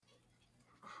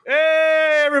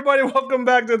everybody, welcome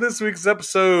back to this week's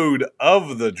episode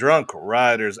of The Drunk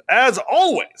Riders. As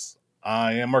always,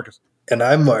 I am Marcus. And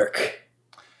I'm Mark.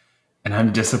 And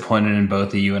I'm disappointed in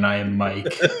both of you, and I am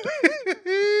Mike.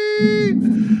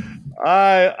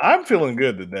 I'm feeling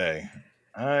good today.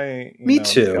 Me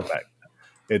too.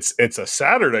 It's a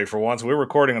Saturday for once. We're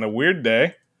recording on a weird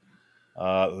day.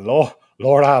 Lord,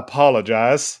 I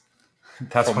apologize.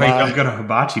 That's why you don't go to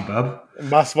hibachi, bub.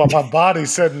 My body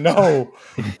said no.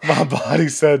 My body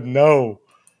said no.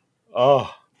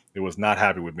 Oh, it was not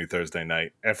happy with me Thursday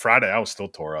night. And Friday, I was still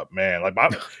tore up, man. Like,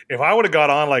 if I would have got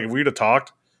on, like, if we'd have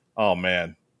talked, oh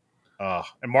man. And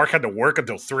Mark had to work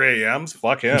until 3 a.m.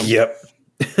 Fuck him. Yep.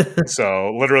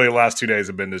 So literally, the last 2 days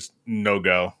have been just no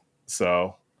go.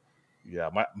 So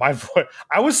yeah, my voice.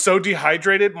 I was so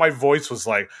dehydrated. My voice was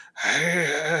like,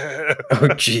 oh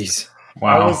jeez.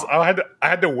 Wow. I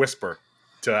had to whisper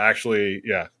to actually,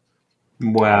 yeah.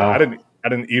 Wow. I didn't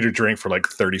eat or drink for like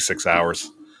 36 hours.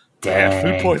 Dang.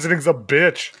 Food poisoning's a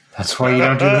bitch. That's why you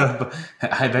don't do that.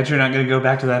 I bet you're not going to go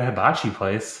back to that hibachi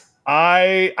place.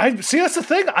 I see. That's the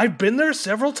thing. I've been there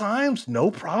several times.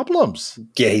 No problems.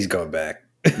 Yeah, he's going back.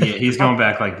 Yeah, he's going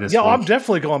back like this. Yeah, week. I'm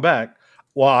definitely going back.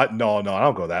 Well, no, I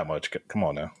don't go that much. Come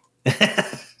on now.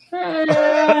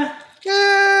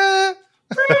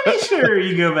 Pretty sure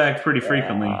you go back pretty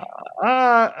frequently.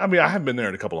 I mean, I haven't been there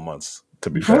in a couple of months. To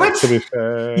be fair. What? To be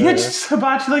fair. You had just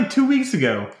hibachi like 2 weeks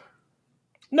ago.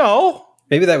 No.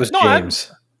 Maybe that was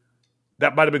James.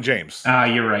 That might have been James.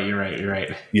 You're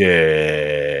right.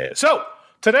 Yeah. So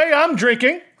today I'm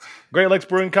drinking Great Lakes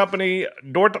Brewing Company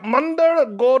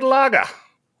Dortmunder Gold Lager.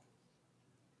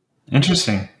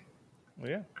 Interesting.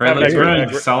 Yeah. Great Lakes Brewing,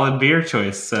 solid beer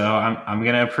choice. So I'm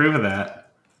gonna approve of that.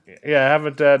 Yeah, I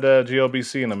haven't had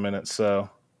GLBC in a minute, so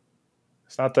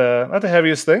it's not the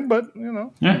heaviest thing, but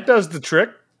It does the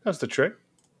trick.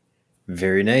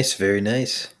 Very nice, very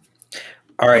nice.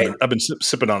 All right. I've been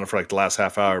sipping on it for like the last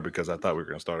half hour because I thought we were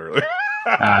going to start early.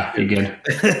 You're good.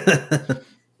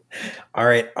 All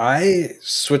right. I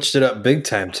switched it up big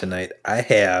time tonight. I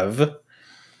have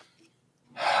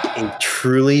a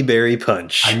truly berry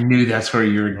punch. I knew that's where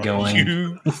you were going.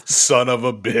 You son of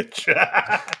a bitch.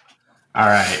 All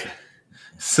right.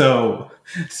 So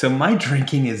my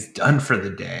drinking is done for the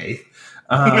day.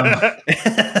 Yeah,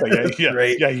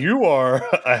 you are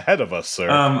ahead of us, sir.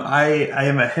 I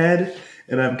am ahead.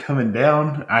 And I'm coming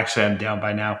down. Actually, I'm down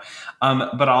by now.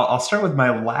 But I'll start with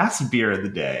my last beer of the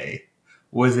day.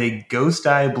 Was a Ghost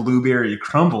Eye Blueberry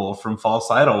Crumble from False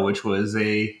Idol, which was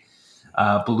a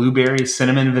blueberry,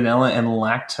 cinnamon, vanilla, and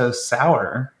lactose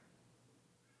sour.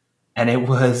 And it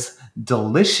was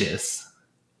delicious.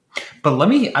 But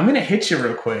I'm going to hit you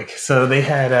real quick. So they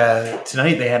had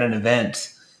tonight they had an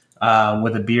event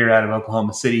with a beer out of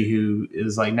Oklahoma City who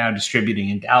is like now distributing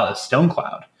in Dallas, Stone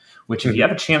Cloud. Which, if you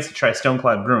have a chance to try Stone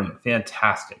Cloud Brewing,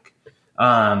 fantastic.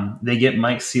 They get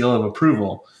Mike's seal of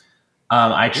approval.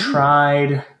 I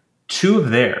tried 2 of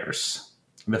theirs.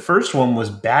 The first one was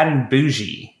Bad and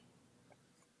Bougie,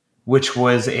 which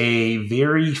was a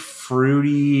very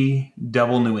fruity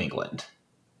double New England.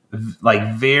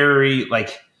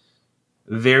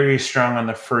 Very strong on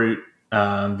the fruit,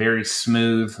 very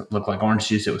smooth, looked like orange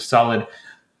juice. It was solid.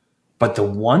 But the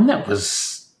one that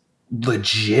was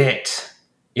legit...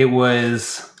 It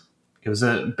was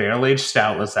a barrel-aged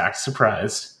stout, was Zach's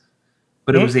surprised.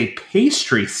 But it was a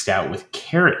pastry stout with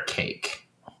carrot cake.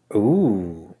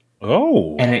 Ooh.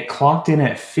 Oh. And it clocked in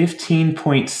at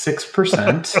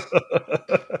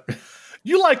 15.6%.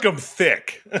 You like them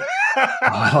thick.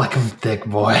 I like them thick,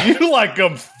 boy. You like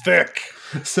them thick.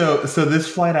 So this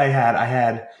flight I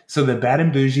had, so the Bad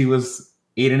and Bougie was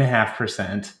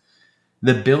 8.5%.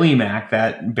 The Billy Mac,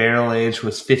 that barrel-aged,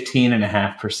 was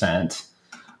 15.5%.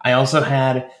 I also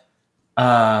had,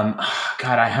 I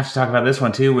have to talk about this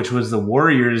one too, which was the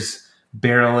Warriors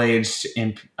barrel-aged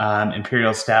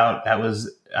Imperial Stout. That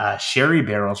was sherry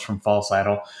barrels from False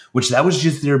Idol, which that was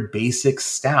just their basic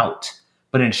stout.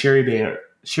 But in sherry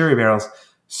barrels,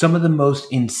 some of the most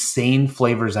insane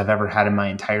flavors I've ever had in my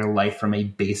entire life from a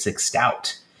basic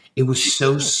stout. It was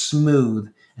so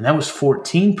smooth, and that was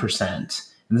 14%.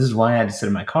 And this is why I had to sit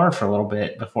in my car for a little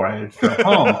bit before I drove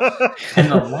home. And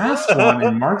the last one,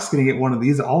 and Mark's going to get one of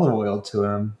these olive oil to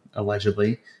him,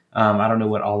 allegedly. I don't know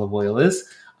what olive oil is.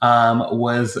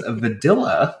 Was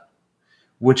Vadilla,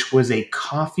 which was a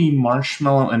coffee,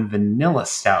 marshmallow, and vanilla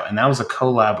stout. And that was a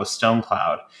collab with Stone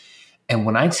Cloud. And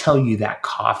when I tell you that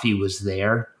coffee was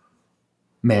there,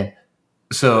 man.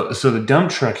 So the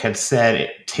dump truck had said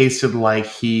it tasted like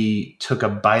he took a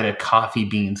bite of coffee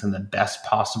beans in the best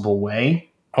possible way.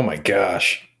 Oh my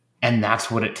gosh. And that's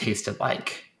what it tasted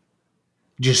like.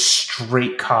 just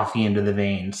straight coffee into the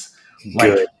veins.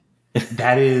 Like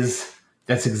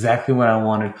that's exactly what I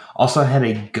wanted. Also, I had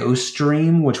a Ghost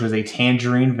Dream, which was a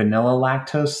tangerine vanilla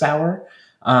lactose sour.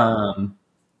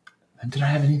 Did I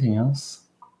have anything else?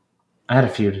 I had a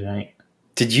few tonight.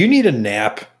 Did you need a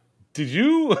nap? Did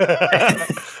you?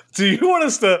 Do you want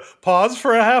us to pause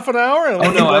for a half an hour? And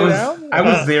I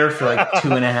was there for like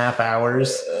 2.5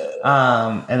 hours,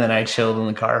 and then I chilled in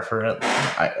the car for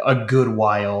a good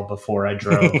while before I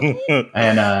drove.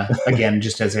 And again,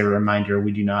 just as a reminder,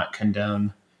 we do not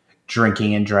condone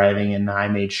drinking and driving, and I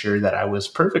made sure that I was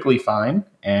perfectly fine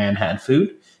and had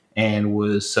food and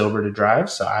was sober to drive,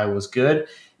 so I was good.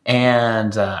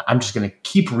 And I'm just going to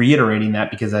keep reiterating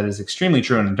that because that is extremely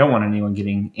true, and I don't want anyone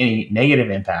getting any negative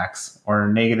impacts or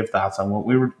negative thoughts on what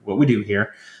we do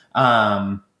here.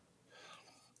 But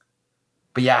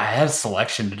yeah, I had a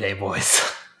selection today, boys.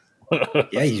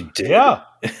 Yeah, you did.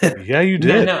 Yeah, you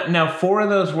did. Now 4 of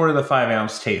those were the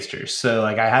 5-ounce tasters. So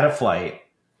like I had a flight,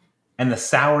 and the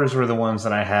sours were the ones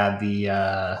that I had the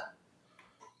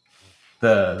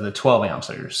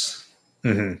 12-ouncers.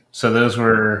 Mm-hmm. So those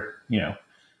were,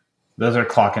 those are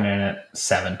clocking in at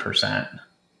 7%.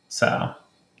 So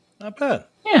not bad.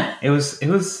 Yeah, it was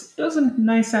a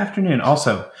nice afternoon.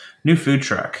 Also, new food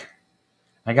truck.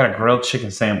 I got a grilled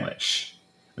chicken sandwich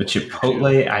with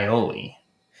chipotle aioli.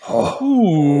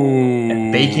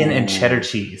 And bacon and cheddar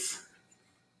cheese.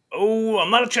 Oh,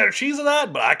 I'm not a cheddar cheese of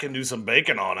that, but I can do some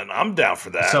bacon on it. I'm down for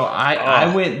that. So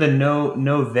I went the no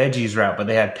veggies route, but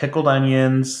they had pickled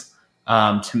onions,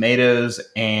 tomatoes,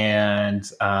 and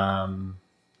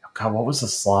God, what was the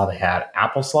slaw they had?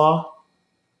 Apple slaw?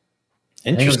 I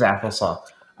think it was apple slaw.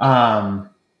 But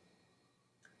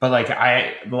like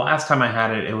the last time I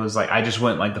had it, it was like I just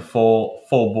went like the full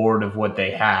board of what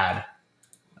they had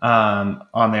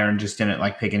on there and just didn't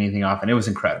like pick anything off, and it was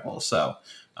incredible. So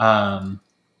got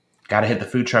to hit the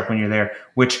food truck when you're there,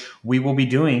 which we will be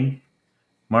doing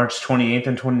March 28th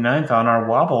and 29th on our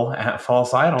wobble at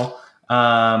False Idol.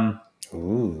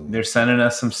 They're sending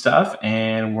us some stuff,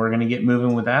 and we're going to get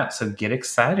moving with that. So get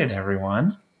excited,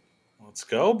 everyone. Let's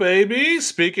go, baby.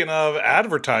 Speaking of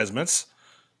advertisements,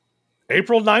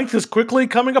 April 9th is quickly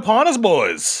coming upon us,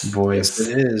 boys. Yes,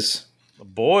 it is.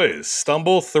 Boys,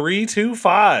 Stumble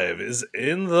 325 is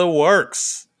in the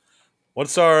works.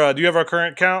 What's our, do you have our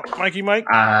current count, Mikey Mike?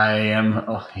 I am,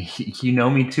 you know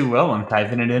me too well. I'm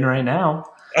typing it in right now.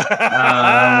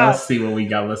 Let's see what we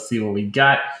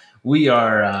got. We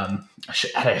are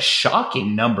at a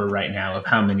shocking number right now of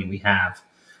how many we have.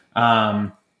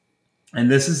 And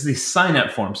this is the sign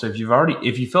up form. So if you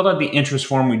filled out the interest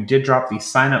form, we did drop the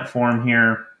sign up form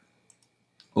here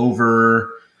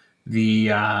over the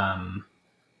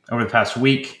past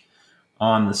week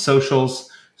on the socials.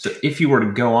 So if you were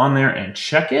to go on there and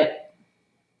check it,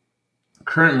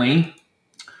 currently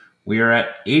we are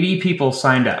at 80 people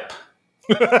signed up.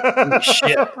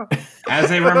 Shit. As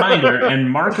a reminder,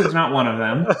 and Mark is not one of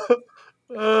them.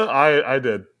 I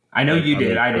did. I know you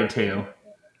did. I did too.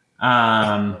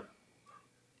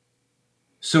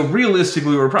 So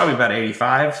realistically, we're probably about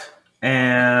 85,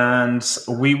 and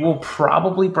we will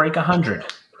probably break 100.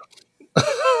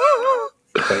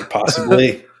 Quite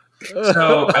possibly.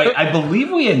 So I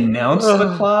believe we announced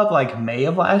the club like May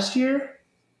of last year.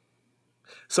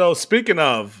 So speaking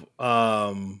of,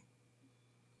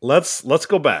 let's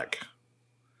go back.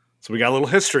 So we got a little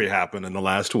history happen in the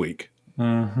last week.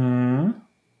 Mm-hmm.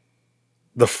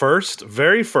 The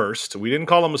very first, we didn't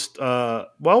call him we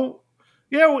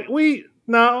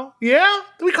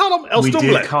call him El Stumble.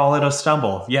 We did call it a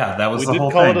stumble. Yeah, that was the whole thing. We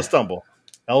did call it a stumble.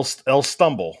 El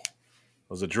Stumble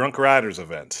was a drunk riders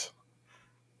event.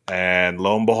 And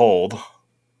lo and behold,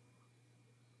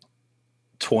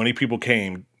 20 people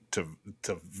came to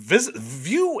visit,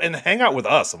 view, and hang out with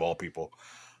us, of all people.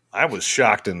 I was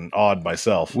shocked and awed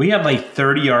myself. We had like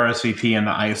 30 RSVP, and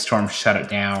the ice storm shut it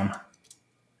down.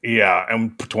 Yeah,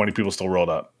 and 20 people still rolled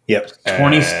up. Yep.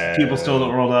 20 people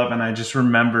still rolled up, and I just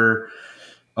remember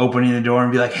opening the door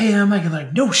and be like, "Hey, I'm Mike," and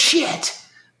like, "No shit."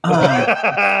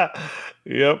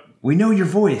 Yep. We know your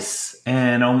voice,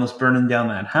 and almost burning down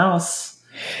that house.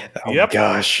 Oh my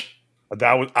gosh.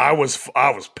 I was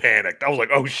panicked. I was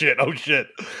like, oh shit.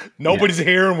 Nobody's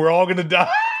here and we're all gonna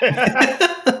die.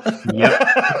 Yep.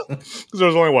 Because there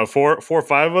was only four or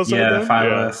five of us? Yeah,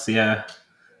 five of us, yeah.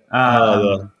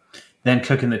 Then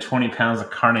cooking the 20 pounds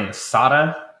of carne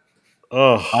asada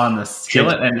on the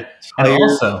skillet, and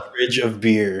also fridge of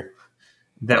beer.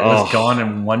 That was gone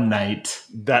in one night.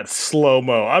 That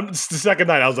slow-mo. The second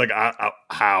night, I was like,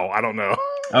 how? I don't know.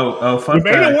 Oh, fun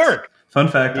fact. We made it work. Fun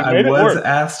fact, I was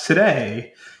asked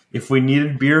today if we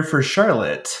needed beer for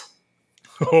Charlotte.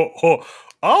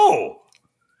 Oh,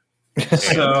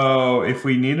 So if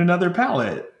we need another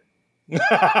pallet,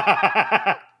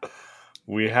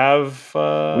 we have.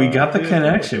 we got the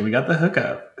connection. We got the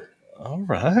hookup. All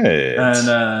right.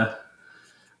 And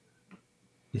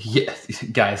yeah,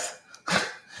 guys,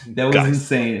 that was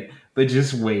insane. But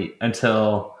just wait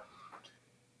until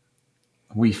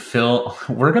we fill.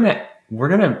 We're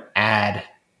gonna add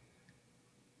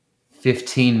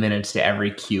 15 minutes to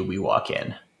every queue we walk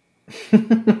in.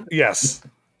 Yes,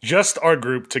 just our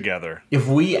group together. If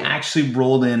we actually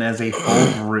rolled in as a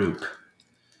full group,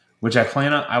 which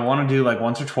I want to do like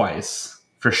once or twice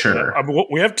for sure. I mean,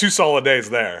 we have 2 solid days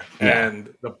there,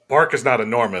 and the park is not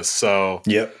enormous, so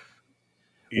Yep.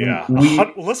 yeah.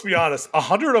 Let's be honest,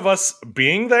 100 of us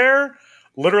being there,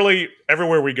 literally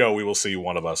everywhere we go, we will see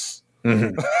one of us.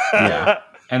 Mm-hmm. Yeah,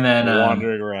 and then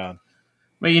wandering around.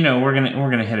 But we're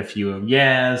gonna hit a few of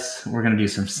yes. We're gonna do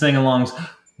some sing-alongs.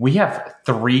 We have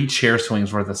 3 chair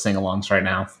swings worth of sing-alongs right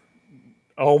now.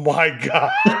 Oh my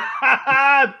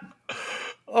god!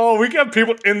 Oh, we got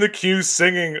people in the queue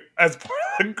singing as part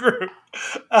of the group.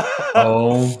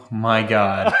 Oh my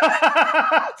god!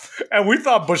 And we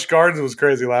thought Busch Gardens was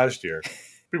crazy last year.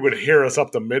 People would hear us up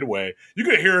to Midway. You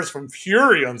could hear us from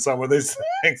Fury on some of these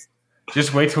things.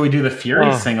 Just wait till we do the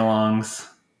Fury sing-alongs.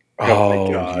 Oh my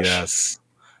gosh. Yes.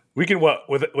 We can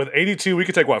with 82. We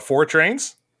could take 4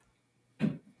 trains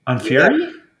On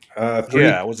Fury? 3.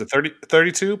 Yeah, was it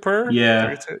 32 per?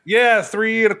 Yeah. 32? Yeah,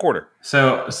 3 1/4.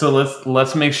 So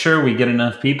let's make sure we get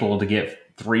enough people to get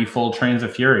 3 full trains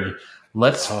of Fury.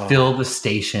 Let's fill the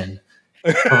station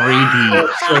 3 deep.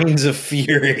 Trains of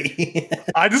Fury.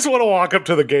 I just want to walk up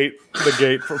to the gate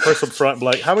for some front and be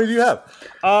like, how many do you have?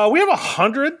 We have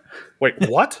 100. Wait,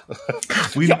 what?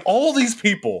 We got all these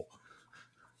people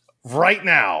right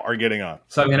now are getting on.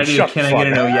 So I'm gonna do can I get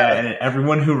an oh yeah, and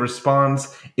everyone who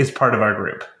responds is part of our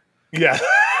group. Yeah.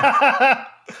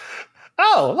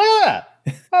 Oh, look at that.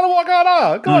 How to walk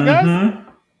on. Come on, guys.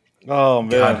 Oh, man.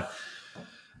 God.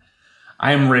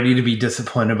 I am ready to be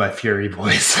disappointed by Fury,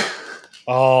 boys.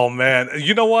 Oh, man.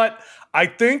 You know what? I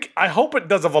hope it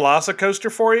does a Velocicoaster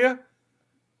for you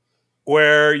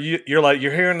where you're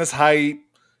hearing this hype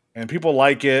and people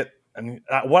like it. And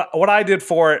what I did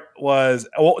for it was,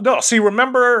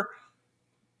 remember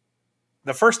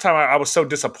the first time I was so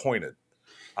disappointed.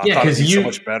 Yeah, because so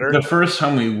much better. The first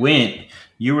time we went,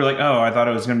 you were like, "Oh, I thought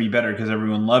it was going to be better because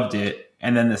everyone loved it."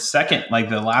 And then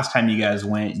the last time you guys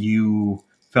went, you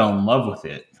fell in love with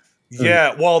it.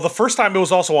 Yeah, well, the first time it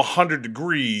was also 100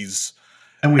 degrees,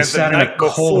 and we sat in a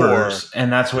Culver's, and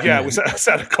that's what. Yeah, we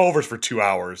sat at Culver's for 2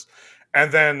 hours,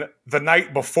 and then the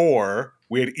night before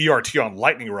we had ERT on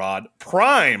lightning rod,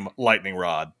 prime lightning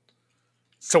rod.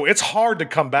 So it's hard to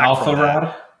come back Alpha from rod.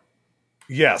 That.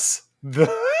 Yes.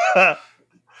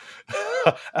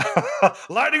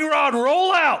 Lightning rod,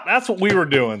 roll out. That's what we were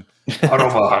doing.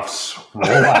 Autobots,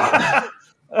 roll out.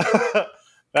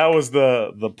 That was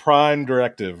the prime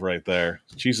directive right there.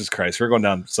 Jesus Christ, we're going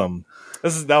down some.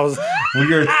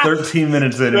 We are 13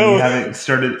 minutes in and we haven't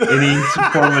started any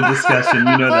form of discussion.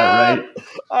 You know that, right?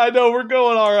 I know we're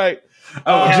going all right.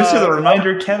 Oh, just as a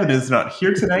reminder, Kevin is not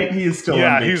here tonight. He is still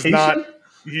on vacation. He's not.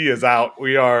 He is out.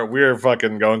 We're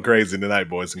fucking going crazy tonight,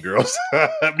 boys and girls.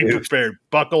 Be prepared.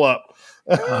 Buckle up.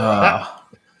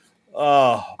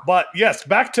 But yes,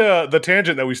 back to the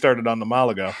tangent that we started on a mile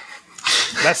ago.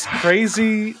 That's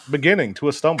crazy beginning to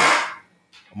a stumble.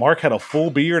 Mark had a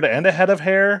full beard and a head of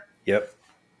hair. Yep.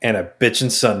 And a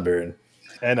bitchin' sunburn.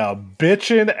 And a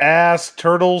bitchin' ass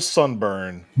turtle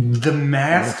sunburn. The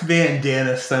masked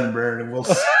bandana sunburn will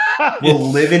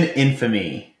live in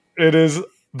infamy. It is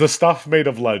the stuff made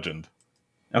of legend.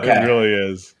 Okay. It really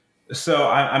is. So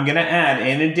I'm going to add,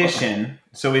 in addition,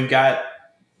 so we've got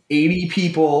 85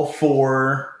 people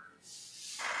for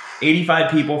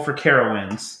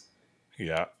Carowinds.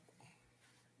 Yeah.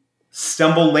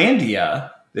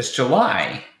 Stumblelandia this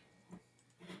July.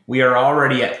 We are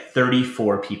already at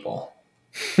 34 people.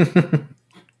 Wait,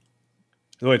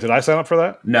 did I sign up for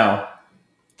that? No.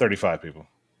 35 people.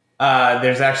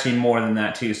 There's actually more than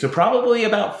that, too. So probably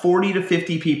about 40 to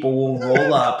 50 people will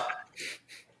roll up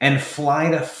and fly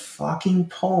to fucking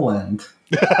Poland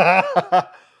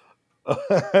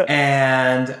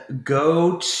and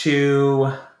go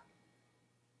to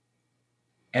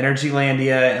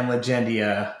Energylandia and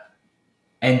Legendia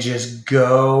and just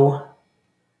go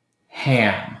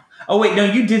ham. Oh, wait, no,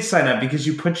 you did sign up because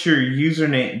you put your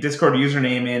Discord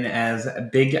username in as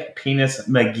Big Penis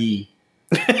McGee.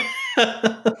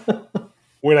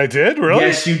 Wait, I did? Really?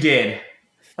 Yes, you did.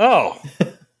 Oh.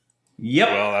 Yep.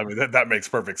 Well, I mean, that makes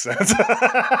perfect sense.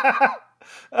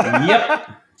 Yep.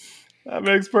 That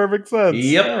makes perfect sense.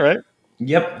 Yep. All right.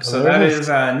 Yep. So that is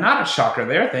not a shocker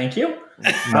there. Thank you.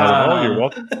 Not at all. You're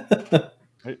welcome.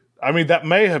 I mean, that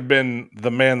may have been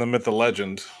the man, the myth, the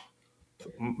legend,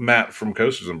 Matt from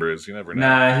Coasters and Brews. You never know.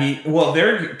 Nah,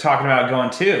 they're talking about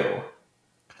going too.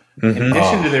 In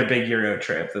addition to their big Euro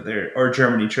trip or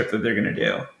Germany trip that they're going to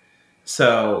do.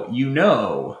 So,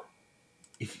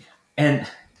 and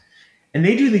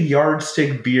they do the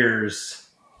yardstick beers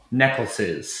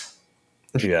necklaces.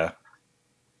 Yeah.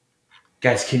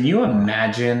 Guys, can you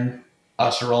imagine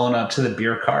us rolling up to the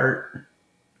beer cart?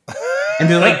 And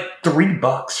they're like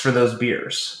 $3 for those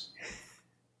beers.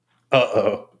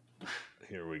 Uh-oh.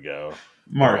 Here we go.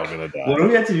 Mark, what do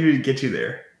we have to do to get you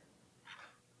there?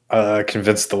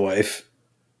 Convince the wife.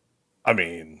 I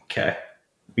mean... Okay.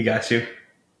 We got you.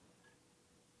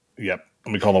 Yep.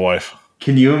 Let me call the wife.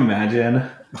 Can you imagine?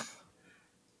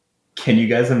 Can you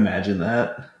guys imagine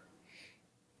that?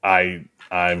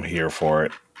 I'm here for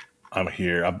it. I'm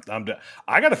here.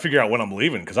 I got to figure out when I'm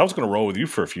leaving because I was going to roll with you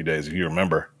for a few days, if you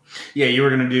remember. Yeah, you were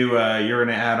going to do. You were going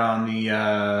to add on the.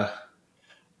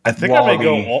 I think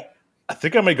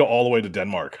I may go all the way to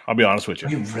Denmark. I'll be honest with you.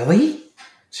 Wait, really?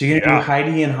 So you're going to do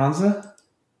Heidi and Hansa?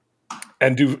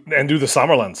 And do the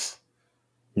Sommerlands.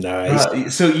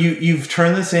 Nice. So you've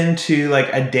turned this into like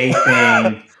a day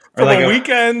thing, or like a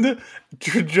weekend,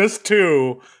 just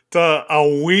to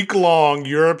a week-long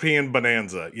European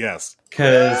bonanza. Yes.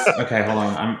 Because hold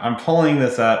on, I'm pulling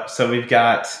this up. So we've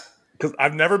got because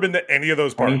I've never been to any of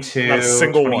those parts. 22, not a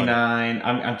single 29. One.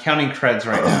 I'm counting creds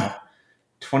right now.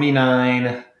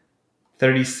 29,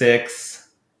 36,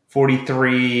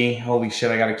 43. Holy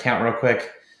shit! I got to count real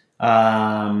quick.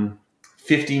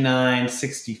 59,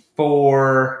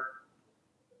 64,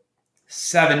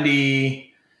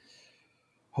 70.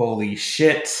 Holy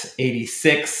shit!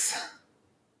 86.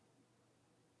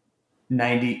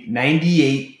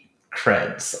 98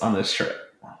 creds on this trip.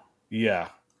 Yeah.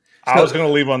 I was going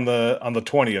to leave on the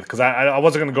 20th because I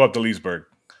wasn't going to go up to Leesburg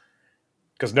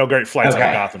because no great flights out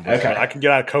of Gothenburg. Okay. I can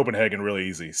get out of Copenhagen really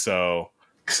easy. So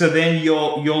then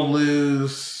you'll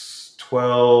lose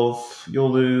 12.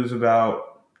 You'll lose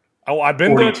about. Oh, I've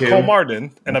been 42. To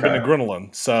Kolmarden and I've been to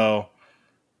Grunland. So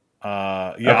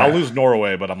I'll lose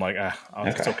Norway, but I'm like,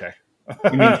 it's okay.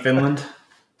 You mean Finland?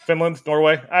 Finland,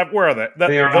 Norway. Where are they?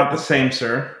 They are not the same,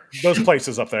 sir. Those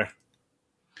places up there.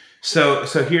 So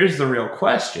here's the real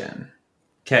question.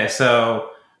 Okay,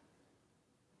 so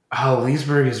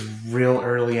Leesburg is real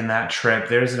early in that trip.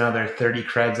 There's another 30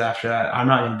 creds after that. I'm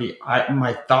not going to be.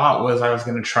 My thought was I was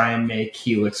going to try and make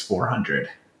Helix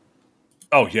 400.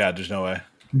 Oh yeah, there's no way.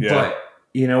 Yeah, but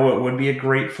you know what would be a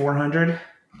great 400?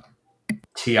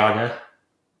 Tiaga.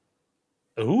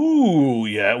 Ooh,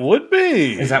 yeah, it would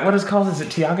be. Is that what it's called? Is it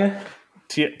Tiaga?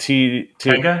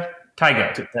 Tiaga.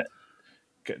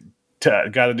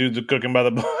 Got to do the cooking by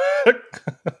the book.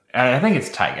 I think it's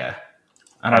Taiga.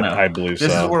 I don't know. I believe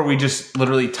this is where we just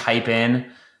literally type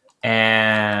in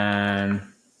and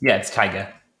it's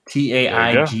Taiga.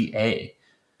 Taiga.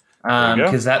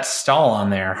 Because that stall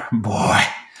on there, boy,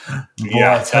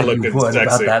 I tell you what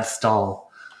about that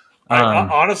stall.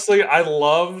 Honestly, I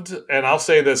loved, and I'll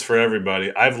say this for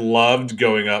everybody, I've loved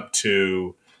going up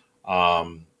to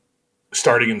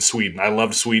starting in Sweden. I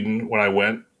loved Sweden when I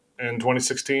went in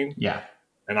 2016. Yeah.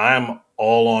 And I am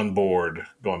all on board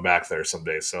going back there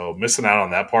someday. So missing out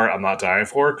on that part, I'm not dying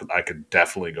for because I could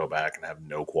definitely go back and have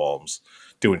no qualms.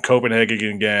 Doing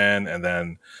Copenhagen again and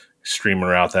then streaming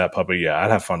out that puppy. Yeah,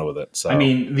 I'd have fun with it. So I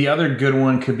mean, the other good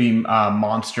one could be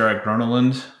Monster at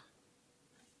Groneland.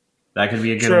 That could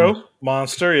be a good one.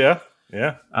 Monster, yeah.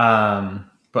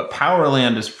 But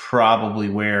Powerland is probably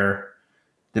where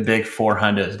the big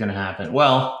 400 is going to happen.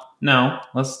 Well, no,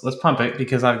 let's pump it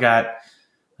because I've got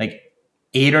like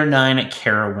 8 or 9 at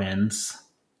Carowinds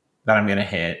that I'm going to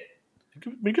hit.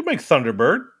 We could make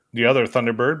Thunderbird, the other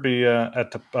Thunderbird, be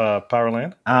at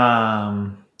Powerland.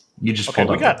 You just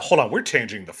pulled up. Hold on, we're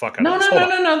changing the fuck out of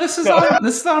this. No.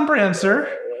 This is on brand,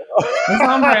 sir. This is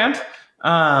on brand.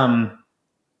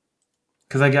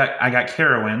 Because I got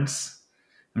Carowinds.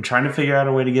 I'm trying to figure out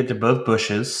a way to get to both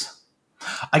bushes.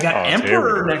 I got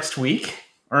Emperor next week,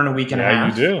 or in a week and a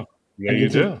half. Yeah, you do. Yeah, you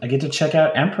do. I get to check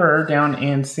out Emperor down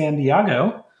in San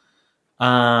Diego.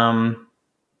 I'm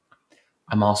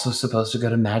also supposed to go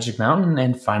to Magic Mountain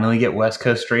and finally get West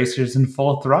Coast Racers in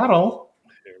full throttle.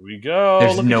 Here we go.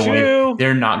 There's no way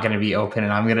they're not going to be open,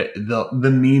 and I'm gonna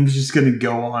the meme's just going to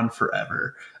go on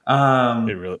forever.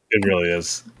 It really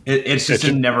is. It's just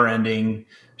a never-ending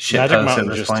shit. Magic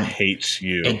Mountain just hates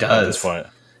you. It does. At this point.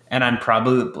 And I'm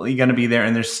probably going to be there,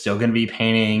 and they're still going to be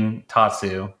painting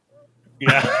Tatsu.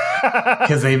 Yeah.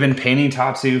 Because they've been painting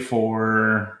Tatsu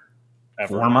for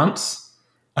 4 months.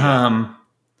 Yeah.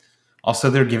 Also,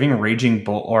 they're giving Raging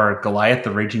Bull or Goliath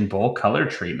the Raging Bull color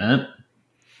treatment.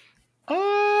 I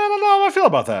don't know how I feel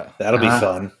about that. That'll be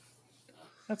fun.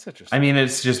 That's interesting. I mean,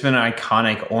 it's just been an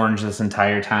iconic orange this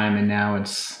entire time, and now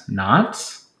it's not.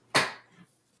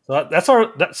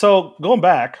 So so going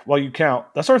back while you count,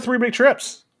 that's our 3 big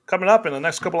trips coming up in the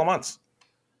next couple of months.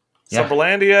 Yeah.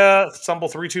 Stumberlandia, Stumble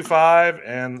 325,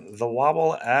 and the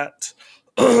wobble at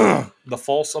the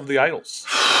False of the Idols.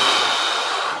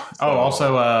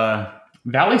 Also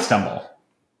Valley Stumble.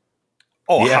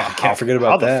 Oh, yeah, can't forget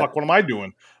about that. How the fuck? What am I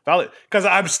doing? Valley, because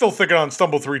I'm still thinking on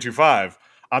Stumble 325.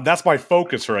 That's my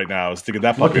focus right now is to get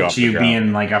that puppy Look off at the you ground.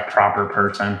 being like a proper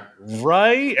person.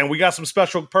 Right, and we got some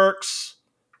special perks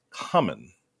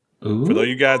coming. Ooh. For those of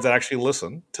you guys that actually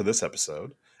listen to this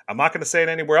episode. I'm not going to say it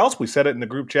anywhere else. We said it in the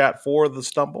group chat for the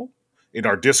Stumble in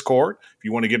our Discord. If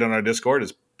you want to get on our Discord,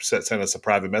 just send us a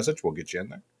private message. We'll get you in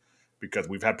there. Because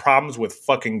we've had problems with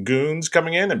fucking goons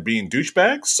coming in and being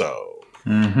douchebags. So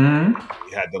we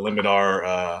had to limit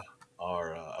our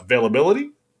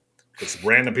availability. Because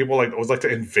random people always like to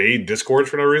invade Discords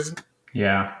for no reason.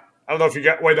 Yeah. I don't know if you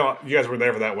you guys were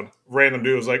there for that one. Random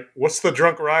dude was like, "What's the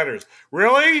Drunk Riders?"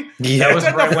 Really? Yeah, that was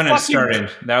right when it started.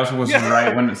 That was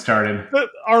right when it started.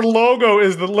 Our logo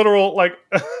is the literal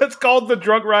it's called the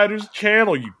Drunk Riders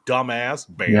channel. You dumbass.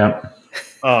 Bam. Yep.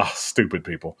 Oh, stupid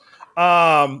people.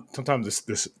 Sometimes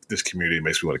this community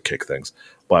makes me want to kick things,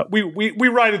 but we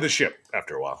righted the ship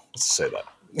after a while. Let's say that.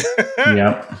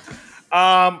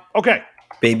 Yep. Okay.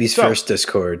 Baby's first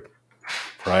Discord.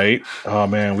 Right. Oh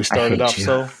man, we started off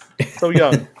so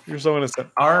young. You're so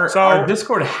innocent. Our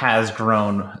Discord has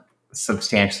grown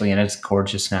substantially, and it's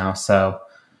gorgeous now. So,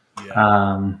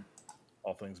 all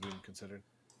things being considered.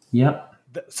 Yep.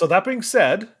 So that being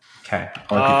said, okay.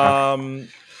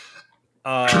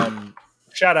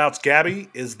 Shout outs. Gabby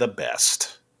is the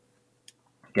best.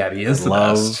 Gabby is the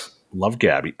best. Love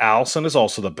Gabby. Allison is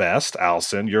also the best.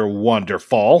 Allison, you're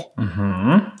wonderful.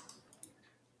 Mm-hmm.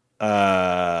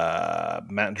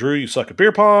 Matt and Drew, you suck at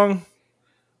beer pong.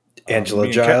 Angela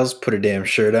Giles, put a damn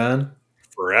shirt on.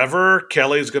 Forever.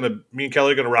 Me and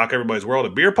Kelly are gonna rock everybody's world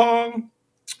at beer pong.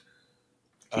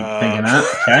 Keep thinking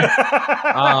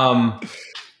that.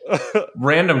 Okay.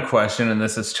 Random question, and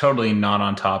this is totally not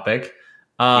on topic.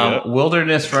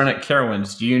 Wilderness Run at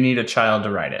Carowinds. Do you need a child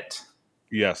to ride it?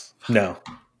 Yes. No.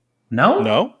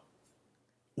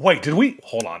 Wait, did we?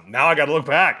 Hold on. Now I got to look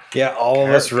back. Yeah, all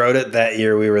of us rode it that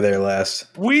year we were there last.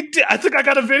 We did. I think I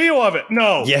got a video of it.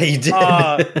 No. Yeah, you did.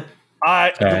 Wait,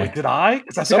 did I?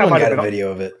 Because Someone got a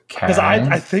video of it. Because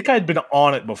I think I'd been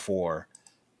on it before.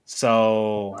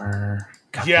 So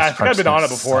yeah, I think I'd been on it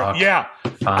before. Suck. Yeah,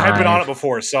 5. I had been on it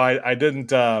before, so I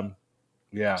didn't.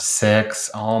 Yeah,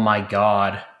 6. Oh my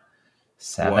god.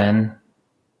 7. What?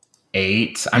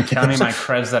 8. I'm counting my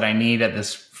creds that I need at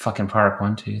this fucking park.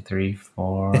 1, 2, 3,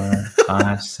 4,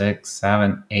 5, 6,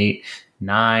 7, 8,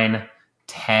 9,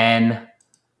 10.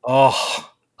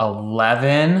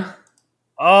 11.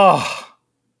 Oh,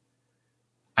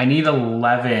 I need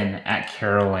 11 at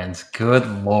Carowinds. Good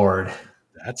lord.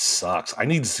 That sucks. I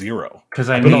need 0 because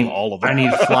I need all of them. I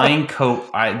need Flying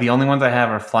Cobra. The only ones I have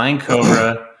are Flying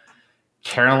Cobra,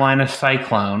 Carolina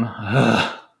Cyclone.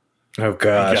 Ugh. Oh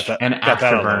gosh, and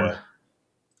Afterburn.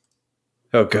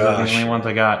 Oh gosh, those are the only ones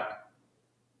I got.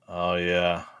 Oh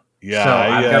yeah, yeah. So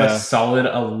I've got a solid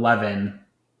 11.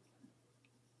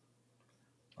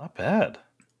 Not bad.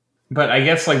 But I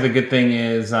guess the good thing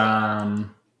is,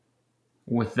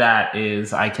 with that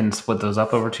is I can split those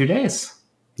up over 2 days.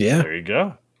 Yeah, there you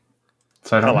go.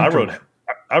 So I rode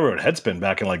Headspin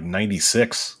back in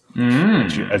 '96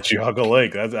 at Geauga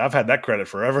Lake. I've had that credit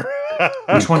forever.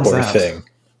 Which one's that? Thing.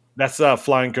 That's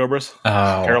Flying Cobras.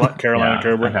 Oh, Carolina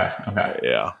Cobra. Okay.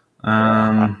 Yeah.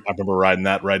 I remember riding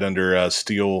that right under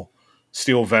Steel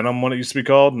Venom, when it used to be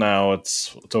called. Now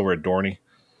it's over at Dorney.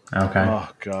 Okay. Oh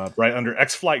god, right under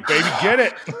X Flight, baby, get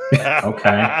it.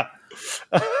 Okay.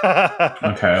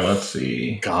 Okay. Let's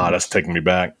see. God, that's taking me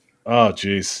back. Oh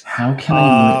jeez. How can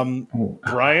I?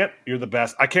 Bryant, you're the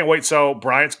best. I can't wait. So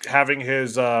Bryant's having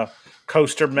his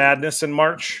CoasterMadness in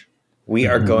March. We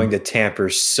are going to tamper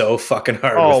so fucking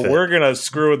hard. Oh, we're gonna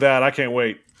screw with that. I can't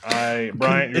wait. Bryant,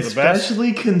 you're the best.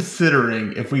 Especially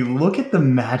considering if we look at the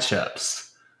matchups.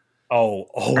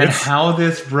 And how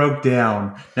this broke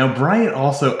down. Now, Bryant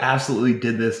also absolutely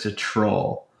did this to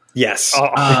troll. Yes,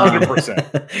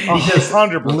 100%. Because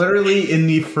 100%. Literally in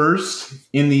the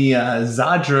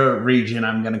Zadra region,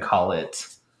 I'm going to call it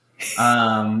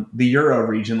the Euro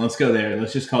region. Let's go there.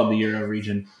 Let's just call it the Euro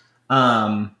region.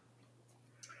 You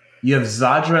have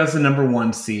Zadra as the number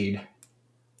 1 seed,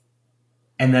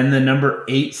 and then the number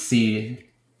 8 seed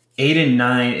 8 and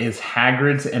 9 is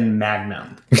Hagrid's and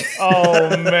Magnum. Oh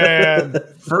man!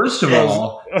 First of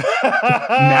all,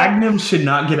 Magnum should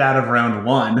not get out of round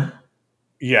 1.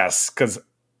 Yes, because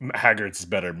Hagrid's is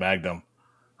better than Magnum.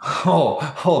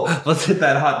 Oh, let's hit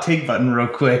that hot take button real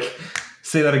quick.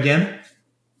 Say that again.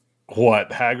 What?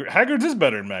 Hagrid's is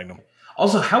better than Magnum.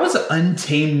 Also, how is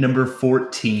Untamed number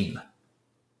 14?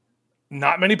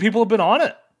 Not many people have been on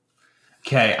it.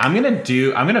 Okay, I'm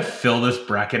gonna fill this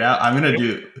bracket out. I'm gonna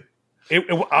do.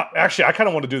 Actually, I kind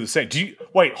of want to do the same.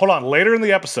 Wait, hold on. Later in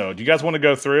the episode, do you guys want to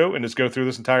go through and just go through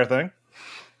this entire thing?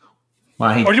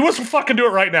 Why? Or do you want to fucking do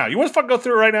it right now? You want to fucking go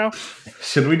through it right now?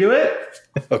 Should we do it?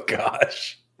 Oh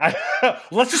gosh.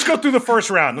 Let's just go through the first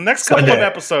round. The next couple of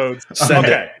episodes.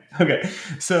 Okay.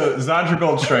 So Zadra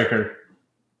Gold Striker.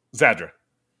 Zadra.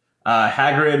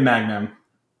 Hagrid Magnum.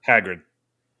 Hagrid.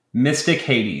 Mystic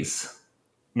Hades.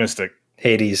 Mystic.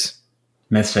 Hades.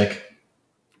 Mystic.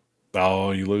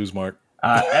 Oh, you lose, Mark.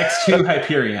 X2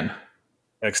 Hyperion.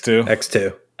 X2.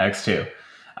 X2. X2.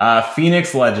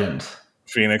 Phoenix Legend.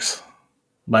 Phoenix.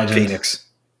 Legend.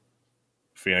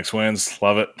 Phoenix wins.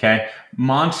 Love it. Okay.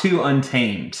 Montu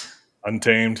Untamed.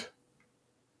 Untamed.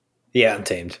 Yeah,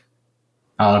 Untamed.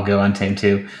 I'll go Untamed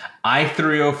too.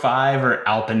 I-305 or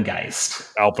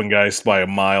Alpengeist? Alpengeist by a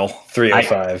mile.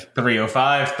 305.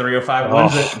 305. 305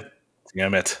 wins it.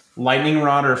 Damn it. Lightning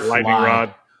Rod or Fly? Lightning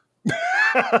Rod.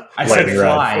 I said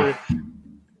Fly.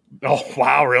 Oh,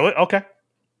 wow. Really? Okay.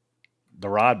 The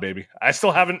Rod, baby. I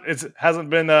still haven't, it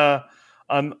hasn't been, yeah,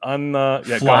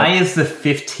 Fly is the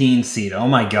 15 seed. Oh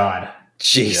my God.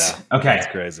 Jeez. Yeah, okay. That's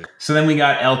crazy. So then we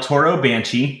got El Toro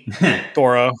Banshee.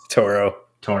 Toro.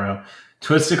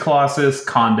 Twisted Colossus,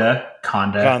 Conda.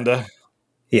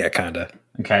 Yeah, Conda.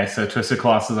 Okay, so Twisted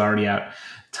Colossus is already out.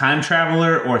 Time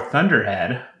Traveler or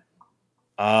Thunderhead?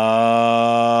 I'm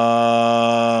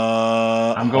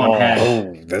going head.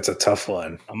 Oh, that's a tough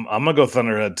one. I'm going to go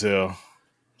Thunderhead too.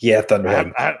 Yeah,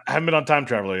 Thunderhead. I haven't been on Time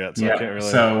Traveler yet, so I can't really.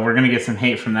 So we're going to get some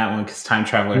hate from that one because Time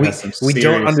Traveler has some We serious...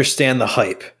 don't understand the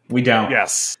hype. We don't.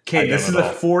 Yes. Okay, this is a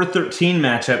 4-13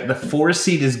 matchup. The 4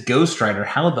 seed is Ghost Rider.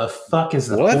 How the fuck is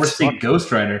the 4 seed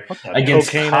Ghost Rider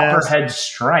against Copperhead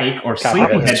Strike or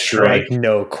Sleepyhead Strike?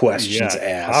 No questions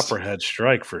asked. Copperhead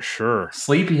Strike for sure.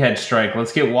 Sleepyhead Strike.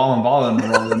 Let's get Wall and Ball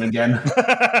rolling again.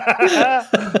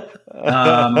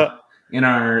 In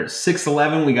our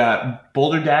 6-11, we got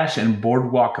Boulder Dash and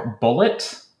Boardwalk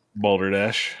Bullet. Boulder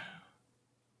Dash.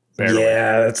 Barely.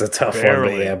 Yeah, that's a tough one,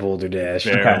 but yeah, Boulder Dash.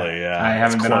 Barely, yeah. I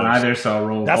haven't been on either, so I'll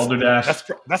roll Boulder Dash.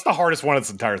 That's the hardest one of this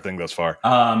entire thing thus far.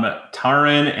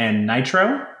 Taran and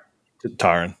Nitro.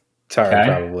 Taran,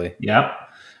 probably. Yep.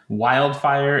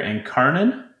 Wildfire and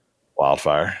Karnan.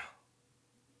 Wildfire.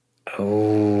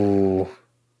 Oh.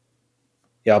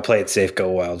 Yeah, I'll play it safe, go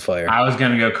Wildfire. I was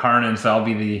going to go Karnan, so I'll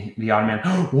be the odd man.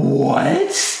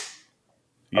 What?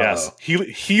 Yes.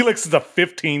 Helix is a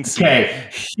 15 seed. Okay.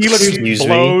 Helix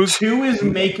blows. 2 is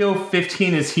Mako,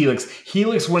 15 is Helix.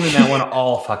 Helix winning that one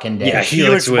all fucking day. Yeah,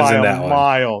 Helix wins by in that a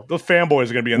mile. The fanboys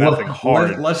are going to be in that thing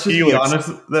hard. Let's just be honest,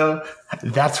 though.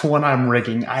 That's one I'm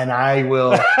rigging, and I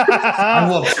will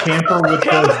tamper with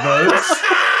those votes.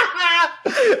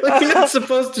 Like, you're not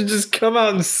supposed to just come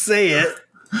out and say it.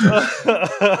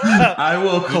 I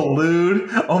will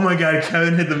collude. Oh my God,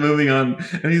 Kevin hit the movie on,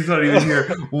 and he's not even here.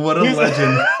 What a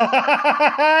legend!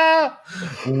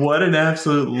 What an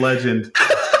absolute legend!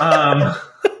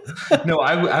 No,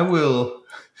 I will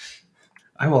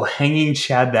hanging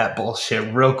Chad that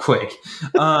bullshit real quick.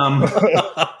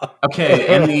 Okay,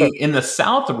 in the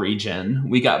South region,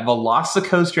 we got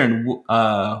Velocicoaster and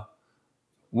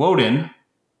Woden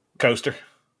Coaster.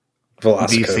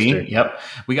 DC. Yep.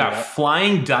 We got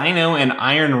Flying Dino and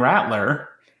Iron Rattler.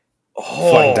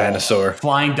 Flying Dinosaur.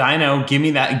 Flying Dino. Give me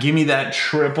that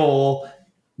triple.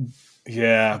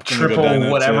 Yeah. Triple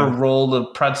whatever roll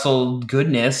of pretzel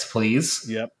goodness, please.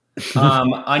 Yep.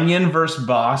 Onion versus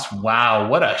Boss. Wow.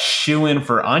 What a shoe-in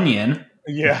for Onion.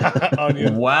 Yeah.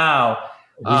 Onion. Wow.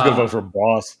 Who's going to vote for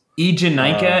Boss?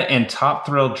 Ejanika and Top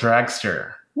Thrill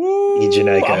Dragster.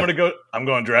 Ejanika. I'm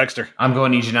going Dragster. I'm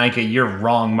going Ejanika. You're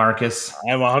wrong, Marcus.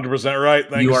 I'm 100% right.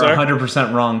 Thank you, you are sir.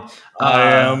 100% wrong.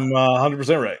 I am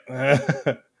 100% right.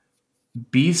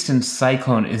 Beast and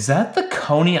Cyclone. Is that the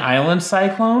Coney Island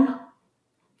Cyclone?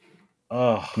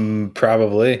 Oh,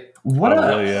 probably. What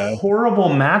a horrible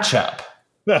matchup.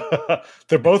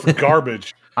 They're both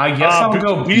garbage. I guess I'll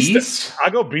go Beast.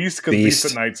 I'll go Beast because Beast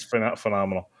at Night's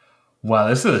phenomenal. Wow,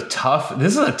 this is a tough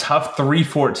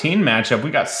 3-14 matchup. We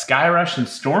got Skyrush and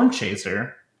Storm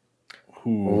Chaser.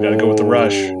 Ooh, gotta go with the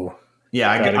Rush.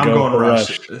 Yeah, I'm going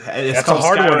Rush. It's called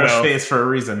Skyrush Face for a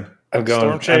reason. I'm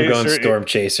going Storm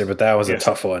Chaser, but that was a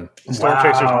tough one. Storm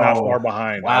Chaser's not far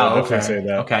behind. Wow. I would definitely say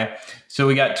that. Okay. So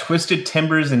we got Twisted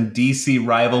Timbers and DC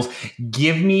Rivals.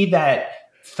 Give me that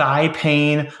thigh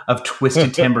pain of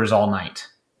Twisted Timbers all night.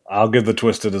 I'll give the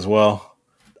Twisted as well.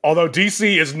 Although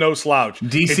DC is no slouch.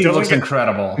 DC looks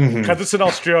incredible. Because it's in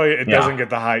Australia, it doesn't get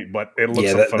the hype, but it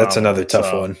looks phenomenal. That's another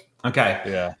tough one. Okay.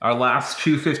 Yeah. Our last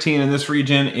 215 in this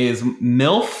region is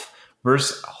MILF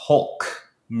versus Hulk.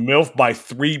 MILF by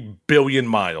 3 billion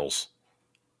miles.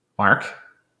 Mark?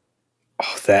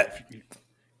 Oh, that's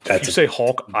if you say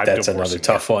Hulk, that's another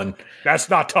tough one.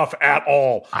 That's not tough at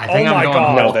all. I think my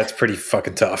God. No, that's pretty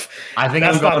fucking tough. I think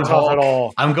that's I'm going not Hulk. tough at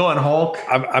all. I'm going Hulk.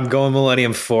 I'm going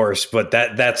Millennium Force, but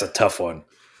that's a tough one.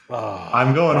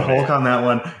 I'm going Hulk on that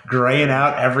one. Graying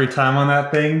out every time on that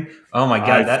thing. Oh my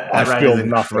God, that ride is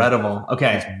incredible. Okay.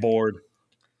 I was bored.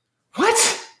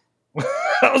 What?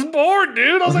 I was bored,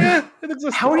 dude. I was like, it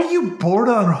exists. How are you bored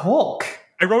on Hulk?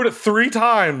 I rode it 3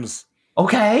 times.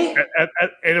 Okay. And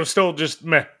it was still just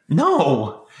meh.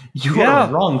 No, you are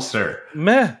wrong, sir.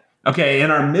 Meh. Okay,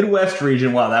 in our Midwest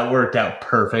region, wow, that worked out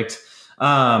perfect.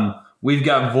 We've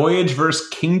got Voyage versus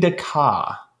Kingda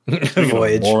Ka.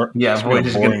 Voyage. Voyage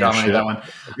is going to dominate that one.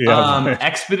 Yeah.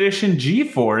 Expedition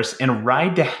G-Force and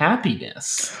Ride to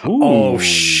Happiness. Ooh. Oh,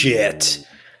 shit.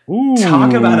 Ooh.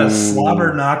 Talk about a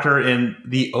slobber knocker in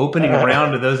the opening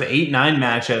round of those 8-9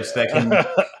 matchups that can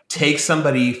take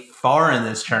somebody far in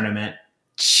this tournament.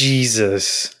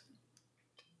 Jesus.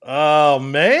 Oh,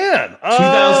 man.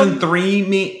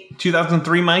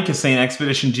 2003 Mike is saying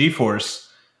Expedition G-Force.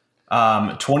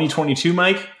 2022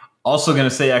 Mike, also going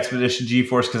to say Expedition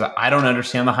G-Force because I don't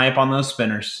understand the hype on those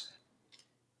spinners.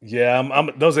 Yeah,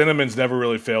 those Intamins never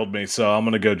really failed me, so I'm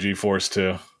going to go G-Force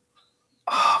too.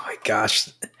 Oh, my gosh.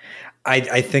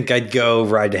 I think I'd go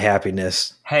Ride to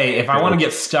Happiness. Hey, if I want to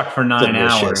get stuck for 9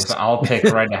 hours, I'll pick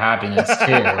Ride to Happiness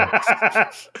too.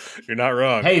 You're not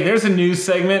wrong. Hey, there's a news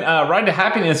segment. Ride to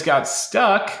Happiness got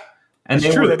stuck. And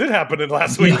That's true. That did happen in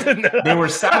last week, didn't it? They were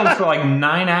saddled for like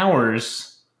 9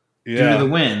 hours due to the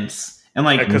winds. And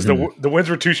because the winds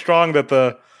were too strong that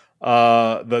the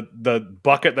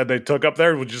bucket that they took up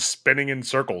there was just spinning in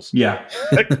circles. Yeah.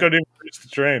 They couldn't even reach the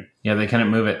train. Yeah, they couldn't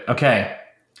move it. Okay.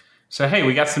 So, hey,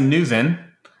 we got some news in.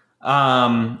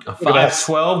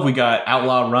 512, we got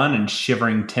Outlaw Run and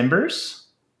Shivering Timbers.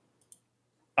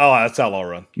 Oh, that's Outlaw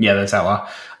Run. Yeah, that's Outlaw.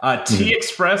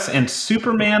 T-Express and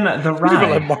Superman the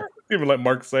Ride. Even let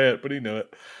Mark say it, but he knew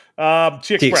it.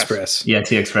 T-Express. Yeah,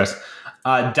 T-Express.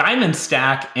 Diamond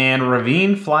Stack and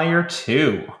Ravine Flyer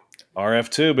 2.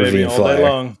 RF2, baby, all day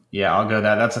long. Yeah, I'll go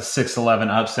that. That's a 6-11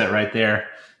 upset right there.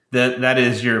 That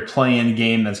is your play-in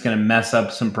game that's going to mess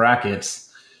up some brackets.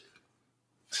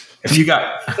 You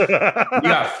got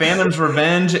Phantom's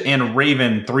Revenge and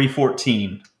Raven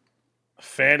 314.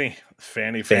 Fanny.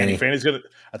 Fanny's gonna.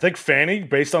 I think Fanny,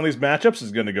 based on these matchups,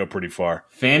 is going to go pretty far.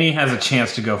 Fanny has a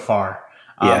chance to go far.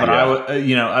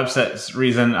 Upset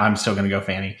reason, I'm still going to go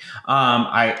Fanny.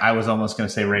 I was almost going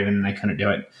to say Raven, and I couldn't do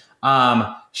it.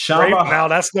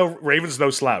 Raven's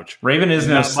no slouch. Raven is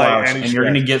no slouch, and you're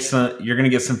going to get some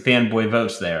fanboy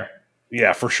votes there.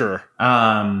 Yeah, for sure.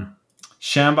 Shamba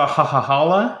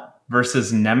Hahahala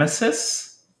versus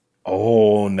Nemesis.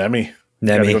 Oh, Nemi.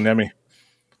 Gotta go Nemi.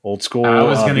 Old school. I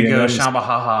was going to go Shamba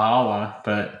Hahahala,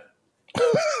 but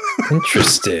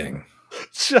interesting.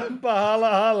 Shamba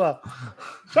Hala.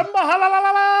 Shamba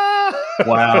Hala.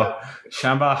 Wow.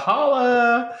 Shamba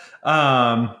Hala.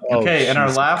 Okay, in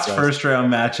our last first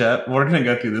round matchup, we're going to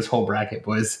go through this whole bracket,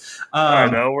 boys. I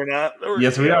know we're not.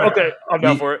 Yes, we are. Okay, I'm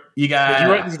down for it. You got? Did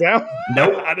you write this down?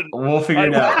 Nope. I didn't. We'll figure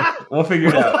it out.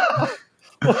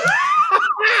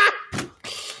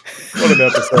 What an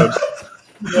episode.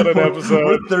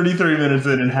 We're 33 minutes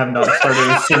in and have not started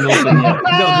a single thing yet.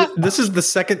 No, this is the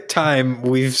second time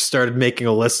we've started making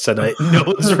a list tonight. No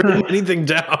one's written anything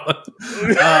down.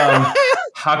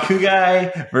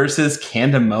 Hakugai versus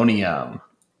Candemonium.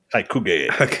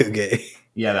 Hakugai.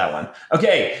 Yeah, that one.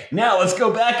 Okay, now let's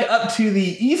go back up to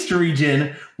the East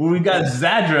region where we've got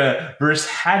Zadra versus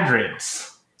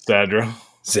Hadrids. Zadra.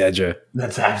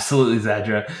 That's absolutely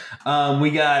Zadra. We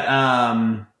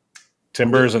got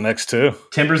Timbers and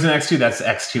X2. That's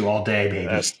X2 all day, baby.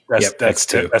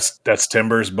 That's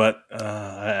Timbers, but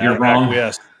you're wrong.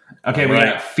 Yes. Okay, we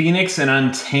got Phoenix and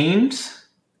Untamed.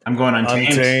 I'm going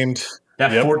Untamed.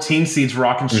 That 14 seed's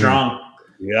rocking strong.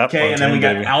 Yep. Okay, and then we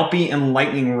got Alpi and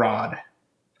Lightning Rod.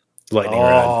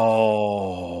 Oh.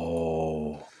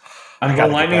 I'm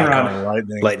going Lightning Rod.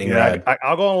 Lightning Rod.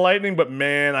 I'll go on Lightning, but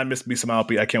man, I miss me some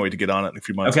Alpi. I can't wait to get on it in a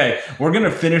few months. Okay, we're going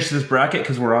to finish this bracket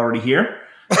because we're already here.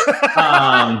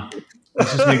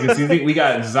 Let's just make this easy. We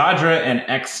got Zadra and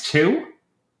X2.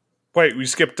 Wait, we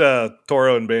skipped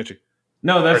Toro and Banshee.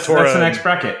 No, that's Tora the and- next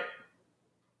bracket.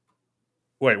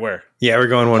 Wait, where? Yeah, we're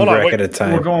going one Hold on, bracket wait. at a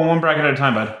time. We're going one bracket at a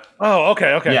time, bud. Oh,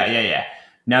 okay. Yeah.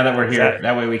 Now that we're here, Exactly.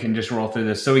 that way we can just roll through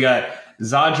this. So we got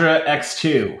Zadra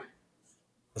X2.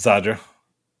 Zadra.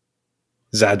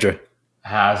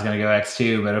 I was going to go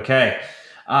X2, but okay.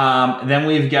 Then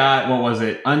we've got, what was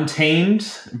it? Untamed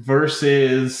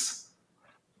versus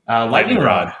Lightning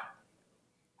Rod.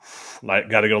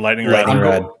 Got to go Lightning Lightning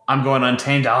Rod. Rod. I'm going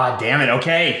Untamed. Ah, damn it.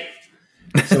 Okay.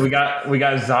 So we got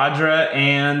Zadra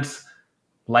and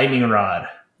Lightning Rod.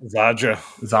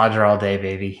 Zadra all day,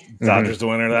 baby. Zadra's the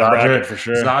winner of that bracket for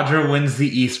sure. Zadra wins the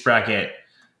East bracket.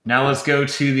 Now let's go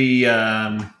to the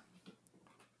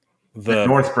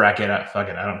North bracket. Fuck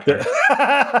it, I don't care.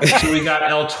 So we got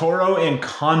El Toro and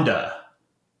Conda.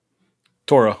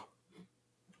 Toro.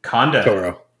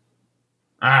 Conda.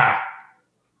 Ah,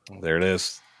 There it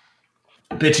is.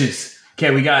 bitches.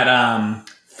 Okay, we got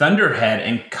Thunderhead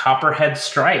and Copperhead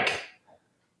Strike.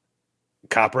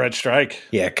 Copperhead Strike.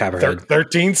 Yeah, Copperhead.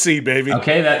 13 seed, baby.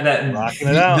 Okay, that Rocking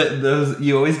it out. Those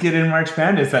you always get in March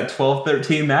Madness, that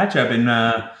 12-13 matchup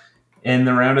in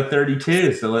the round of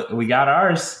 32. So we got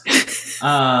ours.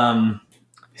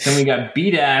 Then we got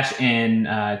B Dash and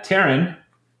Terran,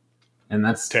 and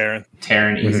that's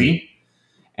Terran easy.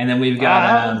 And then we've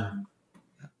got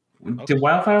did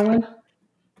Wildfire win?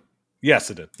 Yes,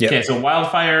 it did. Yep. Okay, so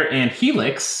Wildfire and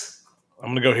Helix.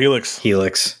 I'm going to go Helix.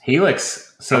 Helix.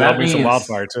 So I that love me means some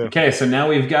Wildfire, too. Okay, so now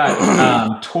we've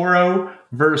got Toro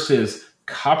versus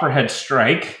Copperhead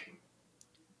Strike.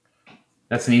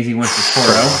 That's an easy win for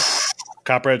Toro.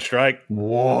 Copperhead Strike.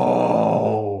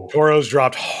 Whoa. Toro's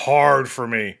dropped hard for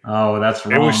me. Oh, that's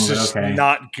wrong. It was just okay.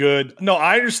 not good. No,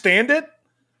 I understand it,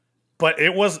 but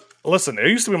it was. Listen, it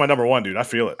used to be my number one, dude. I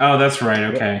feel it. Oh, that's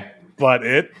right. Okay. But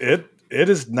it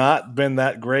has not been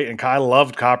that great. And I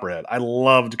loved Copperhead. I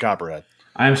loved Copperhead.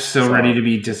 I'm so ready to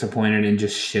be disappointed and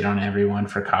just shit on everyone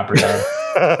for Copperhead.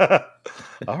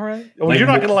 All right. Well, you're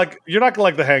not gonna like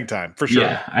the hang time for sure.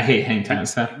 Yeah, I hate hang time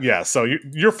stuff. Yeah. So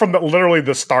you're from literally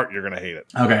the start. You're gonna hate it.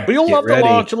 Okay. But you'll Get love ready. the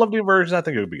launch. You'll love the inversion. I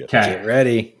think it would be good. Okay. Get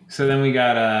ready. So then we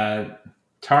got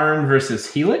Tarn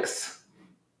versus Helix.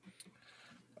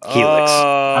 Helix.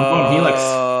 I'm going Helix.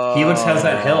 Helix has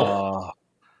that hill.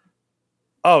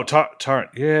 Oh, Tarn.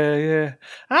 Yeah.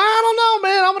 I don't know,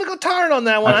 man. I'm going to go Tarn on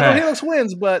that one. Okay. I know Helix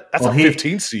wins, but that's a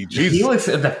 15 seed. Jesus. Helix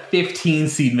is the 15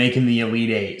 seed making the Elite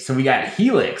Eight. So we got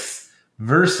Helix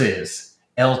versus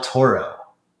El Toro.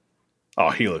 Oh,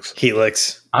 Helix.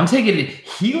 I'm taking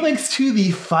Helix to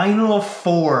the Final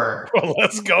Four. Well,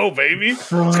 let's go, baby.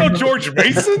 Let's go, George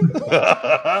Mason.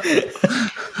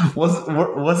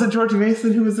 Was it George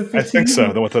Mason who was the 15? I think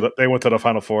so. They went to the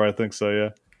Final Four. I think so. Yeah.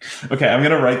 Okay, I'm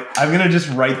gonna just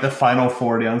write the Final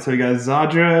Four down. So we got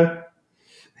Zadra.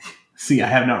 See, I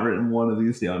have not written one of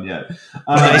these down yet.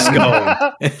 Nice going.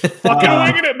 Fucking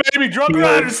winging it, baby. Drunk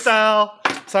rider style.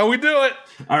 That's how we do it.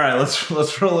 All right, let's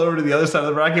roll over to the other side of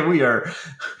the bracket. We are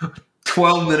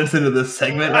 12 minutes into this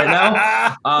segment right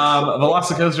now.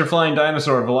 Velocicoaster, Flying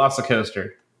Dinosaur, Velocicoaster,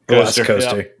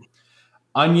 Coaster.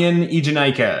 Onion,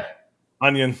 Egenica.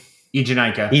 Onion.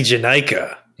 Egenica,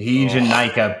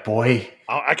 boy.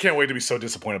 I can't wait to be so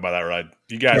disappointed by that ride.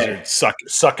 You guys are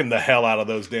sucking the hell out of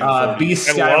those damn 40s. Beast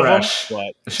I Sky love Rush.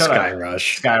 them, but Sky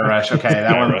Rush. Sky Rush. Okay,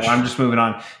 that one. Rush. I'm just moving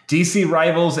on. DC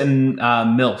Rivals and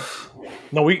MILF.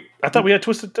 no, I thought we had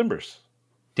Twisted Timbers.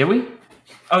 Did we?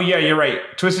 Oh yeah, you're right.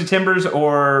 Twisted Timbers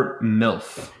or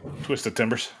MILF. Twisted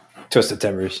Timbers. Twisted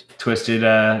Timbers. Twisted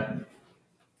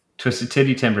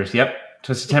Titty Timbers. Yep,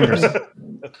 Twisted Timbers.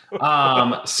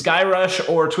 Sky Rush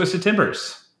or Twisted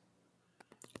Timbers.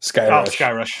 Sky Oh, Rush.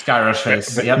 Sky Rush. Sky Rush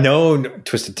face. Yep. No,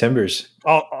 Twisted Timbers.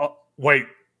 Oh, wait.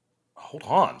 Hold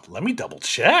on. Let me double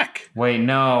check. Wait,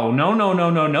 no,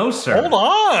 sir. Hold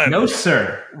on. No,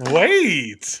 sir.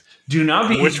 Wait. Do not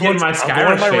be Which getting one's my Sky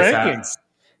Rush face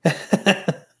out.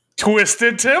 rankings?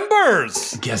 Twisted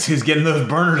Timbers. Guess who's getting those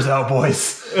burners out,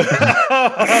 boys?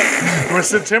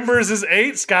 Twisted Timbers is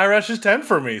 8. Sky Rush is 10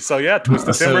 for me. So yeah,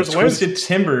 Twisted Timbers wins. Twisted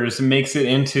Timbers makes it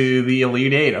into the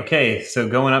Elite Eight. Okay, so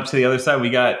going up to the other side,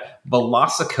 we got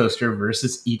Velocicoaster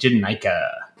versus Egenica.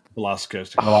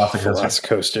 Velocicoaster.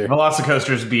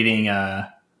 Velocicoaster's beating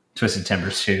Twisted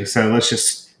Timbers too. So let's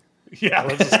just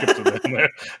Let's just skip to that in there.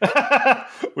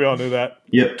 We all knew that.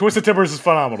 Yep. Twisted Timbers is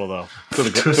phenomenal though.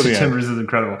 Twisted Timbers is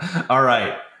incredible. All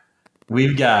right,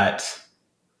 we've got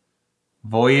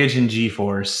Voyage and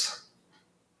G-Force.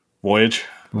 Voyage.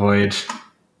 Okay,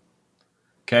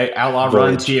 Outlaw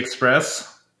Run,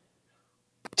 T-Express.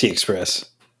 T-Express.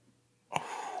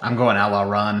 I'm going Outlaw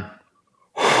Run.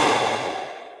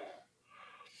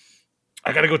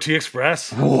 I gotta go T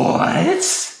Express.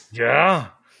 What? Yeah.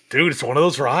 Dude, it's one of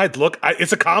those rides. Look,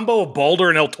 it's a combo of Boulder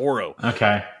and El Toro.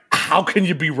 Okay. How can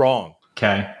you be wrong?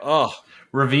 Okay. Oh.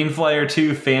 Ravine Flyer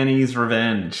 2, Fanny's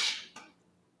Revenge.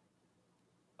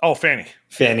 Oh, Fanny.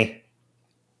 Fanny.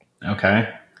 Okay.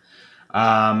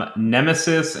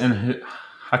 Nemesis and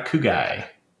Hakugai.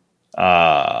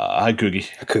 Hakugi.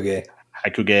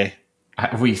 Hakuge.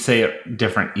 We say it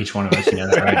different, each one of us, you know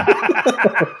that, right?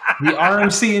 The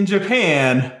RMC in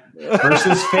Japan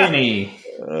versus Fanny.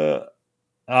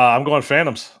 I'm going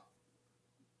Phantoms.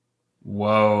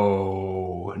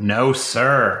 Whoa. No,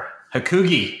 sir.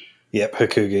 Hakugi. Yep,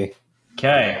 Hakugi.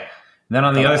 Okay. Then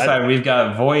on the other side, we've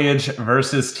got Voyage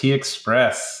versus T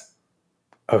Express.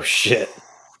 Oh, shit.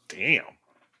 Damn.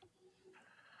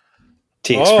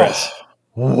 T Express.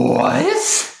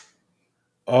 What?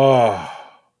 Oh.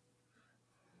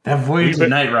 That Voyage is a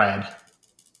night ride.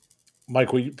 Mike,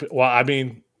 I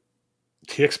mean,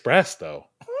 T Express, though.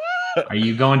 Are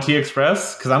you going T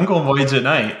Express? Because I'm going Voyage at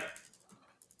night.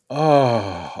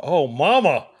 Oh,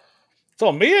 mama. It's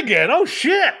on me again. Oh,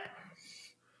 shit.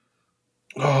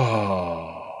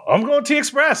 Oh, I'm going T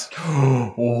Express.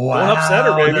 Wow. Don't upset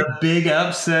her, baby. The big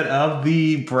upset of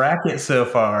the bracket so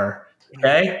far.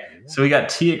 Okay. So we got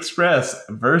T Express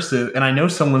versus, and I know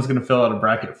someone's going to fill out a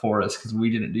bracket for us because we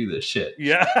didn't do this shit.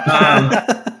 Yeah.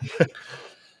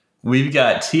 We've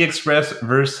got T Express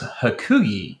versus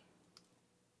Hakugi.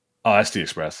 Oh, that's T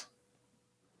Express.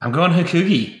 I'm going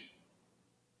Hakugi.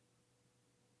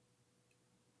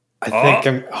 I think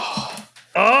I'm.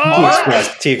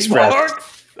 Oh, T Express. Mark.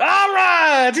 All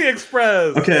right, T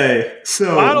Express. Okay,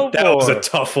 so That was a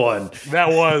tough one. That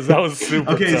was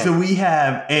super. okay, tough. so we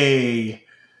have a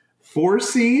 4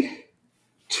 seed,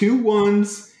 2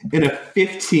 1s, and a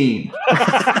 15.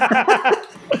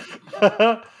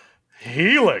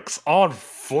 Helix on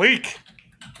fleek.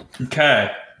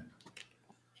 Okay,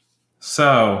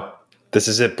 so This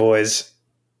is it, boys.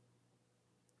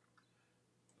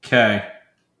 okay,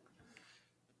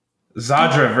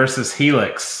 Zadra versus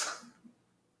Helix.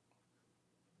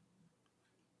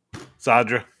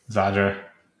 Zadra.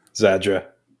 Zadra.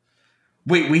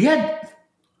 Wait, we had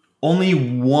only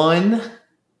one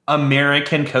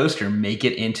American coaster make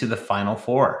it into the Final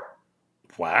Four.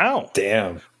 Wow.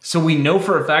 Damn. So we know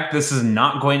for a fact this is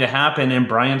not going to happen in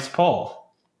Bryant's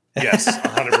poll. Yes,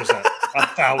 100%.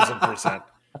 1,000%.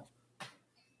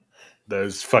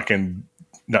 Those fucking...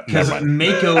 No, Because never mind.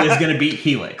 Mako is going to beat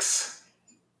Helix.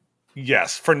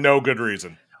 Yes, for no good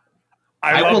reason.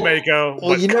 I love Mako.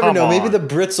 Well, you never know. Maybe the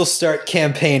Brits will start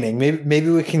campaigning. Maybe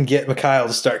we can get Mikhail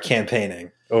to start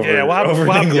campaigning. We'll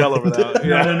have yell over that.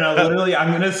 Yeah. No. Literally, I'm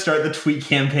going to start the tweet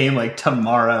campaign like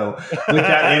tomorrow with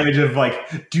that image of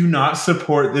like, do not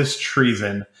support this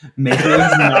treason. Mako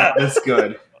is not this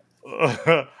good.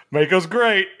 Mako's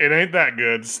great. It ain't that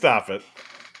good. Stop it.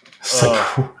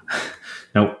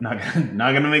 Nope, not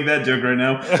gonna make that joke right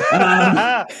now.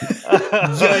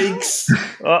 Yikes.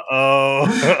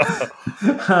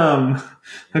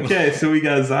 Okay, so we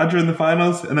got Zadra in the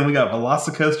finals, and then we got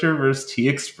Velocicoaster versus T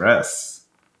Express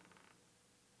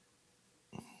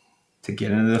to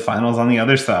get into the finals on the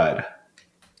other side.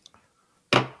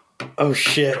 Oh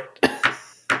shit.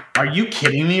 Are you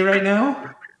kidding me right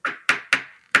now?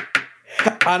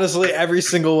 Honestly, every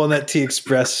single one that T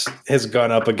Express has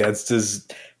gone up against is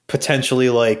potentially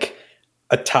like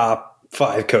a top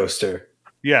 5 coaster.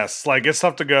 Yes, like it's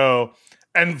tough to go.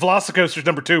 And Velocicoaster's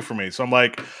number 2 for me. So I'm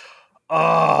like,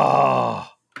 oh.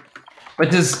 But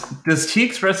does T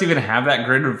Express even have that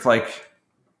grid of like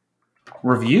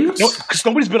reviews? No, because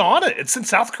nobody's been on it. It's in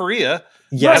South Korea.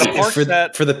 Yes,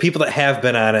 Right, for the people that have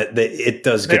been on it, it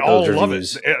does they get all those love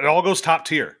reviews. it. It all goes top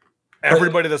tier.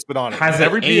 Everybody that's been on it. Has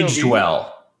Every it aged POV,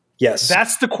 well? Yes.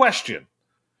 That's the question.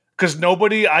 Because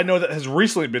nobody I know that has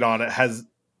recently been on it has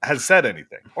said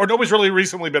anything. Or nobody's really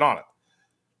recently been on it.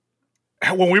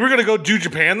 When we were going to go do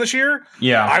Japan this year,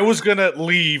 Yeah. I was going to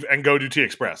leave and go do T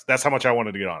Express. That's how much I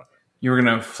wanted to get on it. You were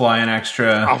gonna fly an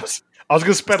extra. I was going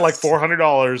to spend like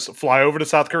 $400, fly over to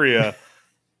South Korea,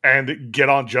 and get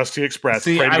on just T Express.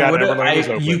 See, Pray to God Neverland was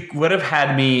open. you would have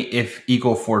had me if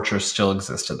Eagle Fortress still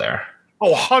existed there.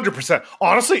 Oh, 100%.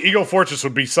 Honestly, Eagle Fortress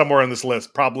would be somewhere on this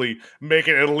list, probably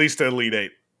making at least an Elite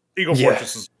 8. Eagle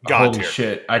Fortress is god Holy tier.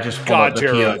 shit. I just pulled God up the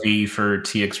tier. POV for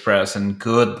T Express, and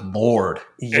good lord.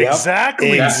 Yep.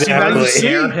 Exactly. Exactly. See that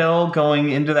air hill going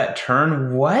into that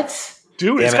turn? What?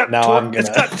 Dude, Damn it's it, got now I'm it's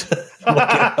gonna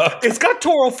got it's got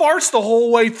Toro farts the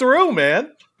whole way through,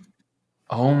 man.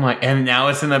 Oh my! And now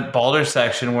it's in the Boulder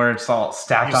section where it's all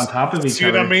stacked on top of each See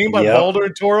other. what I mean by Yep. Boulder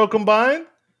and Toro combined?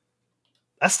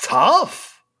 That's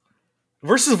tough.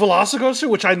 Versus Velocicoaster,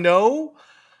 which I know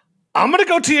I'm going to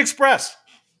go T Express.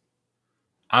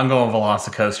 I'm going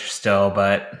Velocicoaster still,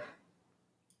 but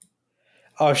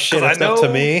Oh shit! It's up to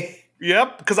me.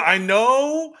 Yep, because I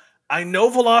know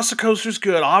Velocicoaster's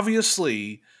good.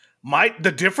 Obviously,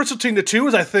 the difference between the two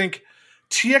is I think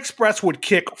T Express would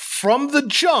kick from the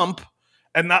jump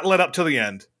and not let up to the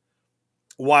end,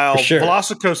 while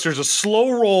Velocicoaster's a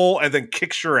slow roll and then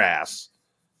kicks your ass.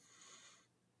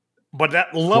 But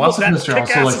that level, Velocicoaster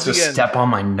also likes to step on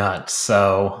my nuts.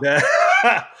 So,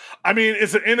 I mean,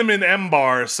 it's an Intamin M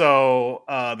bar, so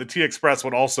the T Express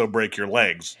would also break your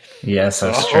legs. Yes,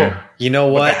 that's true. You know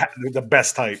what? The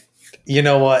best type. You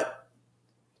know what?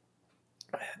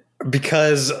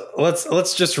 Because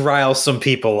let's just rile some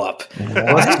people up.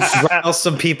 Let's rile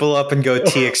some people up and go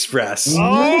T Express.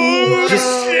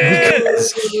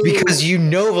 Because you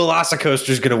know Velocicoaster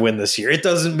is going to win this year. It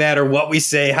doesn't matter what we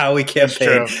say, how we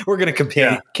campaign. We're going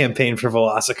to campaign for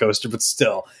Velocicoaster, but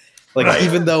still,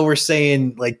 even though we're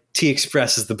saying like T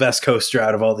Express is the best coaster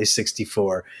out of all these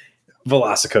 64,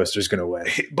 Velocicoaster is going to win.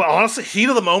 But honestly, heat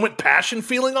of the moment, passion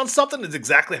feeling on something is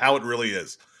exactly how it really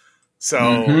is. So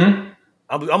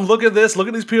I'm looking at this,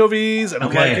 looking at these POVs, and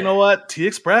I'm like, you know what? T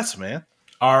Express, man.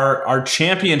 Our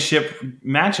championship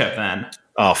matchup then.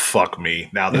 Oh, fuck me.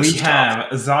 Now this we have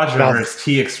Zadra versus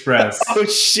T Express. Oh,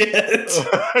 shit.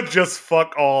 Just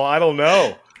fuck all. I don't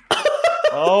know.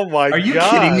 Oh, my God. Are you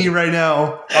kidding me right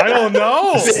now? I don't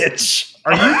know. Bitch.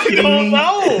 Are you kidding me?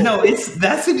 No,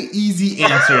 that's an easy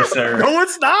answer, sir. No,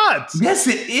 it's not. Yes,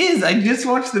 it is. I just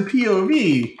watched the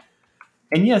POV.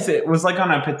 And yes, it was like on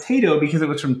a potato because it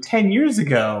was from 10 years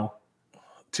ago.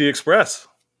 T Express.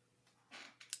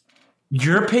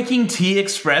 You're picking T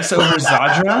Express over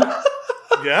Zadra?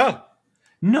 Yeah.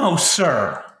 No,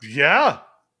 sir. Yeah.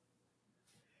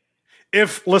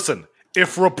 If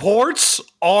reports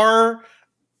are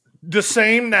the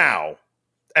same now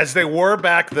as they were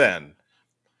back then,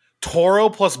 Toro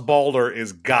plus Balder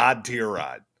is god tier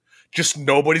ride. Just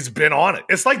nobody's been on it.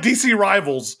 It's like DC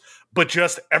Rivals, but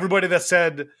just everybody that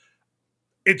said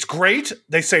it's great,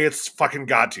 they say it's fucking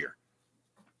god tier.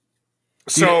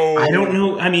 So I don't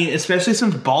know. I mean, especially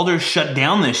since Balder's shut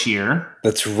down this year.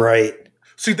 That's right.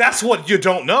 See, that's what you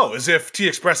don't know, is if T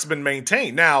Express has been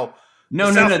maintained. Now,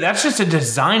 no. That's just a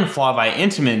design flaw by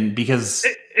Intamin because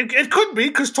it could be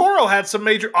because Toro had some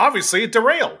major. Obviously, it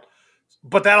derailed,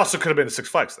 but that also could have been a Six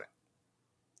Flags thing.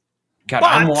 God,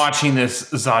 I'm watching this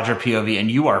Zadra POV,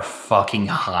 and you are fucking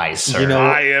high, sir.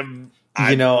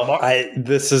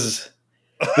 This is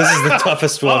the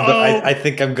toughest one, but I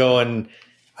think I'm going.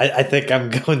 I think I'm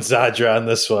going Zadra on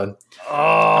this one.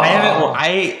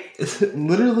 I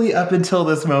literally up until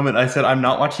this moment, I said I'm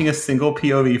not watching a single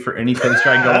POV for any coaster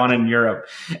I go on in Europe,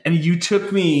 and you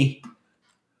took me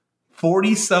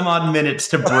 40 some odd minutes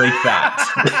to break that.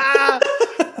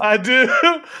 I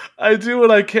do what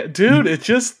I can, dude. It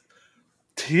just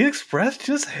T Express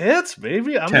just hits,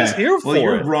 baby. I'm just here for it.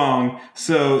 Well, you're wrong.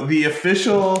 So the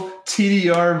official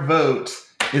TDR vote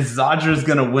is Zadra's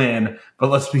going to win, but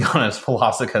let's be honest,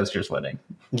 Velocicoaster's winning.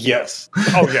 Yes.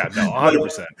 Oh yeah, no,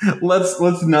 100%. Let's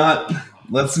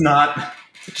not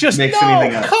just mix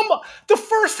anything up. Come on, the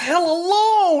first hill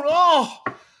alone. Oh,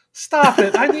 stop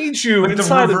it! I need you. With the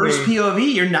reverse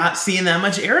POV, you're not seeing that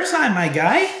much airtime, my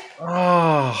guy.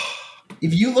 Oh.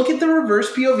 If you look at the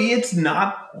reverse POV, it's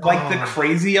not like the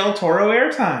crazy El Toro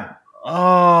airtime.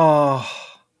 Oh.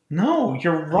 No,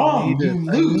 you're wrong. You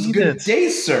lose. Good day,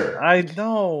 sir. I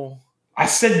know. I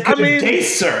said good day,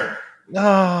 sir.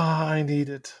 I need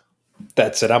it.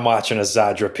 That's it. I'm watching a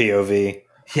Zadra POV.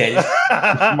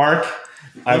 Yeah. Mark,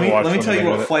 let me tell you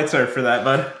what flights are for that,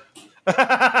 bud.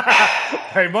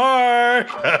 Hey,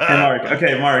 Mark.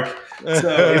 Okay, Mark.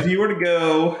 So if you were to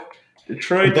go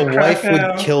Detroit the to wife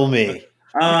Krakow, would kill me.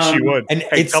 She would. And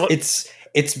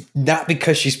it's not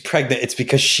because she's pregnant. It's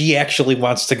because she actually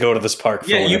wants to go to this park.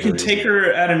 Yeah, you can take her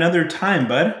at another time,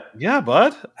 bud. Yeah,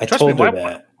 bud. I told her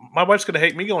that. My wife's going to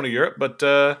hate me going to Europe, but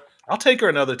I'll take her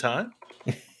another time.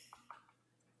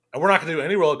 And we're not going to do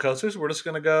any roller coasters. We're just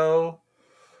going to go.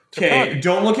 Okay,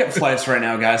 don't look at flights right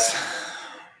now, guys.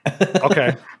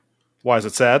 Okay. Why is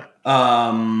it sad?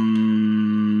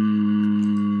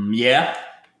 Yeah.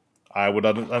 I would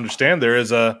understand. There is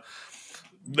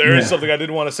something I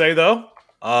did want to say, though.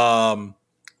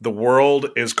 The world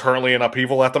is currently in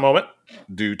upheaval at the moment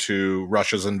due to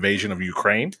Russia's invasion of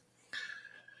Ukraine.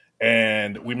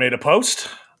 And we made a post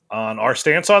on our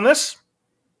stance on this,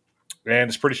 and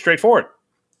it's pretty straightforward.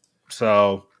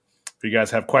 So if you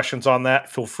guys have questions on that,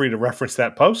 feel free to reference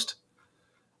that post.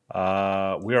 We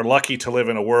are lucky to live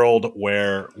in a world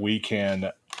where we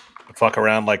can fuck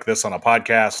around like this on a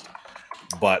podcast,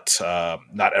 but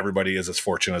not everybody is as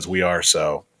fortunate as we are.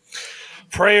 So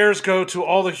Prayers go to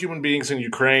all the human beings in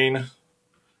Ukraine.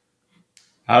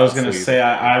 I was going to say,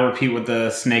 I repeat what the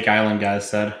Snake Island guys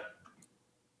said.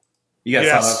 You guys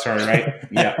saw that story, right?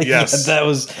 Yeah. Yes.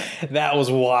 Yeah, that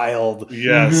was wild.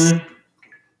 Yes. Mm-hmm.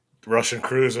 Russian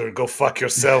cruiser, go fuck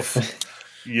yourself.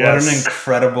 Yes. What an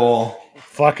incredible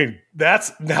fucking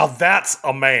that's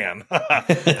a man.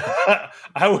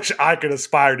 I wish I could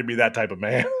aspire to be that type of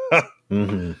man.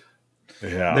 Mm-hmm.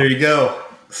 Yeah. There you go.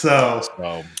 So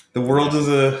the world is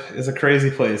a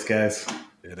crazy place, guys.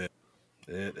 It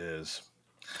is.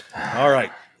 All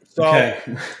right. So okay.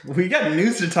 We got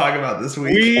news to talk about this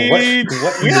week.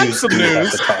 What we have some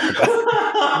news to talk about.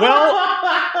 Well,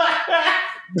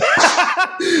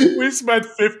 we spent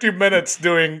 50 minutes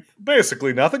doing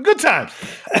basically nothing. Good time.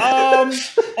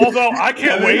 Although I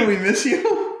can't wait. We miss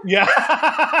you. Yeah.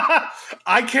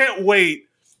 I can't wait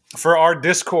for our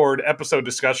Discord episode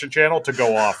discussion channel to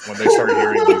go off when they start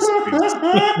hearing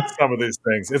some of these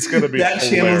things. It's going to be that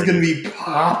channel's going to be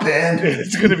popping.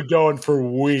 It's going to be going for a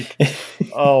week.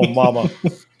 Oh, mama.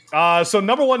 So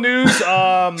number one news,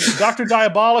 Dr.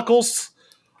 Diabolicals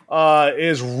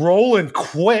is rolling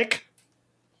quick.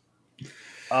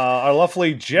 Our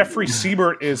lovely Jeffrey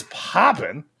Siebert is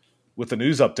popping with the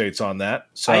news updates on that.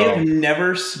 So I have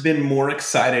never been more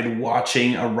excited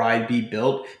watching a ride be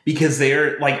built because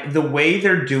they're like the way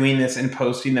they're doing this and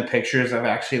posting the pictures of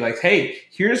actually like, hey,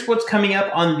 here's what's coming up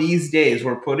on these days.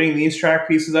 We're putting these track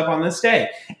pieces up on this day.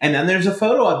 And then there's a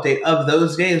photo update of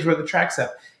those days where the track's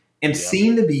up. And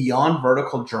seeing the Beyond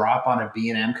vertical drop on a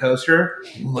B&M coaster,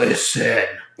 listen.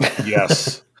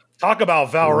 Yes. Talk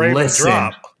about Val Raven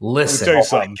drop. Listen. Let me tell you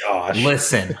something. Gosh.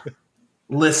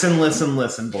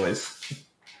 Listen, boys.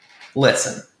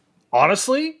 Listen.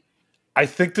 Honestly, I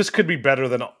think this could be better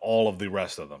than all of the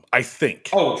rest of them. I think.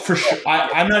 Oh, for sure.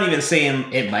 I'm not even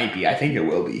saying it might be. I think it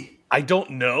will be. I don't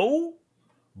know,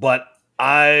 but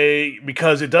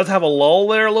because it does have a lull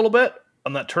there a little bit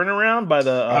on that turnaround by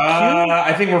the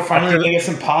I think we're finally getting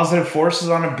some positive forces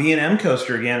on a B&M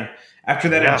coaster again. After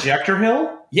that ejector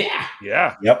hill? Yeah.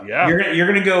 Yeah. Yep. Yeah. You're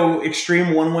gonna go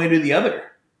extreme one way to the other.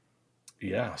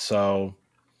 Yeah. So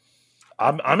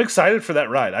I'm excited for that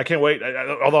ride. I can't wait.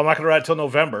 Although I'm not gonna ride till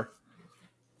November.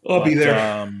 I'll be there.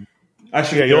 I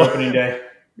should be there opening day.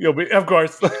 You'll be, of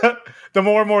course. The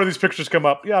more and more of these pictures come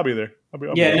up, I'll be there.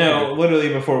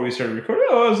 Literally before we started recording,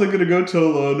 I was going to go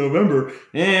till November,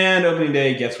 and opening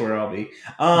day, guess where I'll be.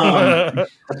 The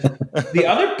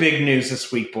other big news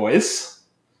this week, boys.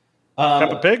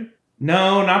 Peppa Pig?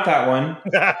 No, not that one.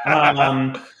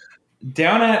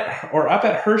 Up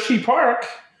at Hershey Park,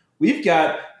 we've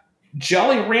got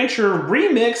Jolly Rancher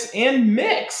Remix and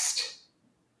Mixed.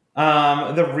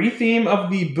 The retheme of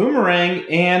the Boomerang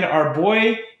and our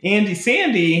boy Andy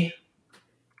Sandy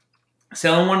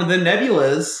selling one of the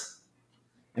Nebulas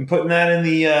and putting that in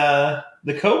the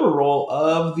Cobra roll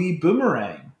of the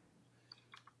Boomerang.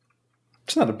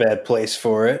 It's not a bad place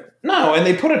for it. No, and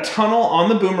they put a tunnel on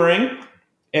the Boomerang,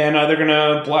 and they're going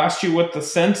to blast you with the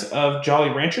scent of Jolly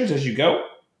Ranchers as you go.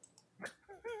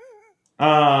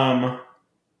 No,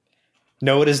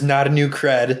 it is not a new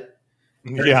cred.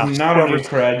 Yeah, not a new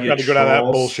cred. Got to go down that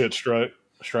bullshit strike.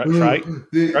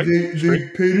 They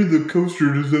painted the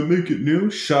coaster. Does that make it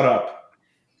new? Shut up.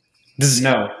 Does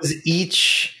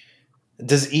each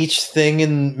thing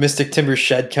in Mystic Timber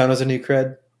Shed count as a new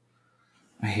cred?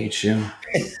 I hate you.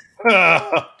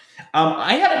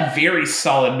 I had a very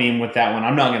solid meme with that one.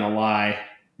 I'm not going to lie.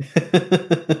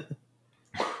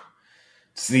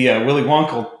 It's the Willy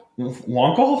Wonka.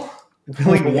 Wonkle?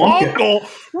 Willy Wonka?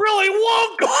 Willy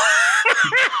Wonka?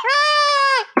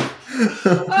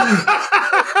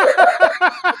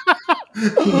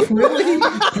 Willy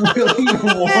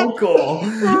Wonka.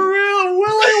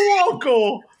 Willy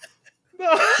Wonka.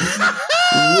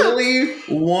 Willy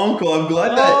Wonka. I'm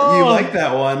glad that you like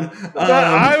that one.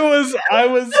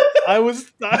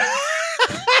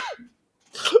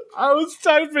 I was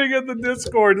typing in the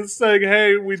Discord and saying,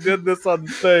 "Hey, we did this on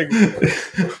the thing."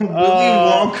 Willy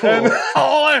Wonka. And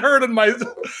all I heard in my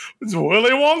was Willy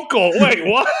Wonka. Wait,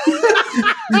 what?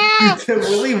 The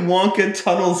Willy Wonka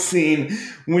tunnel scene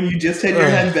when you just had your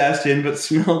head bashed in but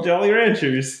smelled Jolly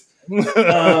Ranchers.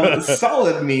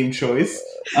 Solid meme choice.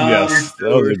 Yes, that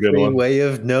was a good one. Way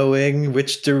of knowing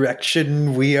which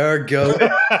direction we are going.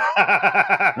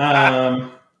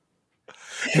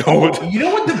 You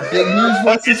know what the big news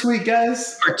was this week,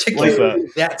 guys? Particularly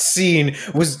that scene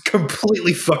was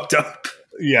completely fucked up.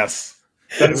 Yes.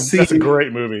 That's a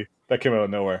great movie. That came out of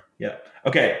nowhere. Yeah.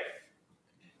 Okay.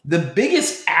 The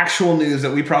biggest actual news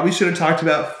that we probably should have talked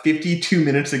about 52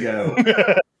 minutes ago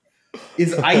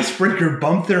is Icebreaker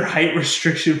bumped their height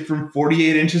restriction from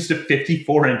 48 inches to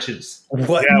 54 inches.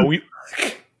 What?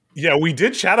 We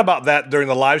did chat about that during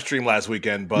the live stream last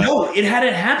weekend, but no, it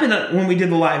hadn't happened when we did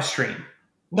the live stream.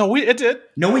 No, it did.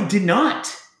 No, it did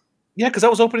not. Yeah, because I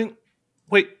was opening.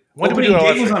 Wait, when did we do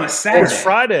it? Was on a Saturday. It was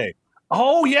Friday.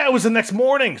 Oh yeah, it was the next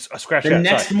morning. Scratch the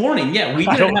next morning. Yeah, we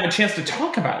didn't have a chance to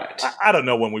talk about it. I don't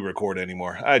know when we record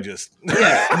anymore. Because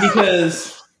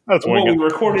that's we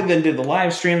recorded, then did the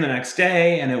live stream the next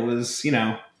day, and it was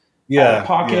out of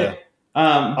pocket.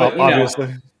 Yeah. But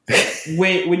obviously.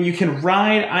 when you can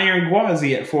ride Iron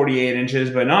Gwazi at 48 inches,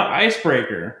 but not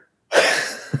Icebreaker,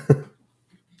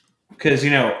 because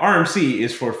RMC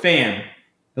is for fan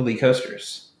elite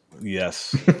coasters.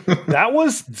 Yes.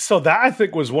 that I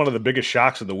think was one of the biggest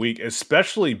shocks of the week,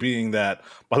 especially being that,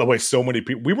 by the way, so many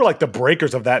people, we were like the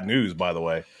breakers of that news, by the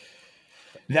way.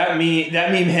 That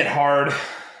meme hit hard.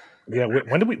 Yeah,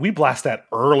 when did we blast that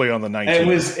early on the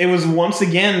 19th? It was once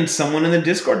again, someone in the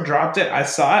Discord dropped it. I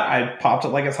saw it. I popped it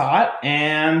like it's hot.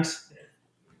 And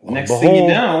next thing you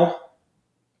know,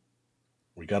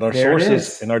 we got our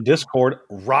sources in our Discord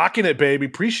rocking it, baby.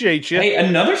 Appreciate you. Hey,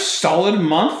 another solid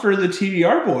month for the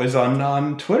TDR boys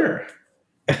on Twitter.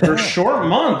 For a short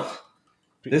month.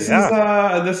 This is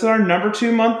our number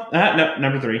 2 month. No,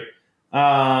 number 3.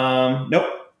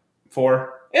 Nope.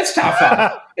 4. It's top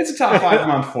 5. It's a top 5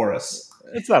 month for us.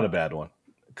 It's not a bad one,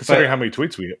 considering how many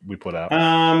tweets we put out.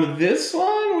 This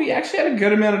one we actually had a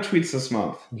good amount of tweets this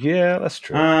month. Yeah, that's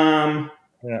true. You're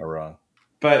not wrong.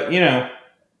 But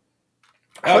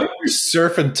how did your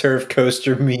surf and turf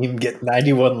coaster meme get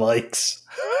 91 likes?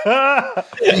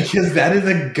 Because that is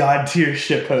a god tier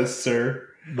shitpost, sir.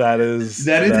 That is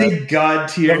a god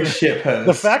tier shitpost.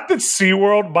 The fact that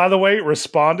SeaWorld, by the way,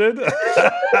 responded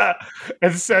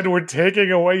and said we're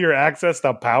taking away your access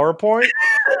to PowerPoint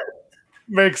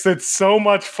makes it so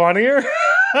much funnier.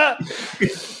 Not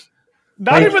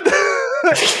even the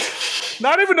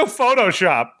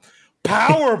Photoshop.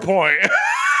 PowerPoint.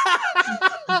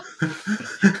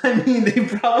 I mean, they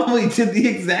probably did the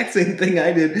exact same thing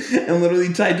I did and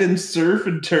literally typed in surf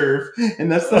and turf,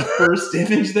 and that's the first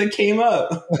image that came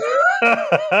up.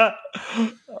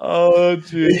 Oh,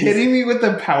 geez. Hitting me with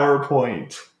the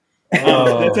PowerPoint.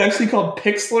 It's actually called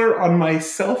Pixlr on my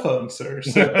cell phone, sir.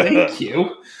 So thank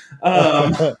you.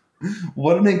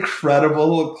 What an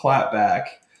incredible clapback.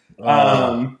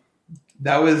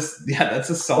 That's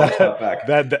a solid clapback.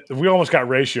 That we almost got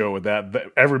ratio with that.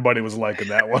 Everybody was liking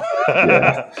that one.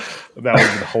 That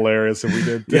was hilarious. And we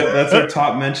did. Yeah, that's our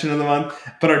top mention of the month.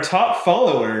 But our top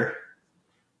follower,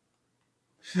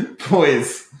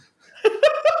 boys.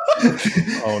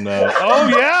 Oh no! Oh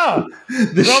yeah!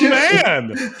 The man,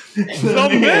 the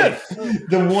myth,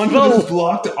 the one who has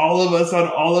blocked all of us on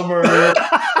all of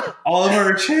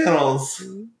our channels,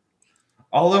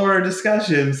 all of our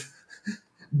discussions.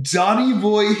 Donnie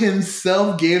Boy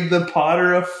himself gave the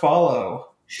Potter a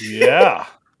follow. Yeah.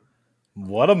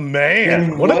 What a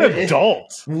man. What an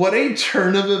adult. What a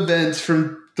turn of events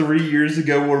from 3 years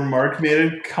ago where Mark made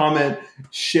a comment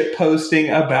shitposting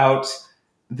about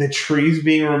the trees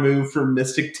being removed from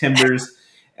Mystic Timbers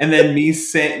and then me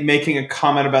making a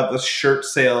comment about the shirt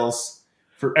sales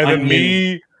for and then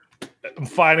me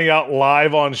finding out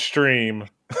live on stream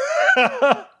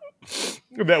that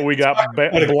we got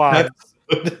blocked.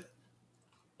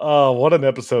 Oh, what an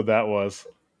episode that was.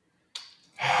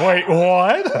 Wait,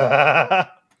 what? That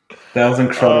was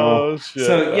incredible. Oh, shit.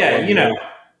 So,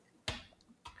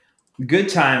 good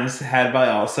times had by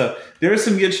all. So, there was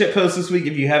some good shit posts this week.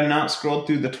 If you have not scrolled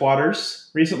through the twatters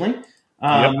recently,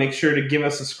 make sure to give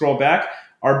us a scroll back.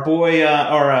 Our boy,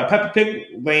 Peppa Pig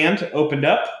Land opened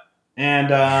up, and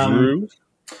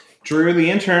Drew, the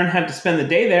intern, had to spend the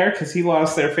day there because he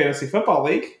lost their fantasy football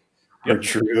league. Yep.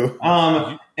 True.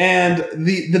 And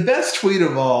the best tweet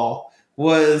of all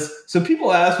was, so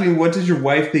people asked me, what does your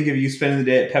wife think of you spending the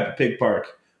day at Peppa Pig Park?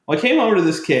 Well, I came over to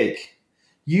this cake.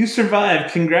 You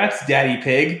survived. Congrats, Daddy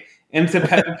Pig. And it's a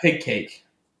Peppa Pig cake.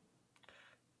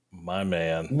 My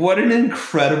man. What an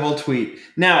incredible tweet.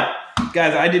 Now,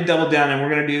 guys, I did double down, and we're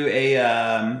going to do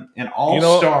an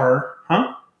all-star.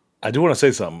 I do want to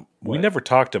say something. What? We never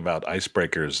talked about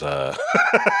Icebreakers.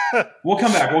 We'll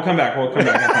come back. I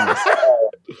promise.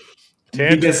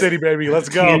 Tangent City, baby. Let's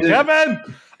go. Kevin,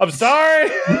 I'm sorry.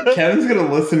 Kevin's going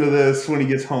to listen to this when he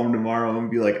gets home tomorrow and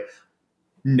be like,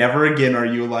 never again are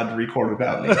you allowed to record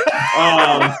without me.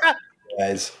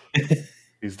 Guys.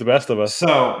 He's the best of us.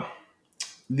 So,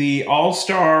 the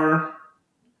All-Star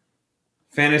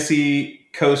Fantasy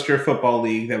Coaster Football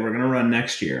League that we're going to run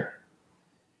next year.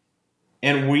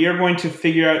 And we are going to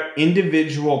figure out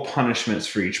individual punishments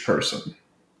for each person.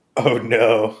 Oh,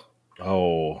 no.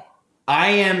 Oh. I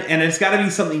am, and it's got to be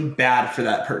something bad for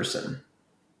that person.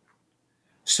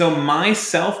 So my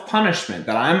self-punishment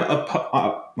that I'm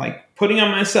putting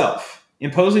on myself,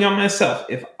 imposing on myself,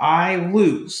 if I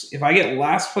lose, if I get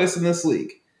last place in this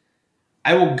league,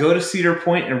 I will go to Cedar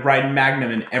Point and ride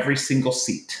Magnum in every single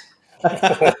seat.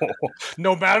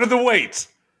 No matter the weight.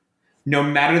 No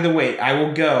matter the weight, I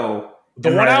will go.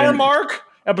 The 1 hour mark,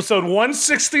 episode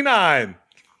 169.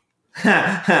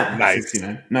 Nice.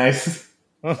 69. Nice.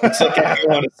 It's like I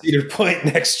go on a Cedar Point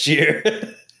next year.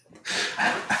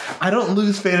 I don't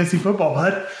lose fantasy football,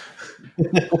 bud.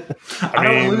 I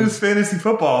don't lose fantasy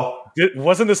football.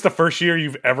 Wasn't this the first year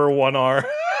you've ever won our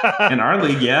in our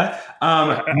league? Yeah.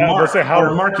 Marcus,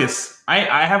 I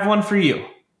have one for you.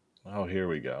 Oh, here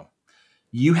we go.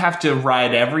 You have to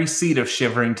ride every seat of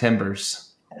Shivering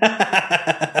Timbers.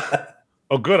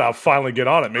 Oh, good. I'll finally get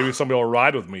on it. Maybe somebody will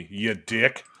ride with me. You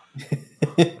dick.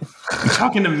 You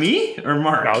talking to me or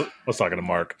Mark? No, I was talking to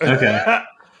Mark. Okay.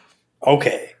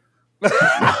 Okay.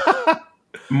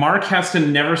 Mark has to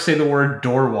never say the word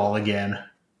door wall again.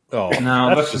 Oh,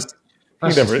 no, that's just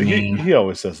mean. He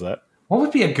always says that. What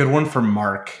would be a good one for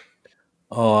Mark?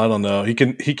 Oh, I don't know. He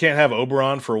can't have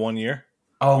Oberon for 1 year.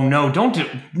 Oh no! Don't do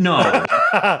no.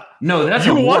 No, that's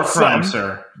a war crime,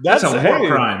 sir. That's a war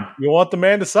crime. You want the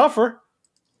man to suffer?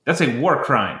 That's a war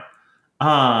crime.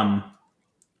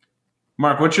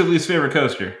 Mark, what's your least favorite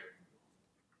coaster?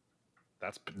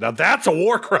 That's a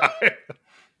war crime.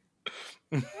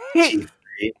 T3.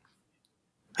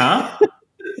 Huh?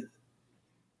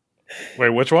 Wait,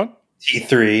 which one?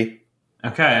 T3.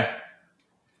 Okay.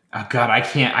 Oh God, I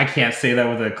can't say that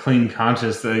with a clean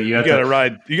conscience. You gotta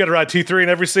ride T3 in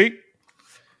every seat.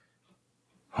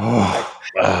 Oh.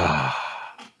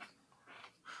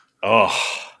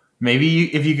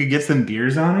 Maybe if you could get some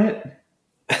beers on it.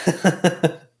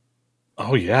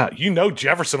 Oh yeah,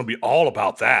 Jefferson will be all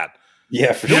about that.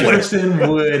 Yeah, for Jefferson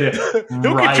would.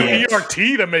 He'll get you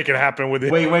ERT to make it happen with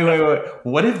it. Wait.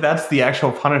 What if that's the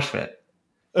actual punishment?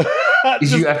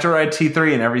 Is you have to ride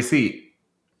T3 in every seat?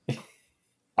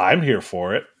 I'm here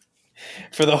for it.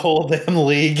 For the whole damn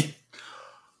league.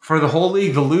 For the whole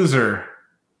league, the loser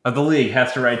of the league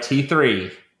has to ride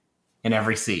T3 in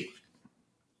every seat.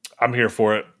 I'm here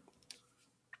for it.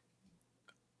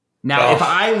 Now, if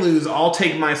I lose, I'll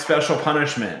take my special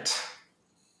punishment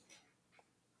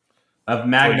of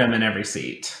Magnum in every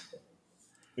seat.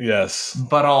 Yes.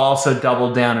 But I'll also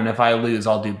double down, and if I lose,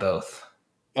 I'll do both.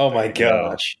 Oh my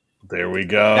gosh. There we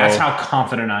go. That's how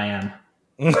confident I am.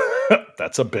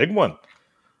 That's a big one.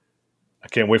 I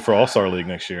can't wait for All-Star League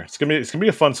next year. It's gonna be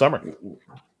a fun summer.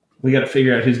 We got to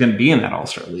figure out who's going to be in that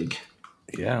All-Star League.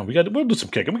 Yeah, we'll do some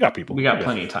kicking. We got people. We got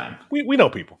plenty of time. We know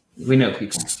people. We know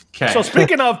people. Okay. So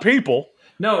speaking of people,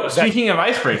 speaking of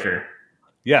Icebreaker,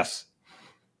 yes.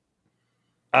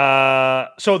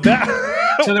 So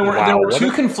there were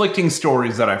two conflicting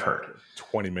stories that I've heard.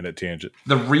 20-minute tangent.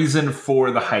 The reason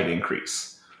for the height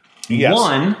increase. Yes.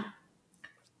 One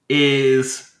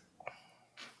is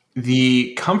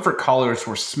the comfort collars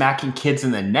were smacking kids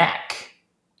in the neck.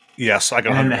 Yes, I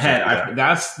got in the head.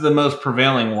 That's the most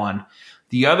prevailing one.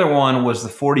 The other one was the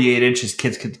 48 inches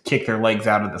kids could kick their legs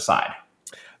out of the side.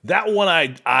 That one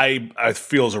I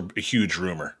feel is a huge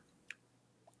rumor.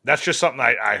 That's just something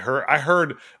I heard. I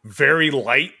heard very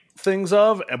light things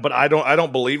of, but I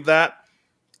don't believe that.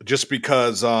 Just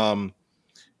because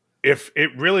if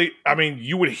it really,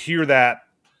 you would hear that.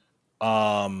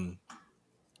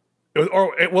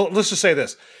 Let's just say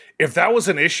this: if that was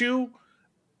an issue,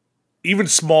 even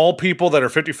small people that are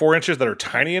 54 inches that are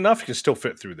tiny enough can still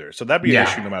fit through there. So that'd be an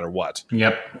issue no matter what.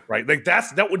 Yep. Right. Like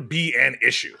that would be an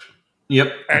issue.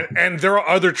 Yep. And there are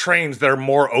other trains that are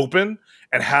more open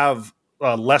and have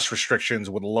less restrictions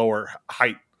with a lower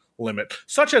height limit,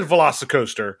 such as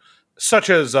Velocicoaster, such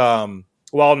as not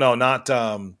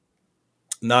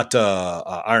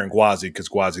Iron Gwazi, because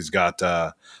Gwazi's got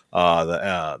the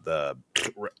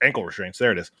ankle restraints.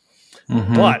 There it is.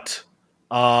 Mm-hmm. But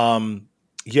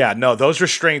those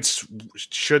restraints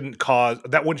shouldn't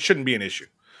be an issue.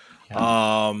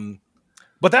 Yeah.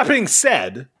 But that being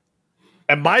said,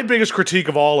 and my biggest critique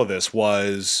of all of this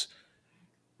was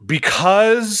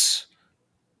because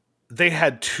they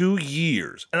had 2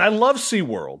 years, and I love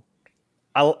SeaWorld.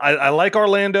 I like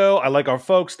Orlando. I like our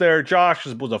folks there. Josh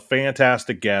was a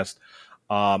fantastic guest.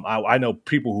 I know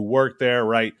people who work there,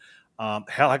 right?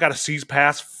 I got a Seas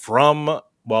Pass from,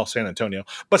 San Antonio.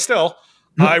 But still,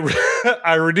 I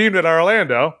redeemed it at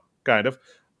Orlando, kind of.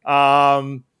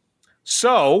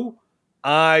 So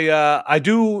I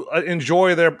do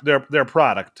enjoy their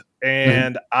product,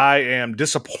 and I am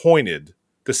disappointed,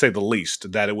 to say the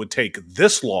least, that it would take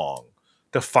this long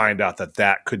to find out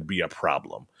that could be a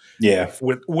problem. Yeah.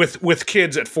 With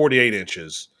kids at 48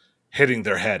 inches hitting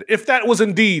their head, if that was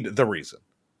indeed the reason.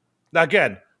 Now,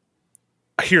 again,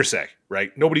 hearsay,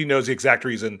 right? Nobody knows the exact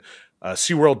reason.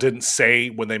 SeaWorld didn't say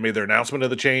when they made their announcement of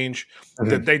the change.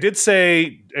 That they did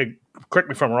say, correct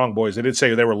me if I'm wrong, boys, they did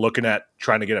say they were looking at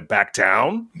trying to get it back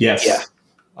down. Yes.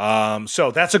 Yeah.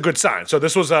 So that's a good sign. So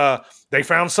this was they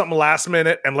found something last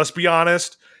minute, and let's be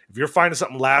honest, if you're finding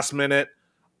something last minute,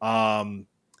 and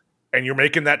you're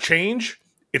making that change,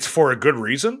 it's for a good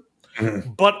reason.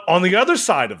 But on the other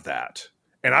side of that,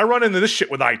 and I run into this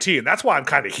shit with IT, and that's why I'm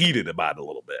kind of heated about it a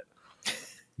little bit.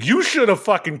 You should have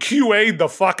fucking QA'd the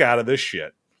fuck out of this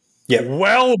shit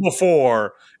well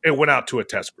before it went out to a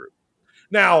test group.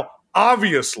 Now,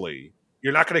 obviously,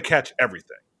 you're not going to catch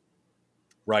everything,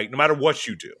 right? No matter what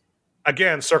you do.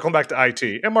 Again, circling back to IT,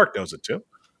 and Mark knows it too,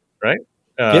 right?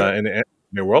 In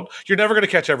your world, you're never going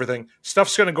to catch everything.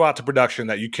 Stuff's going to go out to production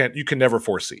that you can never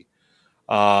foresee.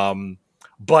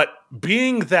 But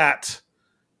being that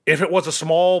if it was a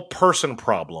small person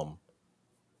problem,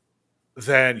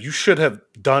 then you should have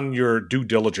done your due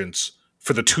diligence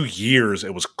for the 2 years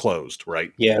it was closed,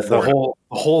 right? Yeah, the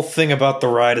whole thing about the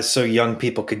ride is so young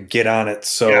people could get on it.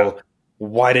 So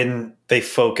why didn't they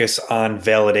focus on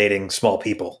validating small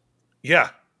people?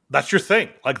 Yeah, that's your thing.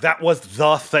 Like, that was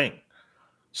the thing.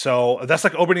 So that's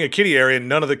like opening a kiddie area and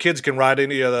none of the kids can ride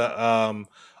any of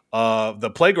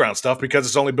the playground stuff because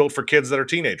it's only built for kids that are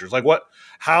teenagers. Like, what?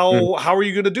 How are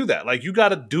you going to do that? Like, you got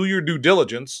to do your due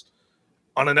diligence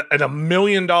on a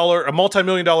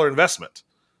multi-million-dollar investment.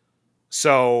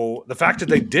 So the fact that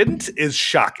they didn't is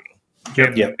shocking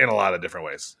in a lot of different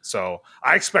ways. So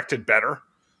I expected better,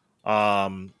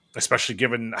 especially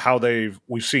given how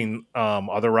we've seen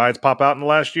other rides pop out in the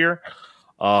last year.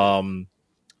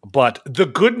 But the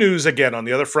good news, again, on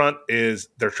the other front is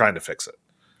they're trying to fix it.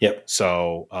 Yep.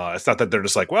 So it's not that they're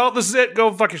just like, well, this is it.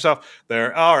 Go fuck yourself.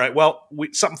 They're all right. Well,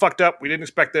 something fucked up. We didn't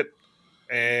expect it.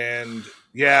 And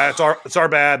yeah, it's our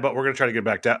bad, but we're going to try to get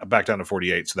back down to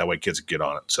 48 so that way kids can get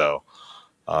on it. So,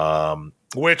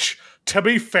 which to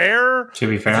be fair, if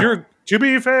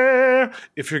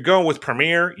you're going with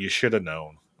Premiere, you should have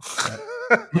known.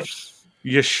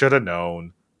 You should have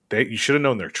known. You should have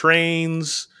known their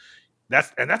trains.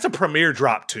 That's a Premiere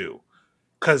drop too,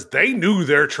 because they knew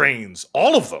their trains,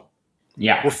 all of them,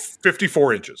 were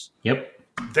 54 inches. Yep.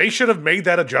 They should have made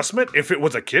that adjustment if it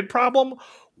was a kid problem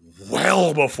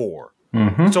well before.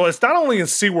 So it's not only in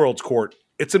SeaWorld's court,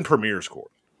 it's in Premiere's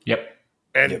court. Yep.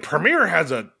 And Premiere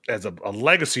has a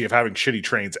legacy of having shitty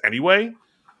trains anyway.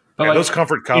 But like, those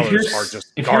comfort collars are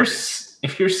just garbage.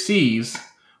 If you're Seas,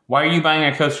 why are you buying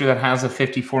a coaster that has a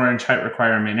 54-inch height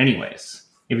requirement anyways,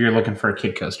 if you're looking for a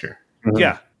kid coaster?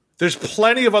 Yeah. There's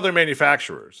plenty of other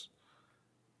manufacturers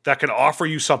that can offer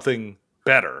you something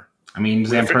better. I mean,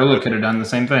 Zamperla could have done the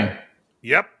same thing.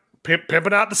 Yep.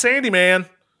 Pimping out the Sandy, man.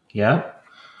 Yeah.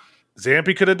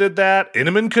 Zampi could have did that.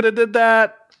 Inman could have did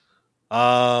that.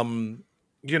 Hell,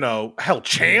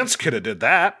 Chance could have did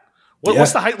that.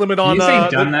 What's the height limit on? Can you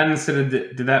say done that instead of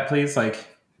did that, please? Like,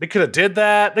 they could have did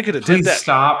that. They could have did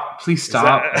that. Please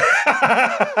stop.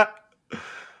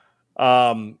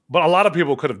 But a lot of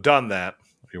people could have done that.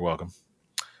 You're welcome.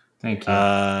 Thank you.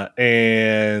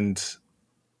 And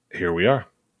here we are.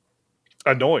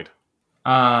 Annoyed.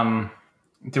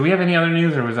 Do we have any other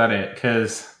news, or was that it?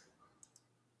 Because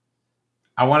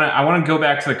I want to go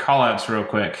back to the call-outs real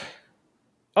quick.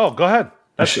 Oh, go ahead.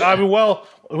 Do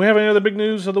we have any other big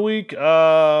news of the week?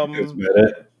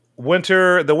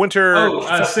 Winter.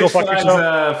 Six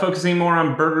Flags focusing more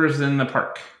on burgers in the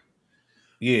park.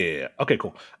 Yeah. Okay,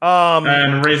 cool.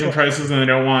 And raising prices, and they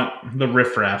don't want the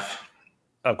riffraff.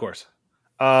 Of course.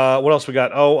 What else we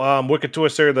got? Wicked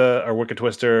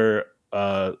Twister,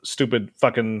 stupid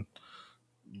fucking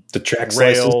the track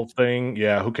rail thing.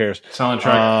 Yeah, who cares? Selling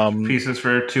track pieces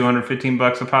for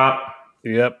 $215 a pop.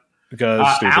 Yep. Because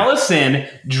Allison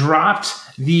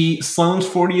dropped the Sloan's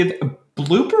 40th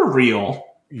blooper reel.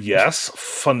 Yes,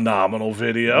 phenomenal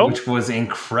video, which was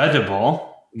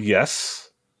incredible. Yes.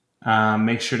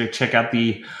 Make sure to check out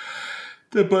the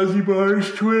Buzzy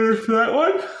Bars Twitter for that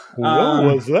one.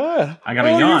 What was that? I got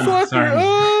a yawn. Sorry.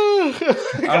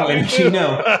 And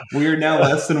we are now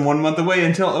less than 1 month away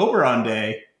until Oberon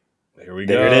Day. There we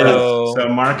go. So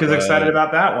Mark is excited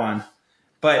about that one.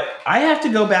 But I have to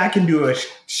go back and do a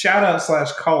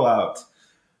shout-out/call out.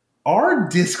 Our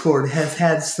Discord has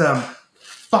had some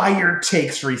fire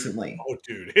takes recently. Oh,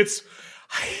 dude. It's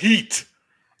heat.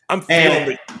 I'm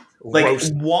feeling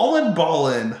roast. Wallen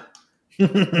Ballin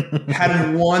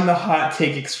had won the Hot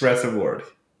Take Express Award.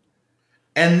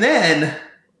 And then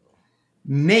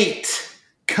Nate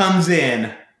comes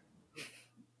in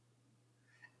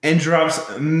and drops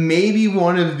maybe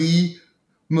one of the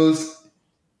most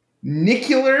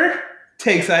nuclear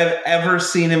takes I've ever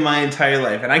seen in my entire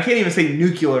life. And I can't even say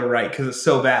nuclear right because it's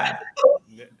so bad.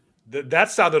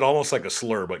 That sounded almost like a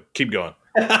slur, but keep going.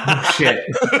 Oh, shit.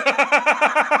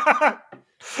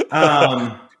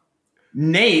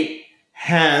 Nate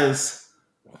has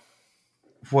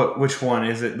which one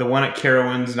is it? The one at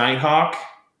Carowinds Nighthawk?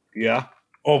 Yeah.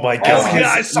 Oh my god! Oh, yeah,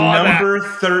 I saw number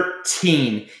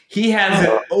 13. He has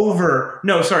it over.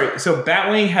 No, sorry. So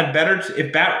Batwing had better.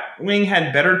 If Batwing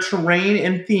had better terrain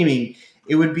and theming,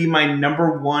 it would be my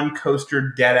number one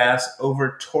coaster, deadass,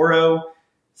 over Toro,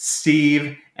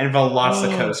 Steve, and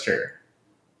Velocicoaster.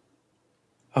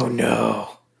 Oh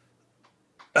no.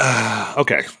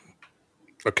 Okay.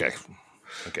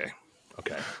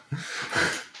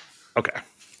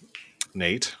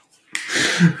 Nate.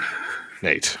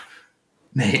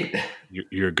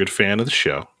 You're a good fan of the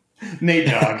show. Nate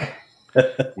dog.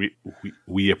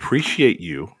 We appreciate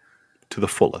you to the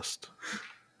fullest.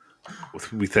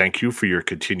 We thank you for your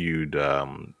continued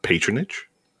patronage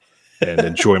and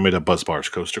enjoyment of Buzzbar's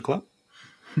Coaster Club.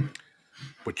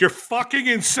 But you're fucking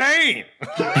insane.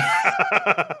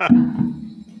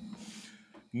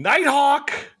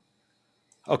 Nighthawk.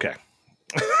 Okay.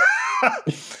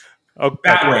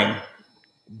 Batwing.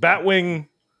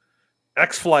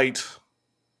 X-Flight.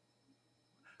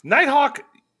 Nighthawk's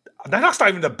not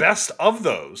even the best of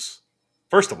those.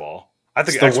 First of all, I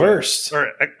think it's the worst.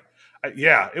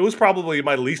 Yeah, it was probably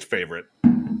my least favorite.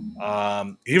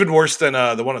 Even worse than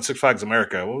the one at Six Flags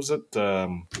America. What was it? Six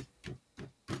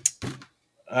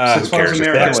Flags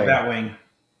America is Batwing.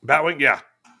 Batwing, yeah.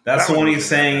 That's Batwing, the one he's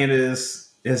saying it is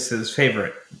his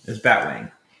favorite, is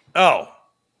Batwing. Oh.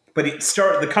 But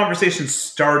the conversation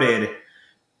started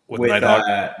with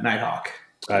Nighthawk.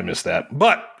 I missed that.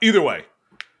 But either way,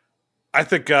 I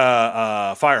think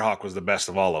Firehawk was the best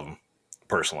of all of them,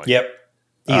 personally. Yep.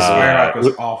 Firehawk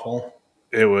was awful.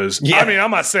 It was. Yeah. I mean,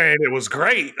 I'm not saying it was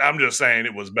great. I'm just saying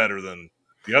it was better than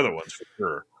the other ones for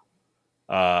sure.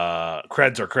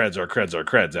 Creds are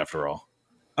creds after all.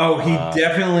 Oh, he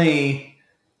definitely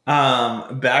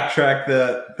backtracked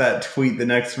that tweet the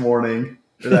next morning,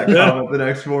 or that comment the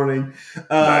next morning.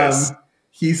 Nice.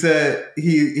 He said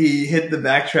he hit the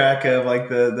backtrack of like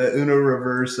the Uno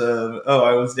reverse of,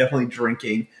 I was definitely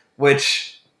drinking,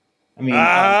 which I mean,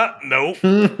 no,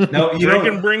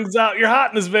 drinking brings out your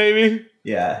hotness, baby.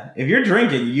 Yeah, if you're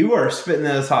drinking, you are spitting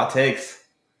those hot takes,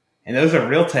 and those are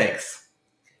real takes.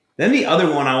 Then the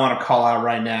other one I want to call out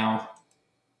right now,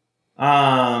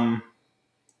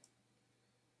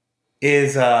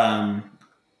 is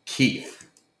Keith.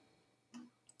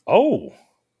 Oh,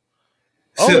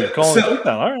 you're calling Keith out.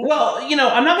 All right. Well,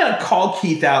 I'm not going to call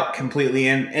Keith out completely,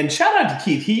 and shout out to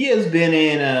Keith. He has been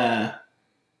in.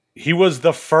 He was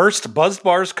the first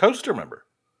Buzzbars coaster member.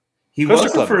 He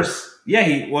was the first. Yeah,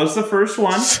 he was the first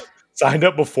one. Signed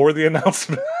up before the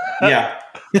announcement. Yeah.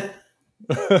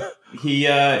 He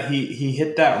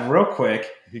hit that real quick.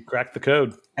 He cracked the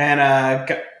code. And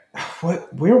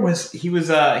where was he? He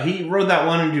rode that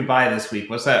one in Dubai this week.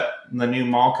 What's that? The new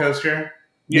mall coaster?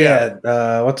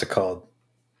 Yeah. What's it called?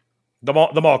 The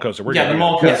mall coaster. The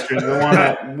mall coaster. The one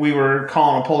that we were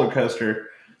calling a polar coaster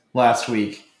last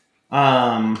week.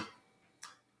 But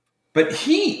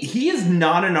he is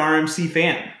not an RMC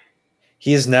fan.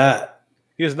 He is not.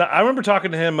 I remember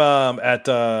talking to him at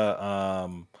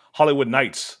Hollywood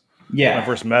Nights. Yeah, when I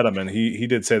first met him, and he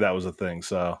did say that was a thing.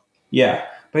 So yeah,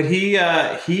 but he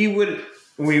would,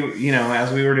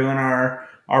 as we were doing our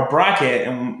bracket,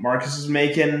 and Marcus is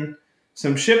making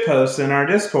some shit posts in our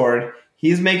Discord.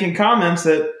 He's making comments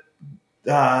that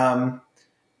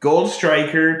Gold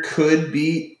Striker could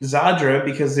beat Zadra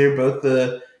because they're both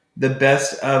the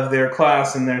best of their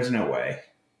class, and there's no way.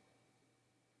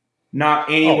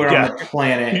 Not anywhere on the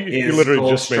planet is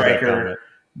Gold Striker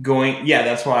going. Yeah,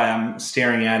 that's why I'm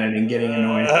staring at it and getting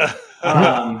annoyed.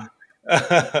 Not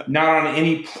on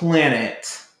any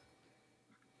planet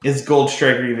is Gold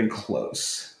Striker even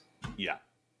close. Yeah.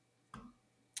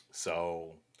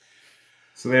 So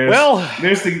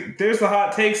there's the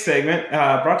hot take segment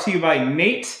brought to you by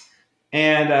Nate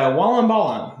and Wallen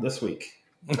Ballin this week.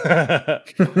 And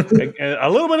a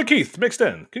little bit of Keith mixed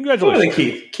in. Congratulations,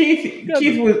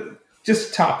 Keith was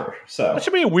just topper. So that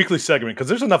should be a weekly segment because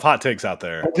there's enough hot takes out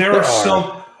there. There are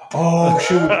some.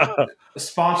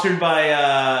 Sponsored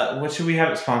by what should we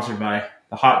have it sponsored by?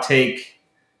 The hot take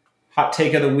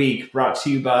of the week brought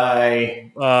to you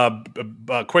by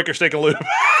Quaker Steak and Lube.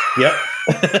 Yep.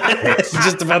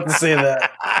 Just about to say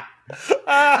that.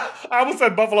 I almost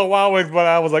said Buffalo Wild Wings, but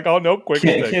I was like, oh no, quick.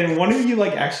 Can one of you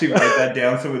actually write that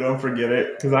down so we don't forget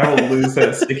it? Because I will lose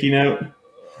that sticky note.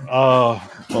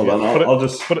 Hold on, I'll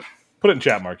just put it in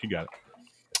chat, Mark. You got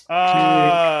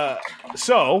it.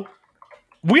 So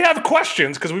we have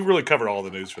questions because we really covered all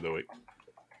the news for the week.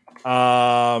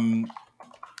 I'll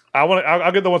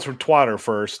get the ones from Twitter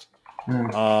first.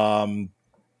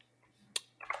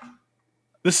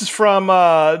 This is from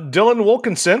Dylan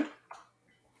Wilkinson,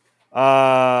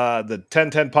 the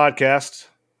 1010 podcast.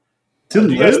 Do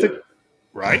you guys think?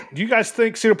 Right? Do you guys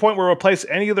think Cedar Point will replace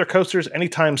any of their coasters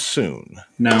anytime soon?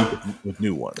 No, with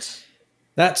new ones.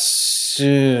 Not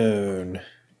soon.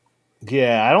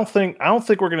 Yeah, I don't think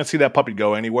we're going to see that puppy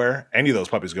go anywhere. Any of those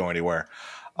puppies go anywhere.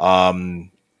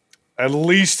 At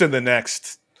least in the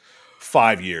next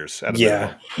 5 years.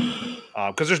 Yeah.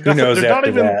 Because there's nothing. There's not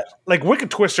even that. Like Wicked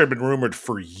Twister had been rumored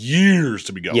for years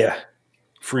to be going. Yeah.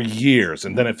 For years,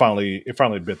 and then it finally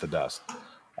bit the dust.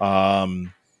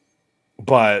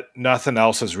 But nothing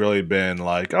else has really been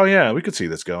like, oh yeah, we could see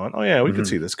this going. Oh yeah, we could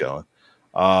see this going.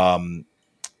 And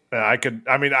Wicked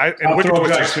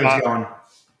Twister going.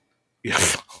 Yeah,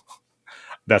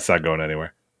 that's not going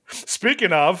anywhere.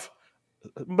 Speaking of,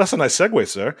 that's a nice segue,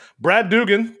 sir. Brad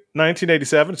Dugan,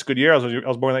 1987. It's a good year. I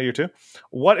was born that year too.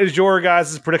 What is your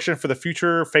guys' prediction for the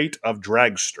future fate of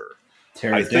Dragster?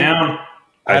 Tear it down.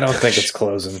 I don't think it's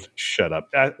closing. Shut up.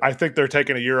 I think they're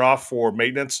taking a year off for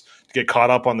maintenance to get caught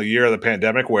up on the year of the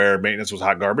pandemic where maintenance was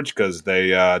hot garbage because they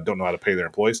don't know how to pay their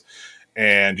employees.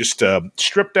 And just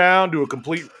strip down, do a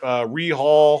complete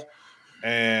rehaul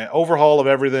and overhaul of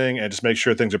everything and just make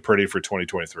sure things are pretty for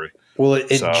 2023. Well, it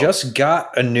just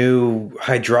got a new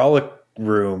hydraulic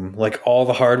room, like all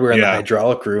the hardware in the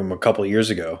hydraulic room a couple of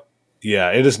years ago. Yeah,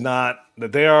 it is not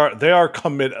that they are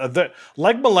committed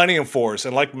like Millennium Force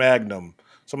and like Magnum.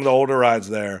 Some of the older rides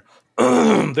there,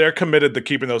 they're committed to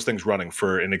keeping those things running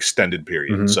for an extended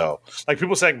period. Mm-hmm. So, like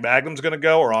people saying Magnum's going to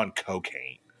go are on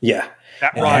cocaine. Yeah.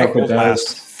 That ride will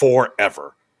last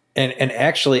forever. And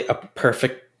actually a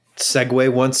perfect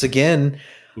segue once again.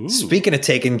 Ooh. Speaking of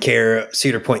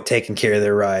Cedar Point taking care of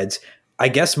their rides, I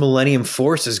guess Millennium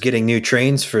Force is getting new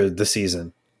trains for the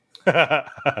season.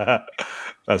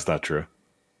 That's not true.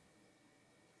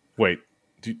 Wait,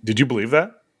 did you believe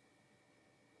that?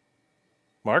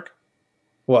 Mark?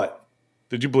 What?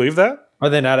 Did you believe that? Are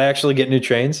they not actually getting new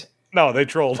trains? No, they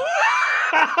trolled. Fuck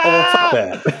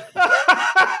that.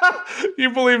 You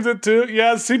believed it too?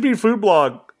 Yeah, CP Food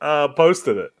Blog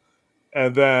posted it.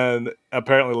 And then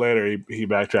apparently later he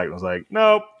backtracked and was like,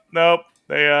 nope.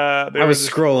 They I was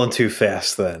scrolling too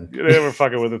fast then. They were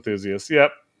fucking with enthusiasts.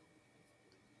 Yep.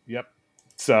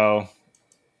 So,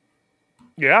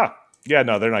 yeah. Yeah,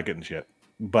 no, they're not getting shit.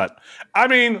 But, I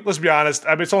mean, let's be honest.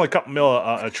 I mean, it's only a couple mil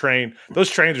a train. Those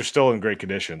trains are still in great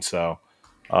condition. So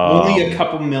only a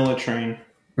couple mil a train.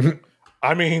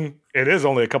 I mean, it is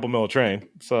only a couple mil a train.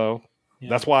 So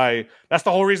that's the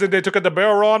whole reason they took it to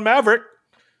Barrel Ron Maverick.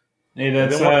 Hey,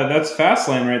 that's fast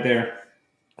lane right there.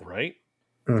 Right?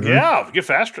 Mm-hmm. Yeah, get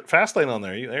fast lane on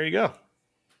there. There you go.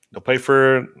 They'll pay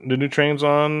for the new trains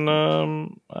on,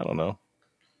 I don't know.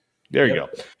 There you go.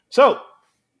 So,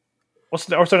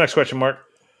 what's our next question, Mark?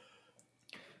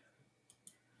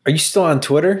 Are you still on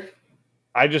Twitter?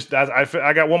 I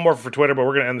got one more for Twitter, but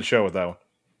we're going to end the show with that one.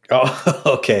 Oh,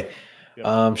 okay.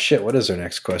 Yep. Shit, what is our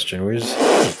next question?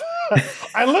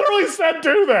 I literally said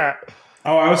do that.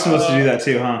 Oh, I was supposed to do that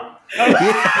too, huh?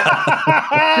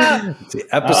 The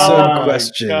episode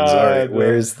questions. God. All right,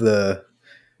 where's the...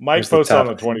 Mike posts on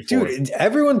the 24th. Dude,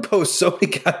 everyone posts so many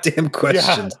goddamn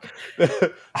questions. Yeah.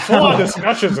 Full on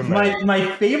discussions in there.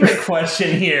 My favorite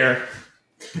question here.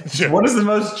 What is the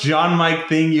most John Mike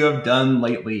thing you have done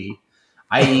lately?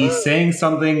 I.e. saying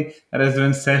something that has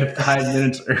been said 5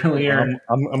 minutes earlier.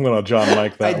 I'm going to John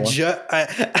Mike that one.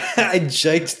 I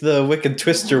jiked the Wicked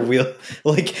Twister wheel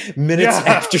like minutes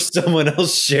after someone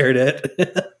else shared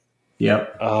it.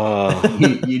 Yep.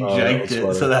 You jiked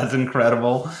it, so that's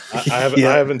incredible. I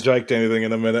haven't jiked anything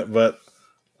in a minute, but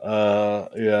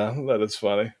that is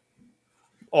funny.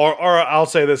 Or I'll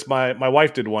say this: my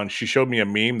wife did one. She showed me a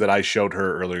meme that I showed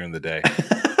her earlier in the day.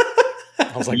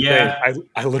 I was like, "Babe,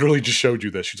 I literally just showed you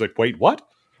this." She's like, "Wait, what?"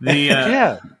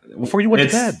 Before you went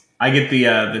to bed. I get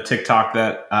the TikTok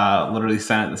that literally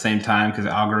sent at the same time because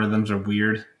algorithms are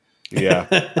weird. Yeah.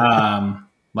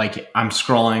 Like I'm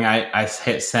scrolling, I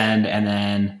hit send and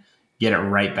then get it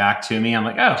right back to me. I'm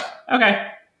like, oh, okay.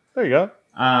 There you go.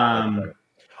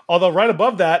 Although right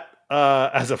above that,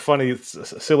 as a funny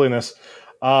silliness,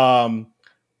 Second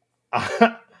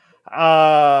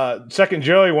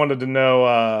Joey wanted to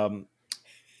know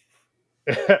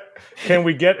Can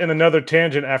we get in another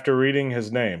tangent after reading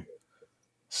his name?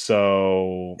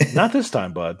 So, not this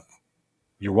time, bud.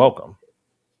 You're welcome.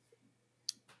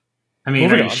 I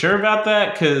mean, are you sure about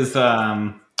that? Because,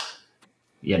 I'm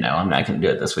not going to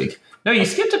do it this week. No, you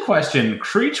skipped a question.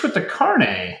 Creech with the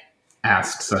Carne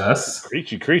asks us.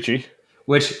 Creechy.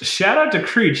 Which, shout out to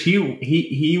Creech.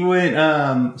 He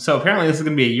went, so apparently this is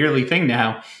going to be a yearly thing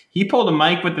now. He pulled a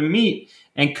mic with the meat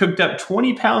and cooked up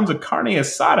 20 pounds of carne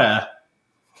asada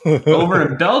over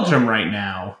in Belgium right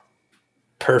now.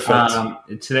 Perfect.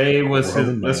 Today was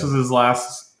this was his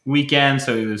last weekend,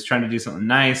 so he was trying to do something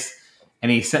nice.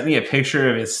 And he sent me a picture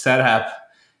of his setup.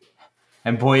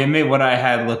 And boy, it made what I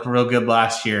had look real good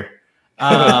last year.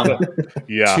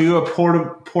 Yeah. 2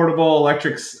 portable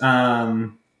electrics,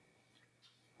 like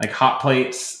hot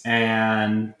plates,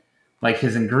 and like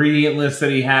his ingredient list that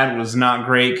he had was not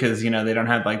great because, they don't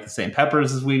have like the same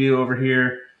peppers as we do over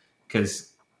here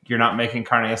because you're not making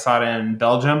carne asada in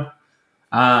Belgium.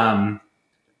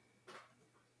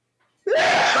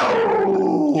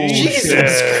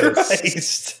 Jesus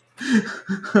Christ.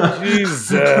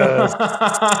 Jesus.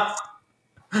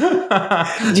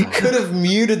 You could have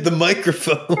muted the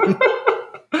microphone.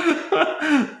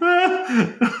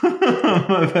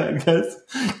 My bad, guys.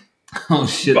 Oh,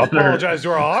 shit. I apologize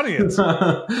to our audience.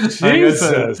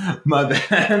 Jesus. My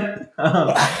bad.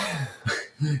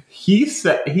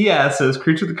 He asked us,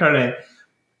 Creature the Carne,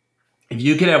 if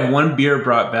you could have one beer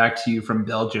brought back to you from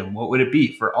Belgium, what would it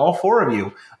be for all 4 of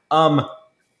you?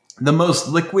 The most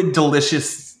liquid,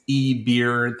 delicious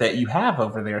beer that you have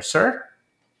over there, sir?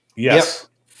 Yes. Yep.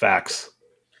 Facts.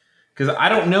 Because I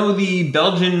don't know the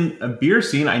Belgian beer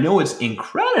scene. I know it's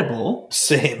incredible.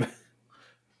 Same.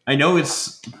 I know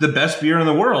it's the best beer in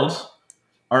the world,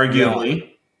 arguably. Yeah.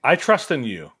 I trust in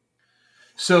you.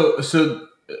 So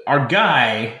our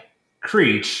guy,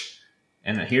 Creech,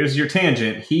 and here's your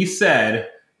tangent. He said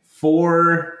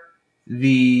for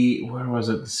the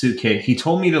suitcase. He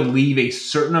told me to leave a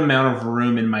certain amount of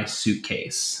room in my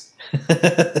suitcase.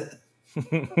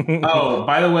 Oh,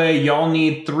 by the way, y'all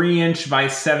need 3-inch by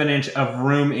 7-inch of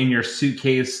room in your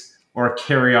suitcase or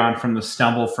carry-on from the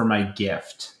stumble for my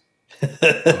gift.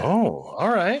 Oh, all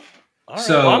right.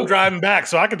 So I'm driving back,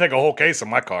 so I can take a whole case in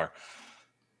my car.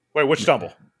 Wait, which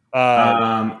stumble?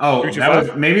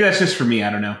 Maybe that's just for me. I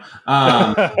don't know.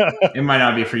 It might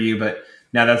not be for you, but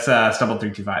no, that's stumble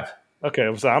 325.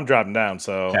 Okay, so I'm driving down.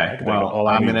 So okay, well,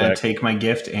 I'm gonna take my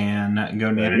gift and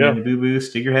go nanny boo boo,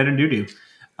 stick your head in doo doo.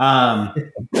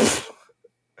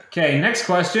 Okay, next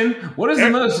question. What is the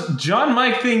most John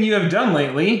Mike thing you have done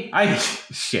lately?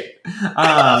 Shit.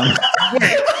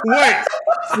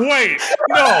 Wait,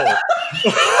 no.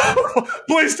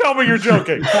 Please tell me you're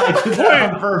joking. I did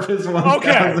that on purpose,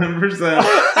 1,000%.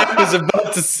 I was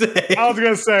about to say. I was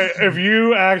going to say, if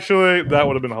you actually, that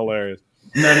would have been hilarious.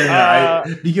 No.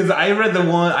 Because I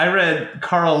read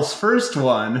Carl's first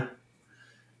one,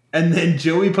 and then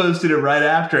Joey posted it right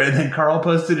after, and then Carl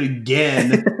posted it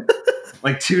again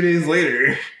like 2 days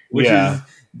later,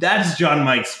 that's John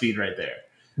Mike's speed right there.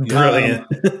 Brilliant.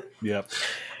 Yep.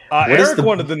 Eric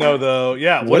wanted to know, though,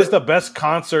 what is the best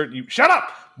concert you... Shut up!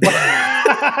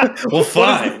 Well,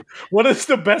 fine. What is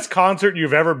the best concert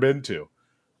you've ever been to?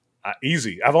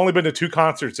 Easy. I've only been to 2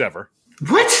 concerts ever.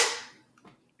 What?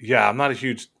 Yeah, I'm not a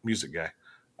huge music guy.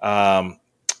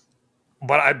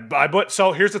 But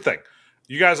so here's the thing.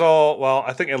 You guys all, well,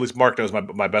 I think at least Mark knows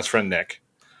my best friend, Nick.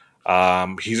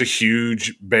 He's a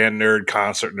huge band nerd,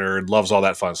 concert nerd, loves all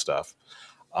that fun stuff.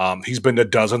 He's been to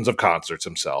dozens of concerts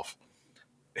himself.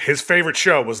 His favorite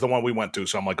show was the one we went to,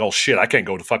 so I'm like, oh shit, I can't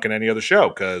go to fucking any other show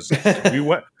because we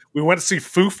went to see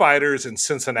Foo Fighters in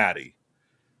Cincinnati.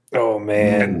 Oh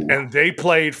man. And they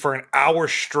played for an hour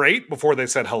straight before they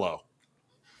said hello.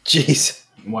 Jeez.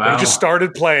 Wow. They just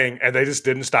started playing and they just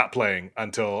didn't stop playing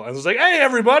until it was like, hey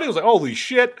everybody. It was like, holy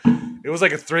shit. It was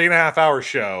like a 3.5 hour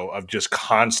show of just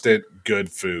constant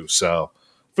good Foo. So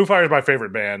Foo Fighters is my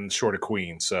favorite band, short of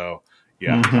Queen. So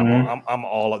yeah, I'm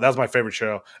all. That was my favorite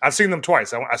show. I've seen them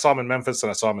twice. I saw them in Memphis and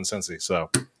I saw them in Cincy.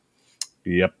 So,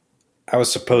 yep. I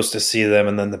was supposed to see them,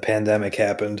 and then the pandemic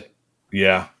happened.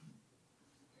 Yeah,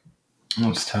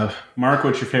 that's tough. Mark,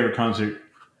 what's your favorite concert?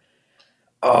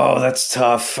 Oh, that's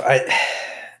tough.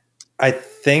 I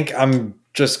think I'm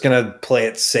just gonna play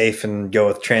it safe and go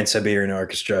with Trans-Siberian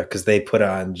Orchestra because they put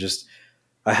on just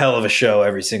a hell of a show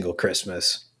every single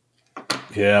Christmas.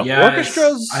 Yeah.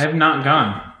 Orchestras. I have not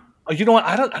gone. You know what?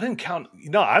 I didn't count.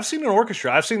 No, I've seen an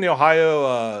orchestra. I've seen the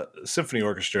Ohio Symphony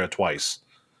Orchestra twice.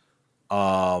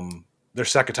 Their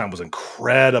second time was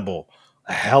incredible.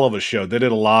 A hell of a show. They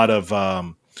did a lot of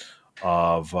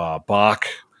Bach,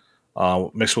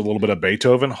 mixed with a little bit of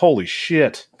Beethoven. Holy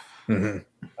shit. Mm-hmm.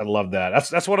 I love that.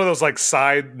 That's one of those like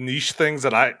side niche things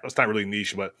that it's not really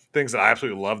niche, but things that I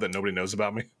absolutely love that nobody knows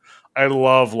about me. I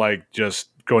love like just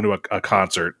going to a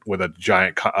concert with a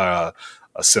giant a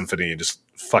symphony and just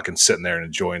fucking sitting there and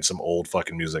enjoying some old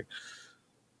fucking music.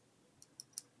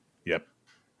 Yep.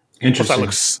 Interesting.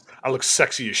 Plus I look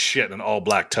sexy as shit in an all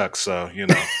black tux, so you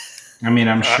know. I mean,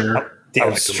 I'm sure. I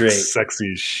like to look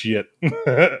sexy as shit.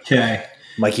 Okay,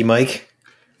 Mikey Mike.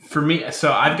 For me,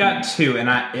 so I've got two,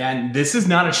 and this is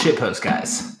not a shitpost,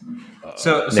 guys.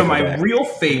 So my real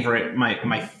favorite,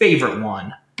 my favorite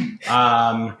one,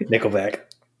 Nickelback.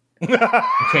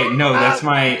 Okay, no, that's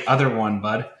my other one,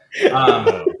 bud.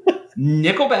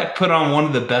 Nickelback put on one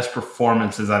of the best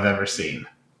performances I've ever seen.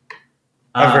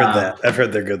 I've heard that. I've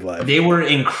heard they're good live. They were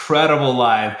incredible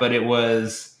live, but it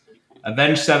was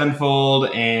Avenged Sevenfold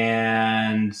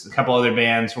and a couple other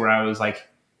bands where I was like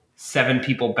 7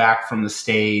 people back from the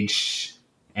stage,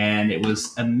 and it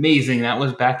was amazing. That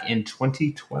was back in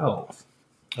 2012.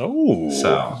 Oh.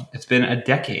 So it's been a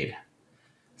decade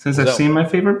since I've seen my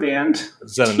favorite band.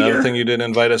 Is that another thing you didn't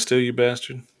invite us to, you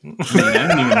bastard? I mean, I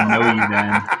didn't even know you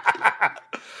then.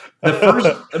 The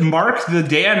first Mark, the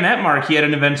day I met Mark, he had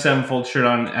an Avenged Sevenfold shirt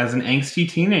on as an angsty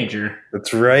teenager.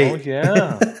 That's right. Oh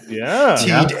yeah, yeah.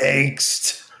 Teen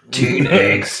angst. Teen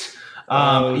angst.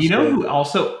 You know who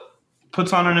also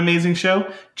puts on an amazing show?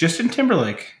 Justin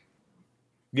Timberlake.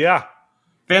 Yeah,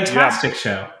 fantastic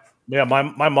show. Yeah,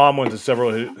 my mom went to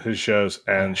several of his shows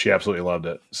and she absolutely loved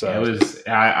it. So it was.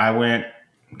 I went.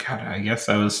 God, I guess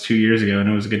that was 2 years ago, and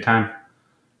it was a good time.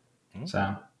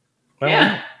 So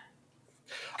yeah.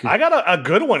 I got a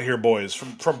good one here, boys,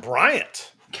 from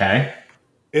Bryant. Okay.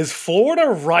 Is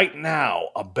Florida right now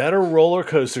a better roller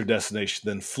coaster destination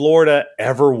than Florida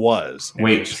ever was?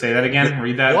 Wait, say that again.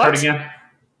 Read that part again.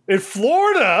 In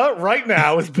Florida right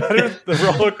now is better the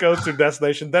roller coaster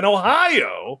destination than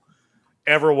Ohio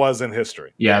ever was in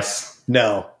history. Yes.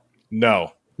 No.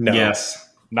 Yes.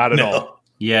 Not at all.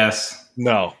 Yes.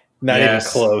 No. Not even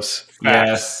close.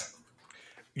 Facts.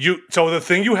 Yes. So the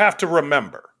thing you have to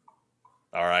remember,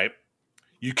 all right,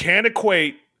 you can't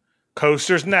equate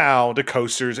coasters now to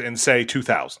coasters in, say,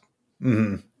 2000.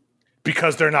 Mm-hmm.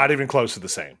 Because they're not even close to the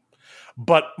same.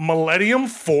 But Millennium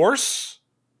Force,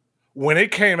 when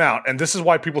it came out, and this is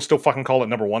why people still fucking call it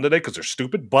number one today, because they're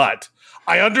stupid, but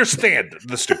I understand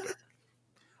the stupid.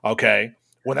 Okay?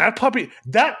 When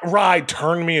that ride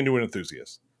turned me into an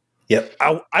enthusiast. Yep.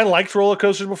 I liked roller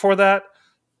coasters before that.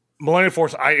 Millennium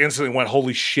Force, I instantly went,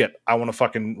 holy shit, I want to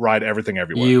fucking ride everything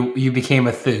everywhere. You became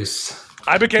a Thus.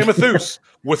 I became a Thus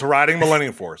with riding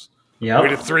Millennium Force. Yeah.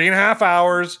 Waited 3.5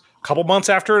 hours, a couple months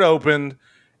after it opened,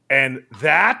 and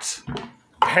that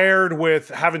paired with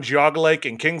having Geauga Lake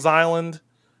and Kings Island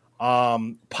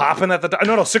popping at the time.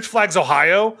 No, Six Flags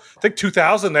Ohio. I think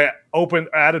 2000 they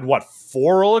added what,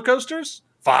 4 roller coasters?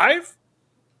 5?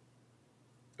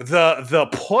 The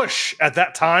push at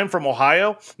that time from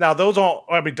Ohio. Now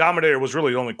Dominator was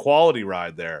really the only quality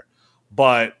ride there,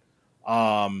 but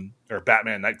or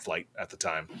Batman Night Flight at the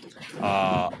time.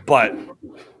 But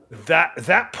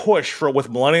that push with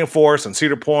Millennium Force and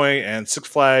Cedar Point and Six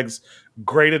Flags,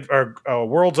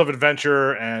 Worlds of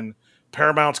Adventure and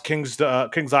Paramount's Kings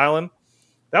Island,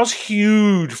 that was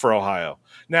huge for Ohio.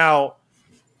 Now,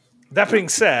 that being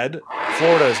said,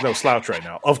 Florida is no slouch right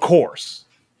now, of course.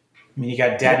 I mean, you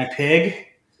got Daddy Pig.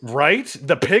 Right?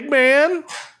 The Pig Man.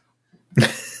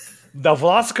 The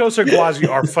Velocicoaster Guazi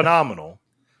are phenomenal.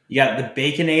 You got the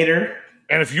Baconator.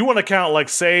 And if you want to count, like,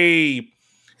 say,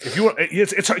 if you want,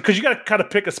 it's because you got to kind of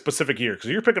pick a specific year. Because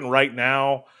you're picking right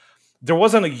now, there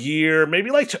wasn't a year, maybe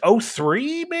like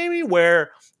 2003, maybe,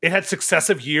 where it had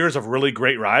successive years of really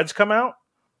great rides come out.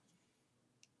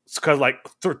 It's because like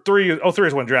 03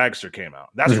 is when Dragster came out.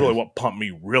 That's really what pumped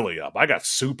me really up. I got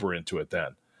super into it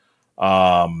then.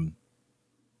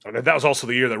 That was also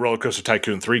the year that Roller Coaster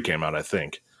Tycoon 3 came out, I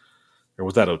think. Or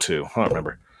was that 02? I don't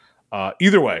remember.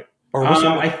 Either way. Or was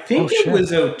I think it was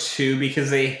 02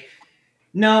 because okay,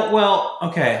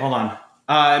 hold on.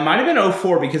 It might have been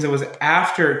 04 because it was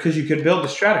after, because you could build the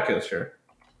Stratocoaster.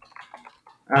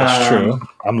 That's true.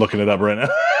 I'm looking it up right now.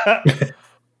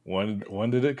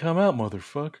 When did it come out,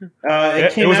 motherfucker?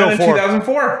 It came out in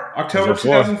 2004. October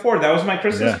 2004. That was my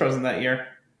Christmas present that year.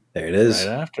 There it is.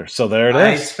 Right after. So there it is.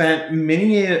 I spent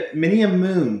many a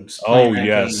moons. Oh,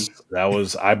 yes. Game.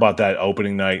 I bought that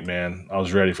opening night, man. I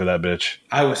was ready for that bitch.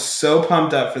 I was so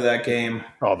pumped up for that game.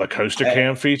 Oh, the Coaster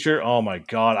Cam feature? Oh, my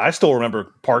God. I still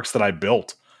remember parks that I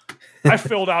built. I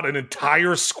filled out an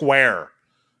entire square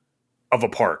of a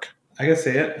park. I can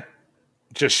see it.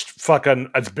 Just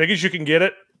fucking as big as you can get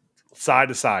it, side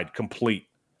to side, complete.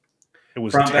 It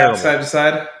was front, terrible. back, side to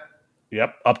side.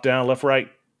 Yep, up, down, left, right.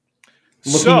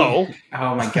 Oh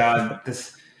my god,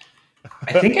 this.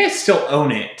 I think I still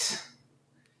own it.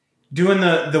 Doing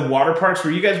the water parks.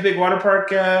 Were you guys big water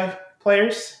park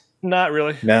players? Not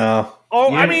really. No.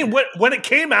 Oh, I mean, when it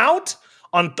came out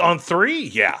on 3,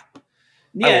 yeah.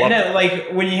 Yeah, no, like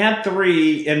when you had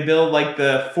 3 and build like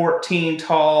the 14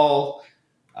 tall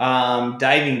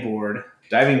diving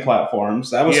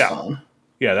platforms, that was fun.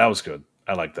 Yeah, that was good.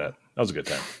 I like that. That was a good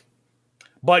time.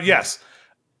 But yes,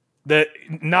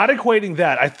 not equating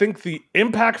that, I think the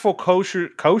impactful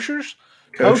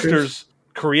coasters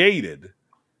created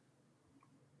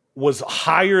was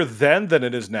higher then than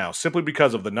it is now, simply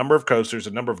because of the number of coasters,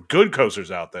 the number of good coasters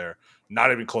out there,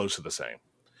 not even close to the same.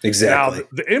 Exactly. Now,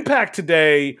 the impact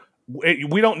today,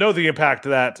 we don't know the impact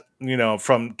that,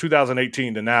 from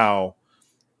 2018 to now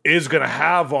is going to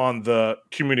have on the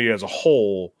community as a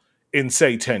whole in,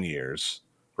 say, 10 years,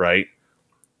 right?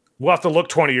 We'll have to look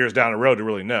 20 years down the road to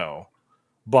really know.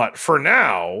 But for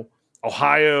now,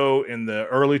 Ohio in the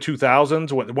early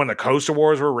 2000s, when the coaster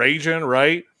wars were raging,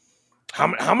 right?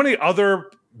 How many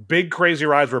other big crazy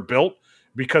rides were built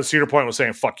because Cedar Point was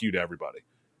saying "fuck you" to everybody?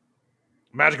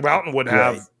 Magic Mountain would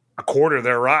have a quarter of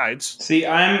their rides. See,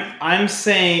 I'm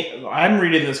saying I'm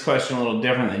reading this question a little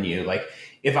different than you. Like,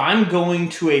 if I'm going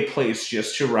to a place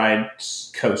just to ride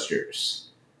coasters,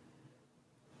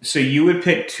 so you would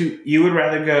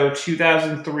rather go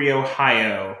 2003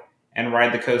 Ohio and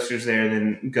ride the coasters there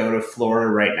than go to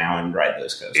Florida right now and ride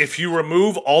those coasters. If you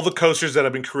remove all the coasters that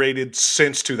have been created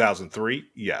since 2003,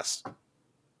 yes.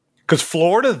 Because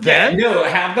Florida then... Yeah, no,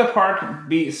 have the park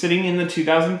be sitting in the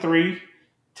 2003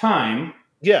 time.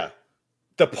 Yeah.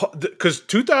 Because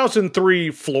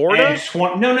 2003 Florida...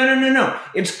 No.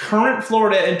 It's current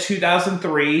Florida in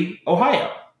 2003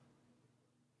 Ohio.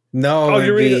 No,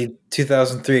 it would be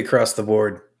 2003 across the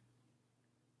board.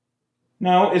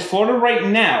 No, it's Florida right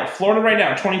now,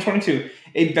 2022,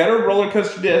 a better roller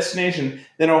coaster destination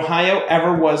than Ohio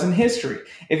ever was in history.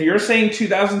 If you're saying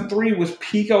 2003 was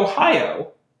peak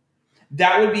Ohio,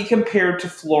 that would be compared to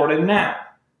Florida now.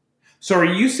 So are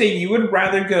you saying you would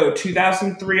rather go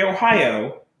 2003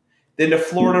 Ohio than to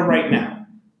Florida right now?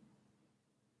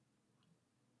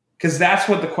 Because that's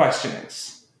what the question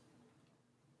is.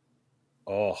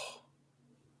 Oh.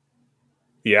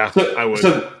 Yeah, I would.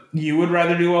 So you would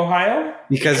rather do Ohio?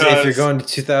 Because if you're going to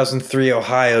 2003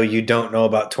 Ohio, you don't know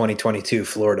about 2022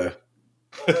 Florida.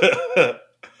 But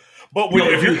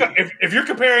if you're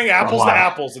comparing apples to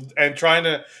apples and trying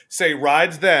to say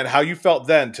rides then, how you felt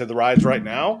then to the rides right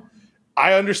now,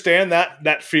 I understand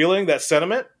that feeling, that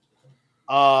sentiment.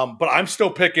 But I'm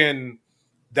still picking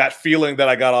that feeling that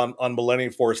I got on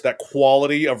Millennium Force, that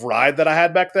quality of ride that I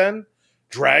had back then.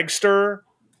 Dragster.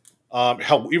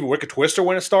 Hell, even Wicked Twister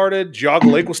when it started.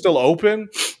 Geauga Lake was still open.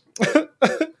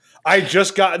 I had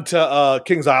just gotten to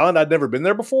Kings Island. I'd never been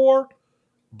there before.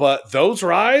 But those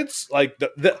rides, like,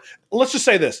 let's just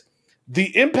say this.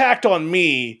 The impact on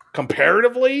me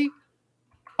comparatively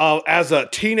as a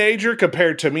teenager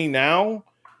compared to me now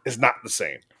is not the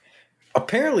same.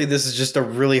 Apparently, this is just a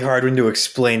really hard one to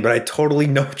explain, but I totally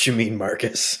know what you mean,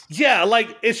 Marcus. Yeah,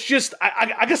 like, it's just,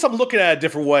 I guess I'm looking at it a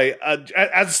different way.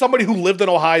 As somebody who lived in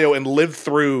Ohio and lived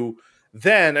through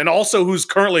then, and also who's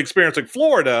currently experiencing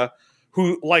Florida,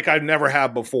 who, like, I've never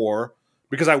had before,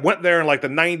 because I went there in, like, the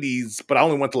 90s, but I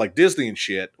only went to, like, Disney and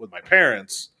shit with my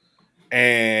parents.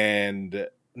 And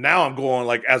now I'm going,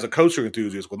 like, as a coaster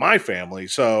enthusiast with my family.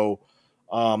 So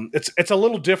it's a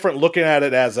little different looking at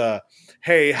it as a,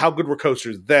 hey, how good were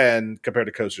coasters then compared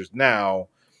to coasters now?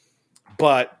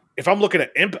 But if I'm looking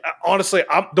at honestly,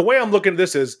 the way I'm looking at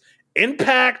this is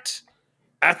impact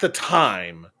at the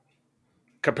time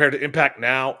compared to impact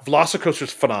now.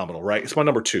 Velocicoaster's phenomenal, right? It's my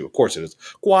number 2. Of course it is.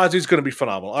 Quasi's going to be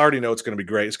phenomenal. I already know it's going to be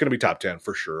great. It's going to be top 10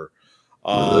 for sure.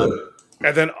 And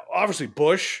then obviously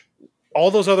Busch, all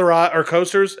those other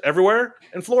coasters everywhere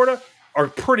in Florida are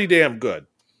pretty damn good.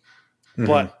 Mm-hmm.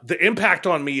 But the impact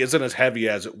on me isn't as heavy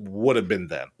as it would have been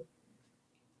then.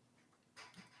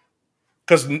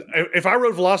 Because if I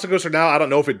rode Velocicoaster now, I don't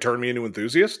know if it turned me into an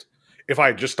enthusiast. If I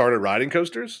had just started riding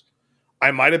coasters,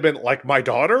 I might have been, like my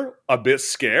daughter, a bit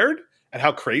scared at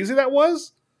how crazy that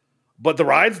was. But the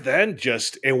rides then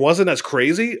it wasn't as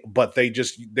crazy, but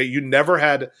you never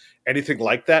had anything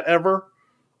like that ever.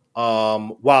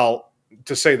 While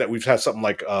to say that we've had something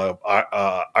like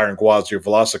Iron Gwazi or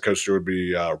Velocicoaster would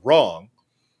be wrong,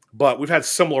 but we've had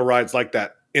similar rides like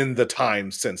that in the time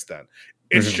since then.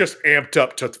 It's just amped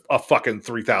up to a fucking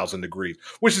 3,000 degrees,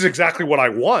 which is exactly what I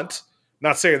want.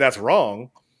 Not saying that's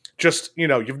wrong. Just,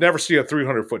 you've never seen a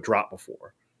 300-foot drop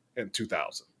before in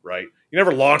 2000. right? You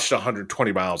never launched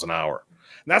 120 miles an hour.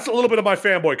 And that's a little bit of my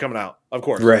fanboy coming out, of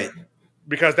course. Right.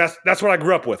 Because that's what I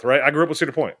grew up with, right? I grew up with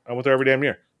Cedar Point. I went there every damn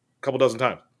year, a couple dozen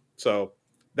times. So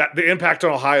that the impact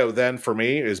on Ohio then for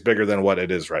me is bigger than what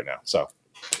it is right now. So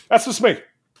that's just me.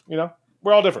 You know,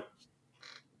 we're all different.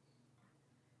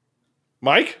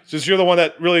 Mike, since you're the one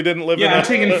that really didn't live in I'm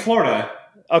taking Florida.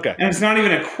 Okay. And it's not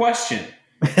even a question.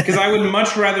 Because I would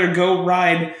much rather go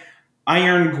ride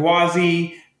Iron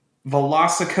Gwazi,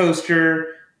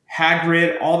 Velocicoaster,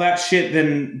 Hagrid, all that shit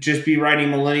than just be riding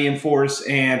Millennium Force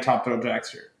and Top Thrill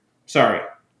Dragster. Sorry.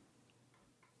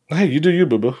 Hey, you do you,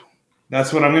 boo-boo.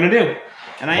 That's what I'm going to do.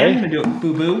 And I am going to do it,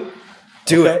 boo-boo.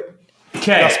 Do it.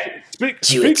 Okay.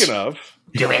 Speaking of,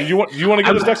 do it. You want to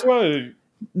get this next one?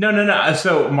 No.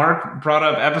 So Mark brought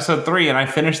up episode 3, and I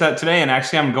finished that today. And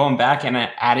actually, I'm going back and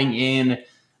adding in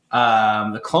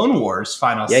the Clone Wars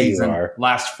final season,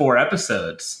 last 4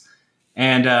 episodes.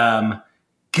 And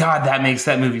God, that makes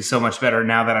that movie so much better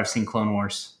now that I've seen Clone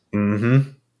Wars.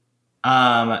 Mm-hmm.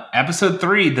 Episode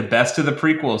 3, the best of the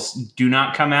prequels. Do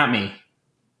not come at me.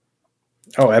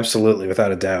 Oh, absolutely,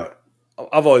 without a doubt.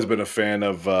 I've always been a fan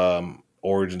of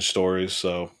origin stories,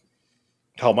 so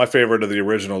hell, my favorite of the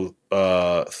original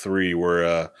 3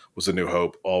 was A New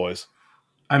Hope, always.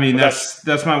 I mean,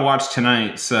 that's my watch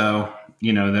tonight, so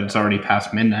you know that it's already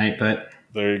past midnight, but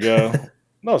there you go.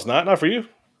 No, it's not for you.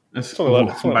 It's only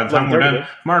by the time we're done.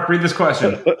 Mark, read this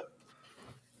question.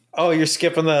 Oh, you're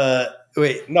skipping the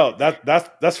wait. No,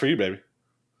 that's for you, baby.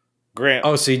 Grant.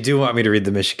 Oh, so you do want me to read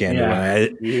the Michigander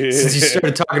one? Since you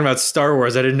started talking about Star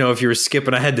Wars, I didn't know if you were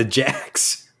skipping ahead to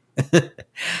Jax.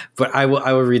 But I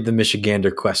will read the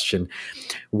Michigander question.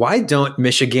 Why don't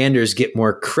Michiganders get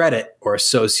more credit or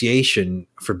association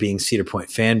for being Cedar Point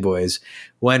fanboys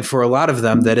when for a lot of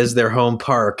them that is their home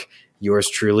park, yours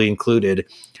truly included,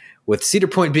 with Cedar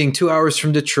Point being 2 hours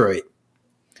from Detroit?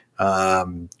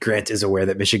 Grant is aware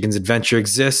that Michigan's Adventure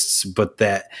exists, but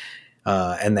that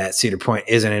Cedar Point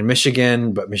isn't in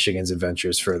Michigan, but Michigan's Adventure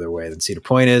is further away than Cedar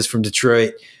Point is from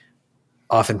Detroit.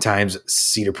 Oftentimes,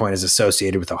 Cedar Point is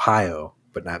associated with Ohio,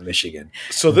 but not Michigan.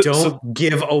 So don't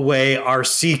give away our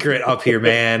secret up here,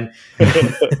 man.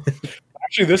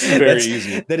 Actually, this is very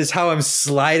easy. That is how I'm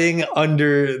sliding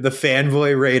under the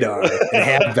fanboy radar and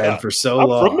have been for so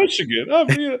long. I'm from Michigan.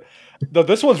 No,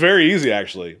 this one's very easy,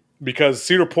 actually, because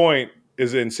Cedar Point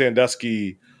is in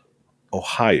Sandusky,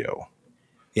 Ohio.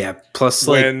 Yeah, plus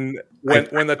when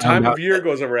the time of year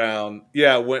goes around,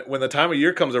 when the time of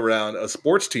year comes around,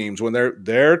 sports teams, when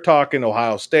they're talking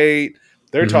Ohio State,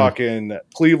 they're talking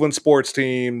Cleveland sports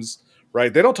teams,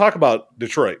 right? They don't talk about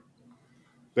Detroit.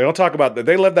 They don't talk about that.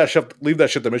 They leave that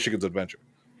shit to Michigan's Adventure.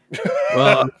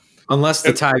 Well, unless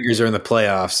the Tigers are in the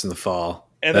playoffs in the fall.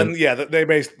 And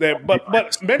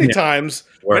but many times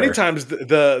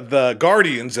the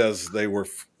Guardians, as they were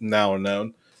now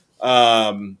known,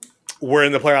 were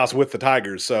in the playoffs with the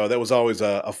Tigers. So that was always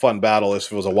a fun battle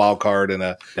if it was a wild card and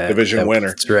a division winner.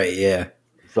 That's right, yeah.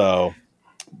 So,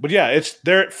 but yeah,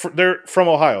 they're from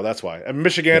Ohio. That's why. And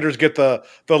Michiganders get the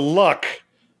luck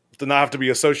to not have to be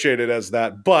associated as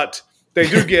that, but they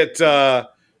do get the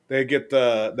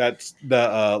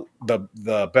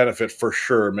benefit for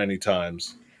sure many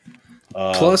times.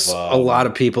 Plus, a lot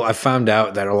of people. I found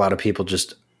out that a lot of people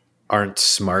just aren't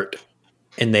smart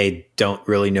and they don't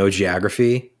really know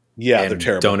geography. Yeah, they're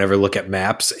terrible. Don't ever look at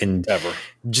maps and ever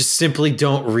just simply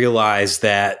don't realize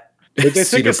that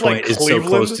Cedar Point is so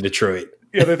close to Detroit.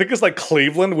 Yeah, they think it's like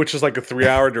Cleveland, which is like a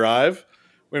 3-hour drive.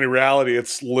 When in reality,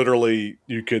 it's literally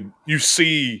you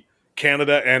see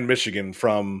Canada and Michigan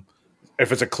from,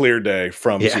 if it's a clear day,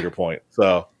 from Cedar Point.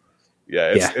 So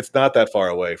it's not that far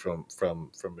away from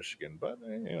Michigan, but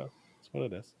it's what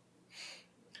it is.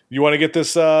 You want to get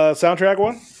this soundtrack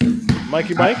one?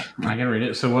 Mikey Mike? I can read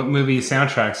it. So what movie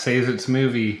soundtrack saves its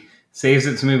movie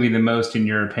the most in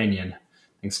your opinion? I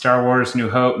think Star Wars New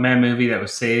Hope, movie that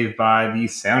was saved by the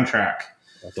soundtrack.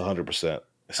 That's 100%.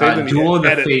 Duel of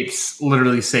the Fates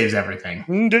literally saves everything.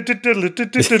 That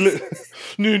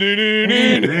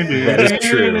is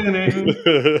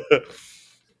true.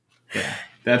 Yeah,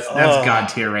 that's God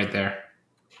tier right there.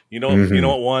 You know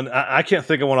what one? I can't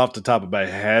think of one off the top of my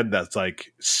head that's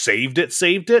like saved it.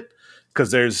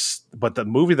 But the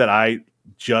movie that I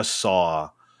just saw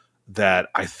that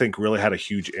I think really had a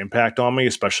huge impact on me,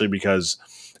 especially because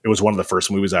it was one of the first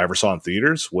movies I ever saw in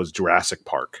theaters, was Jurassic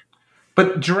Park.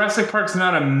 But Jurassic Park's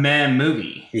not a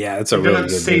movie. Yeah, it's a really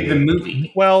good save the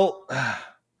movie. Well,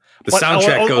 the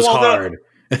soundtrack goes hard.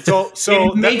 So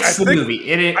it makes the movie.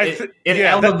 It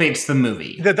elevates the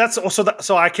movie.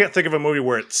 So I can't think of a movie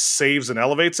where it saves and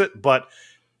elevates it, but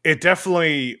it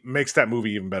definitely makes that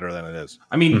movie even better than it is.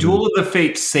 I mean, Duel of the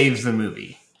Fates saves the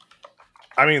movie.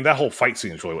 I mean, that whole fight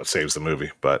scene is really what saves the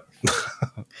movie, but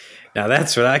now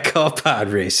that's what I call pod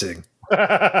racing.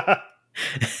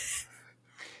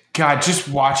 God, just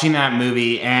watching that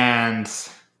movie and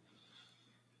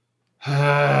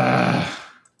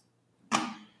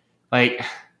like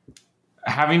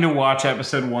having to watch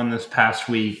episode 1 this past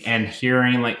week and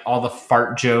hearing like all the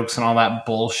fart jokes and all that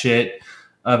bullshit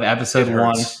of episode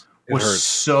 1 was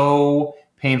so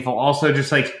painful. Also,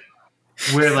 just like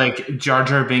where like Jar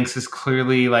Jar Binks is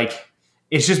clearly like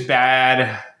it's just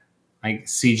bad, like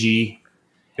CG.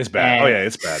 It's bad. And,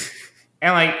 it's bad.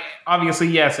 And like obviously,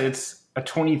 yes, it's a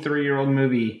 23-year-old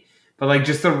movie, but like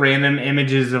just the random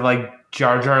images of like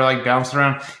Jar Jar like bouncing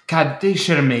around. God, they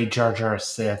should have made Jar Jar a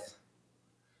Sith.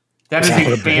 That is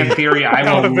a fan theory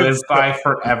I will live by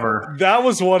forever. That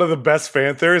was one of the best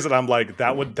fan theories, and I'm like,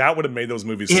 that would have made those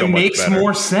movies so much better. It makes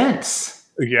more sense.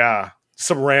 Yeah.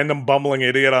 Some random bumbling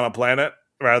idiot on a planet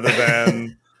rather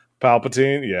than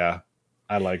Palpatine. Yeah.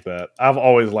 I like that. I've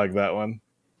always liked that one.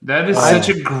 That is such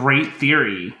a great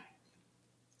theory.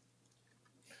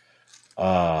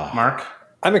 Mark?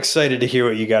 I'm excited to hear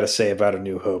what you got to say about A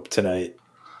New Hope tonight.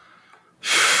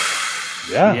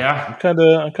 Yeah. I'm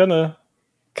kind of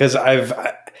because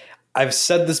I've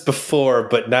said this before,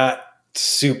 but not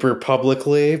super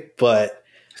publicly. But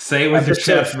say it with your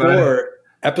chest,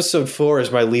 Episode 4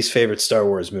 is my least favorite Star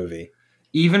Wars movie.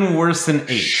 Even worse than 8.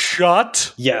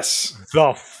 Shut yes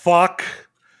the fuck.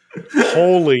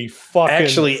 Holy fucking.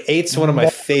 Actually, 8's one of my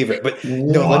favorite. But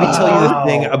no, let me tell you the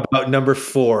thing about number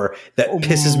 4 that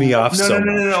pisses me off so much.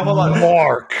 No, hold on.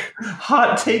 Mark.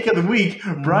 Hot take of the week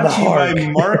brought to you by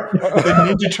Mark, the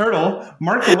Ninja Turtle.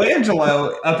 Mark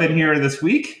Colangelo up in here this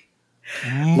week.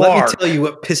 Let me tell you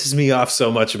what pisses me off so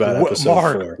much about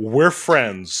episode 4. We're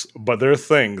friends, but there are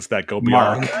things that go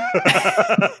beyond.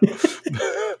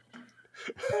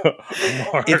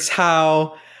 Mark. It's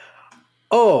how...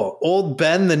 Oh, old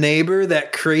Ben, the neighbor,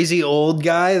 that crazy old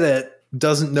guy that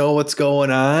doesn't know what's going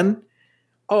on.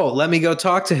 Oh, let me go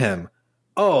talk to him.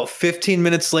 Oh, 15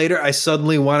 minutes later, I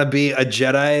suddenly want to be a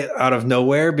Jedi out of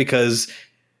nowhere because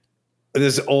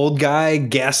this old guy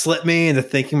gaslit me into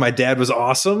thinking my dad was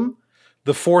awesome.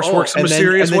 The Force works in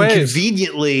mysterious ways.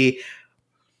 Conveniently,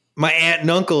 my aunt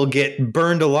and uncle get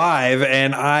burned alive,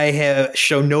 and I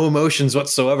show no emotions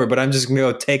whatsoever, but I'm just going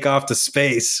to go take off to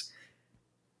space.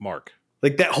 Mark.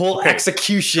 Like that whole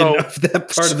execution of that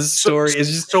part of the story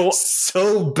is just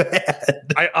so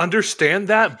bad. I understand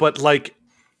that, but like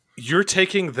you're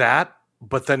taking that,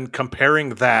 but then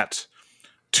comparing that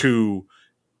to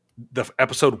the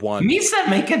episode 1. Misa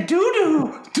make a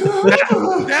doo-doo.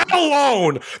 That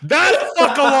alone, that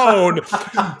fuck alone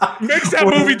makes that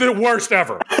movie the worst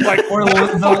ever. Like,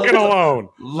 fucking alone.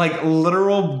 Like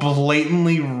literal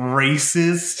blatantly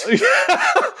racist.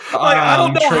 Like, I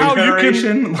don't know how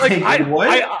Federation? You can. Like, what?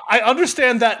 I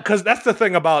understand that because that's the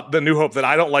thing about The New Hope that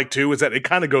I don't like too is that it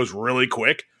kind of goes really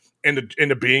quick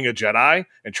into being a Jedi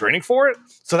and training for it.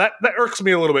 So that irks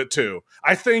me a little bit too.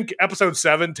 I think episode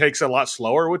 7 takes a lot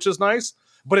slower, which is nice,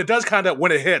 but it does kind of,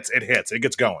 when it hits, it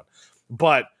gets going.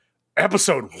 But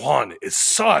episode 1 is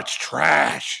such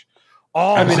trash.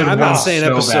 Oh, I mean, I'm not saying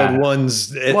episode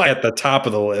 1's at the top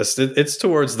of the list. It's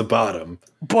towards the bottom.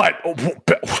 But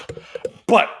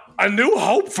A New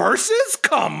Hope versus?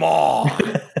 Come on.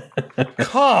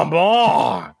 Come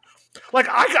on. Like,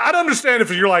 I'd understand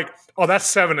if you're like, oh, that's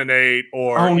 7 and 8,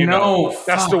 or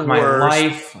that's the worst. My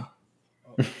life.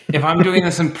 If I'm doing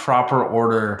this in proper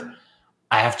order,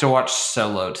 I have to watch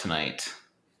Solo tonight.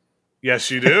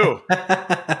 Yes, you do.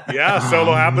 Yeah,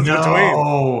 Solo happens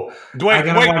between.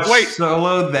 Wait.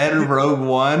 Solo, then Rogue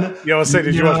One. Yeah, I was saying,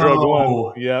 did you watch Rogue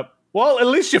One? Yep. Well, at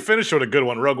least you finished with a good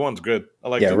one. Rogue One's good. I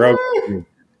like it. Rogue One.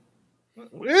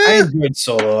 I enjoyed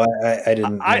Solo. I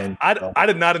didn't. I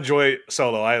did not enjoy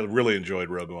Solo. I really enjoyed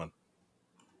Rogue One.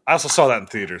 I also saw that in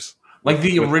theaters. Like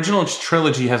the original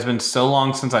trilogy has been so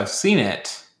long since I've seen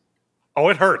it. Oh,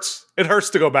 it hurts. It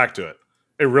hurts to go back to it.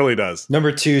 It really does.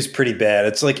 Number 2 is pretty bad.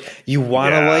 It's like you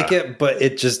want to like it, but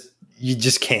you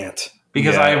just can't.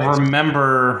 Because I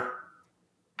remember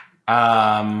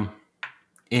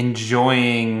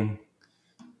enjoying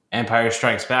Empire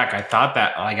Strikes Back. I thought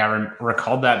that, like, I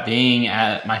recalled that being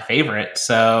at my favorite.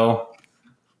 So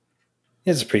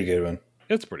it's a pretty good one.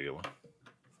 It's a pretty good one.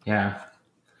 Yeah.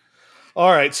 All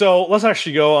right, so let's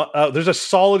actually go. There's a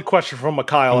solid question from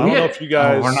Mikhail. I don't know if you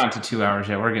guys. We're not to 2 hours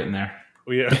yet. We're getting there.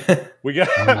 We got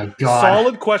a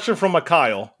solid question from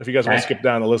Mikhail. If you guys want to skip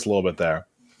down the list a little bit there.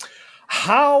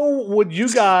 How would you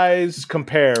guys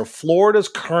compare Florida's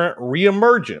current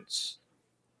reemergence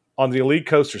on the elite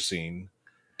coaster scene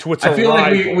to its I feel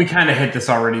arrival. like we kind of hit this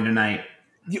already tonight.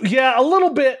 Yeah, a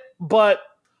little bit, but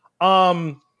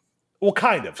well,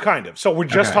 kind of. So we're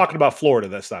just talking about Florida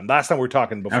this time. Last time we were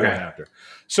talking before and after.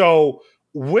 So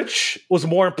which was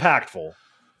more impactful,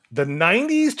 the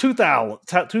 90s,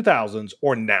 2000s,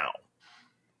 or now?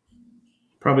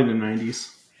 Probably the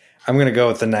 90s. I'm going to go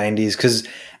with the 90s because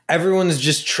everyone's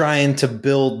just trying to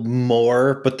build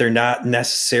more, but they're not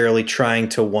necessarily trying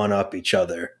to one-up each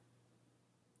other.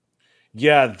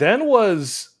 Yeah, then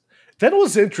was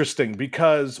interesting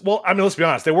because, well, I mean, let's be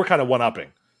honest, they were kind of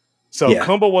one-upping. So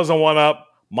Kumba wasn't one-up,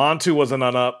 Montu wasn't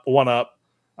one-up.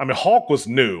 I mean, Hulk was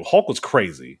new. Hulk was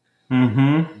crazy.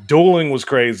 Mm-hmm. Dueling was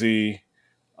crazy,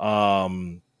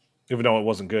 even though it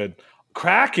wasn't good.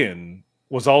 Kraken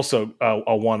was also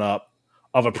a one-up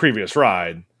of a previous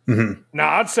ride. Mm-hmm.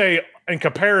 Now, I'd say in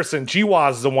comparison,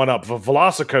 GWAS is a one-up. The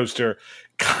Velocicoaster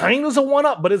kind of is a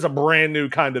one-up, but it's a brand new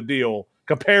kind of deal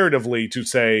comparatively to,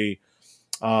 say,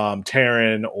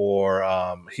 Terran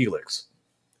or Helix.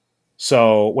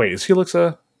 So, wait, is Helix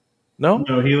a... No?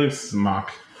 No, Helix is a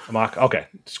mock. A mock? Okay,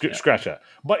 scratch that.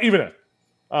 But even if...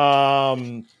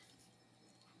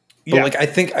 But like I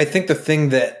think the thing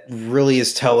that really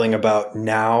is telling about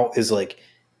now is like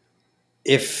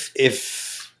if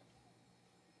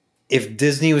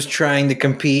Disney was trying to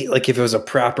compete, like if it was a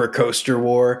proper coaster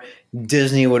war,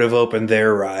 Disney would have opened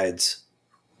their rides.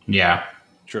 Yeah.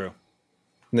 True.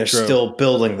 And they're still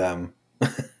building them.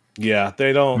 Yeah,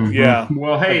 they don't. Mm-hmm. Yeah.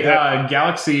 Well, hey,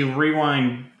 Galaxy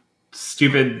Rewind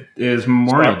Stupid is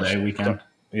Memorial Day weekend.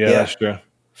 Yeah, that's true.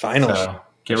 Finals. So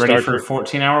get ready for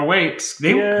 14-hour waits.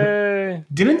 They had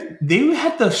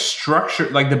the structure,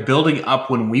 like the building up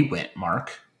when we went,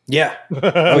 Mark. Yeah.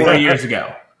 4 years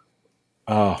ago.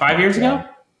 Oh, 5 years ago?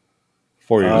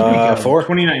 4 years ago.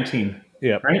 2019.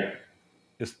 Yeah. Right?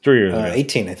 It's 3 years ago.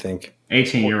 18, I think.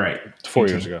 18, you're right. 4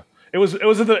 years ago. It was at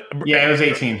the it was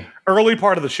 18. Early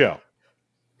part of the show.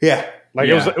 Yeah.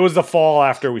 It was the fall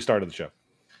after we started the show.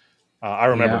 I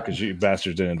remember because you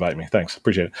bastards didn't invite me. Thanks.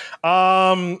 Appreciate it.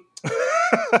 No,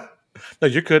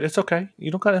 you're good. It's okay.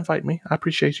 You don't got to invite me. I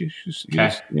appreciate you.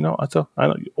 I know. Oh,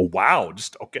 wow.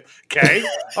 Just okay. Okay.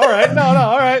 All right. No.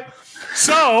 All right.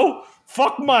 So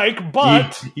fuck Mike,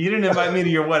 but you didn't invite me to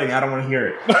your wedding. I don't want to hear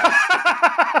it.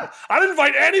 I didn't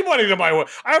invite anybody to my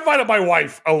wedding. I invited my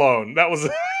wife alone. That was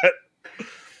it.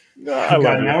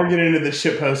 Now we're getting into the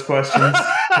shitpost questions.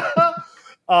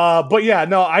 But yeah,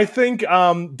 no, I think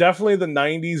definitely the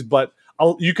 90s, but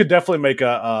you could definitely make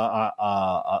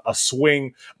a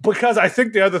swing because I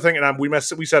think the other thing, and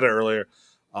we said it earlier,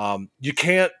 you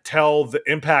can't tell the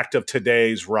impact of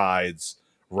today's rides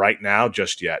right now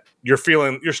just yet. You're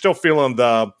still feeling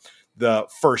the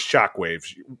first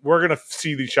shockwaves. We're gonna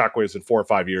see these shockwaves in 4 or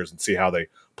 5 years and see how they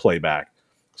play back.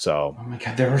 So, oh my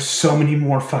god, there are so many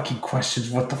more fucking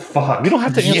questions. What the fuck? We don't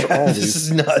have to answer all this these. This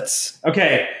is nuts.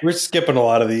 Okay, we're skipping a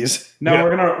lot of these. No,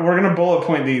 we're gonna bullet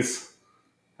point these.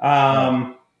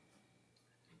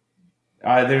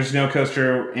 There's no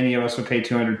coaster any of us would pay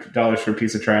 $200 for a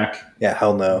piece of track. Yeah,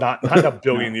 hell no. Not in a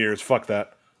billion years. Fuck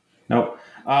that. Nope.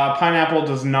 Pineapple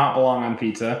does not belong on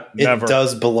pizza. Never. It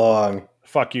does belong.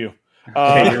 Fuck you.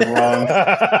 Okay, you're wrong.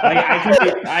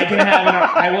 I can have.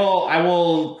 I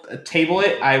will table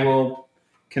it. I will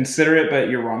consider it, but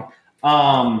you're wrong.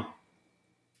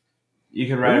 You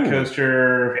could ride a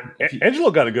coaster.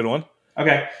 Angelo got a good one.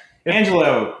 Okay,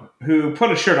 Angelo, who put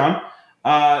a shirt on.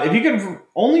 If you could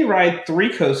only ride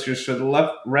 3 coasters for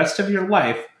the rest of your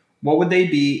life, what would they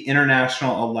be?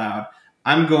 International allowed.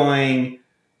 I'm going.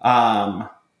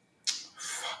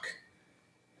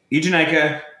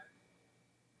 Eugenica.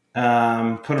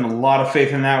 Putting a lot of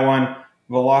faith in that one.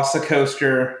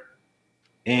 Velocicoaster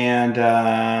and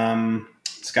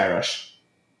Sky Rush.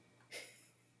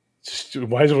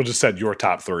 Might as well just said your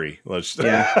top 3.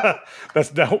 Yeah,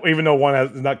 that's even though one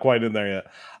is not quite in there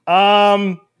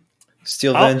yet.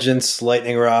 Steel Vengeance,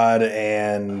 Lightning Rod,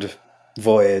 and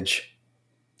Voyage.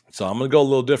 So I'm going to go a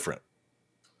little different.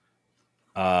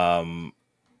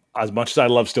 As much as I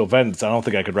love Steel Vengeance, I don't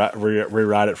think I could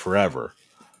rewrite it forever.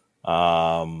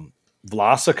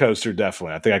 Velocicoaster,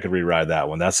 definitely. I think I could rewrite that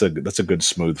one. That's a good,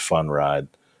 smooth, fun ride.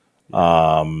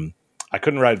 I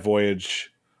couldn't ride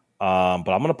Voyage, but I'm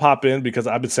going to pop in because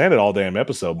I've been saying it all damn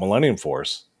episode. Millennium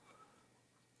Force.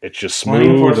 It's just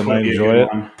smooth and I enjoy it.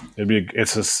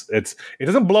 It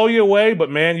doesn't blow you away, but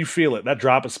man, you feel it. That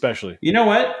drop especially. You know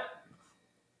what?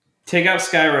 Take out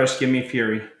Sky Rush, give me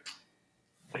Fury.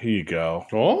 Here you go.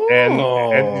 Oh.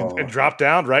 And drop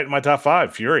down right in my top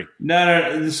 5, Fury.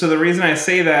 No. So the reason I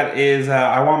say that is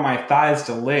I want my thighs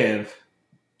to live.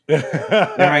 Am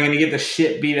I going to get the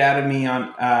shit beat out of me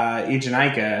on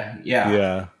Eugenica?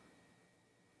 Yeah.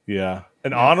 Yeah.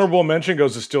 An honorable mention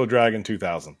goes to Steel Dragon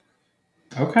 2000.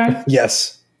 Okay.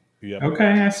 Yes. Yep. Okay,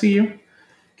 I see you.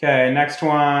 Okay, next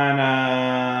one.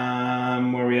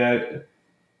 Where we at?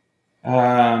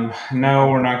 No,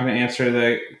 we're not going to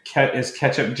answer is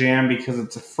ketchup jam because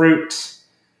it's a fruit.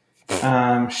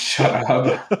 Shut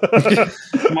up.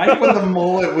 Mike with the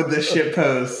mullet with the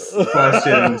shitpost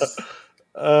questions.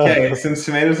 Okay, since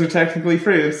tomatoes are technically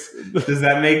fruits, does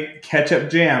that make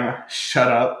ketchup jam? Shut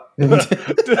up.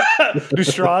 Do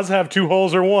straws have 2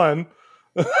 holes or one?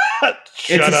 It's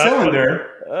a cylinder.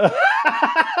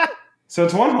 So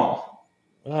it's 1 hole.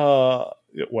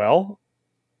 Well,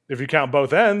 if you count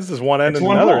both ends, there's one end It's and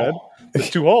one another hole. end. There's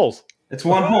 2 holes. It's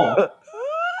 1 hole.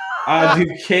 Do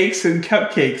cakes and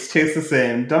cupcakes taste the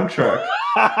same? Dump truck.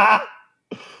 How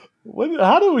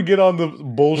do we get on the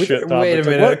bullshit topic? Wait a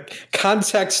minute.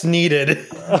 Context needed.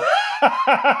 What?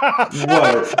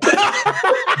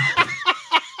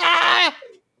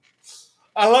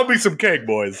 I love me some cake,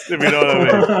 boys, if you know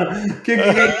what I mean. Cake.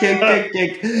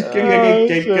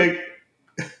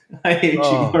 I hate you,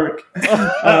 Mark.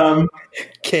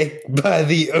 Cake by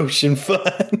the ocean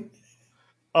fun.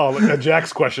 Oh, look,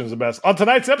 Jack's question is the best. On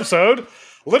tonight's episode,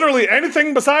 literally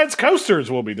anything besides coasters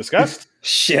will be discussed.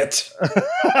 Shit.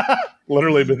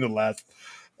 Literally been the last.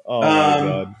 Oh, my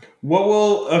God.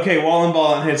 Wallen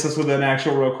Ballin hits us with an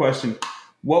actual real question.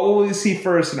 What will we see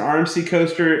first, an RMC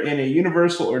coaster in a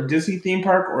Universal or Disney theme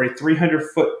park, or a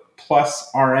 300-foot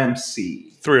plus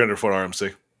RMC? 300-foot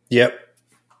RMC. Yep.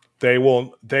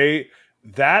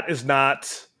 That is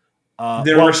not...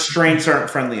 Their restraints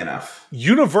aren't friendly enough.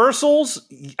 Universals,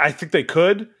 I think they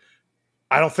could.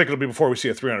 I don't think it'll be before we see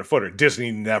a 300-footer.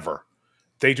 Disney, never.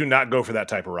 They do not go for that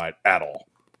type of ride at all.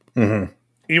 Mm-hmm.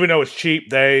 Even though it's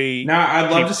cheap, I'd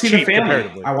love to see the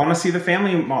family. I want to see the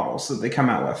family models that they come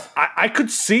out with. I could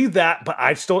see that, but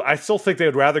I still think they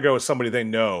would rather go with somebody they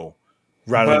know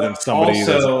rather than somebody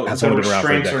that has only been around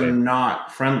for a decade. The restraints are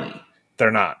not friendly. They're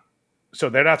not. So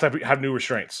they're not to have new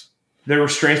restraints. Their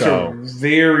restraints are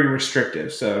very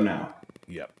restrictive, so no.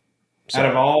 Yep. Out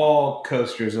of all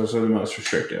coasters, those are the most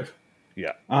restrictive.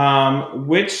 Yeah.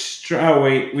 We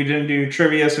didn't do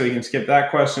trivia, so we can skip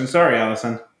that question. Sorry,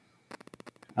 Allison.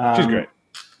 She's great.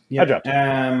 Yeah. I dropped.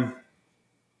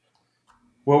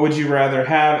 What would you rather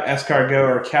have, escargot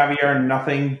or caviar?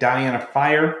 Nothing, die in a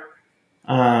fire.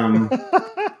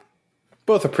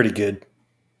 Both are pretty good.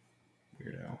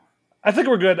 Weirdo. I think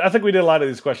we're good. I think we did a lot of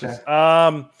these questions.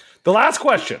 Okay. The last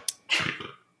question.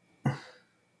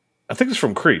 I think it's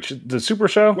from Creech. The Super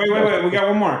Show. Wait. We got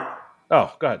one more.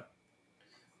 Oh, go ahead.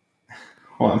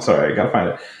 Hold on. Sorry. I got to find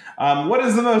it. What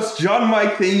is the most John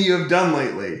Mike thing you have done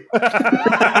lately?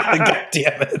 God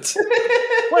damn it.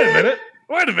 Wait a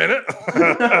minute.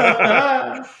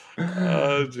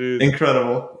 Oh, jeez.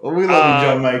 Incredible. We love you,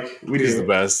 John Mike. He's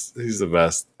the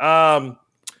best.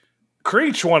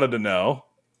 Creech wanted to know,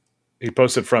 he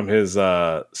posted from his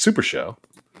Super Show,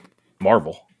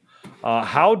 Marvel.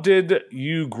 How did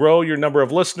you grow your number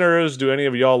of listeners? Do any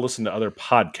of y'all listen to other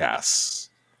podcasts?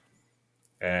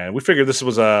 And we figured this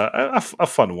was a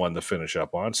fun one to finish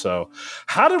up on. So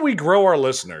how did we grow our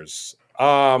listeners?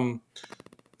 So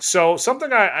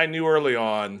something I knew early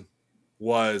on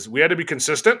was we had to be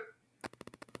consistent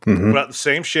about the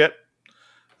same shit.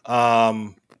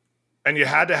 And you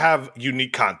had to have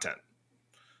unique content.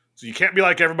 So you can't be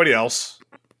like everybody else.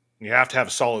 You have to have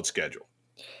a solid schedule.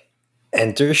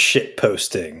 Enter shit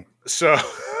posting. So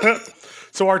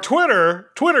our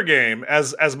Twitter game,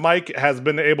 as Mike has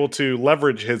been able to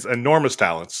leverage his enormous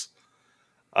talents,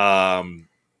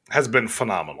 has been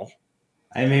phenomenal.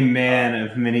 I'm a man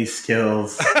of many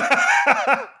skills.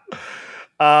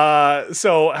 But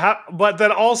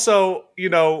then also,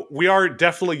 we are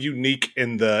definitely unique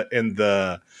in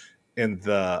the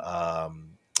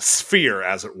sphere,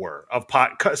 as it were, of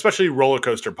especially roller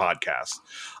coaster podcasts.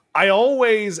 I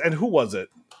always, and who was it?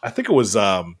 I think it was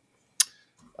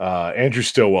Andrew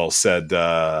Stillwell said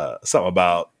something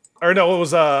about, or no, it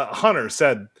was Hunter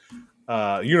said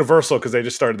Universal, because they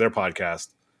just started their podcast.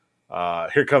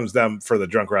 Here comes them for the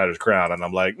Drunk Riders crown, and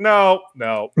I'm like, no.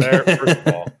 They're first of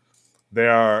all,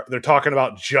 they're talking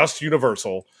about just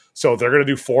Universal, so they're going to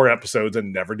do 4 episodes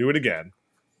and never do it again.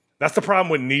 That's the problem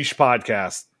with niche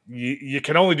podcasts. You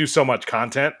can only do so much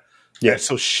content. Yeah,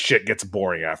 so shit gets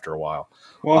boring after a while.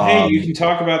 Well, hey, you can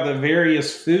talk about the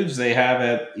various foods they have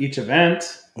at each event.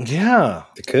 Yeah,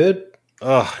 they could.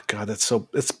 Oh God,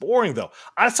 it's boring though.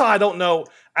 I don't know.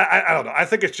 I don't know. I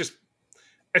think it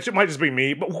might just be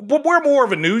me, but we're more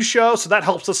of a news show, so that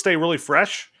helps us stay really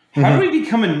fresh. How do we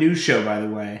become a news show, by the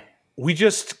way? We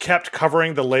just kept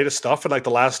covering the latest stuff in like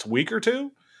the last week or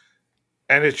two.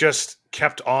 and it just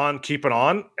kept on keeping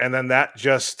on, and then that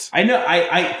just I know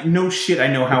I no shit. I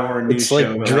know how we're a news It's like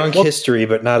show. drunk history,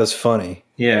 but not as funny.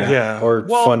 Yeah. Or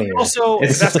funnier. Also,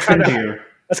 It's that's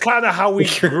kind of how we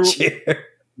grew. Cringier.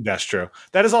 That's true.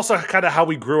 That is also kind of how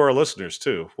we grew our listeners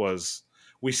too. Was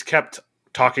we kept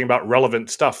talking about relevant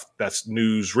stuff that's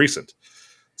news recent.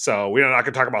 So we're not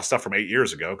going to talk about stuff from 8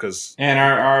 years ago because And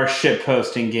our shit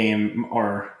posting game,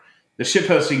 or the shit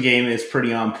posting game, is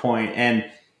pretty on point. And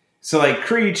so, like,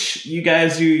 Creech, you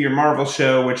guys do your Marvel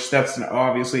show, which that's an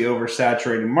obviously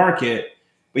oversaturated market,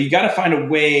 but you got to find a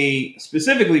way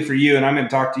specifically for you. And I'm going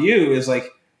to talk to you is like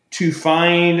to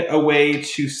find a way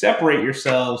to separate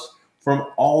yourselves from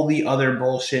all the other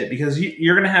bullshit, because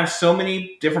you're going to have so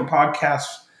many different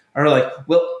podcasts are like,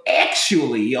 well,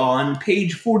 actually, on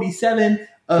page 47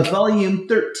 of volume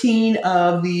 13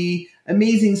 of the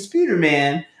Amazing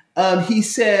Spider-Man, he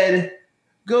said,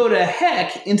 go to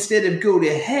heck instead of go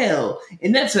to hell.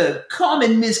 And that's a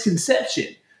common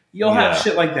misconception. You'll have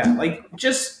shit like that. Like,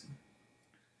 just,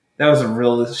 that was a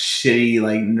real shitty,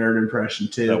 like, nerd impression,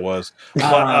 too. that was.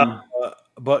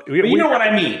 But you know what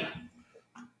I mean.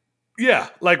 Yeah,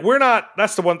 like we're not.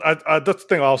 That's the one. That's the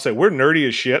thing I'll say. We're nerdy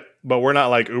as shit, but we're not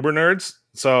like uber nerds.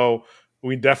 So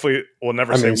we definitely will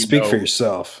never say. Speak for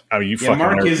yourself. I mean, you fucking.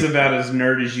 Mark nerd. is about as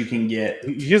nerd as you can get.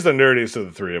 He's the nerdiest of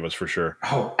the three of us for sure.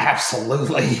 Oh,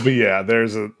 absolutely. But yeah,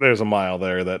 there's a mile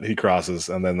there that he crosses,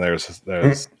 and then there's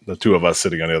the two of us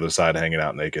sitting on the other side, hanging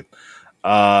out naked.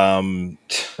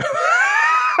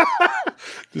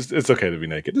 It's okay to be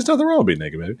naked. There's nothing wrong with being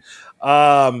naked, baby.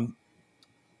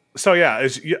 So yeah,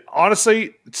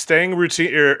 honestly staying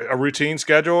a routine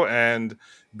schedule and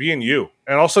being you,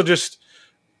 and also just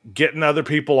getting other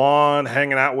people on,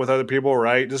 hanging out with other people,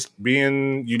 right? Just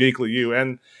being uniquely you.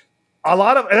 And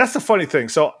and that's the funny thing.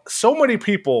 So many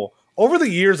people over the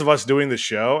years of us doing this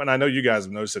show, and I know you guys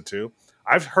have noticed it too.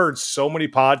 I've heard so many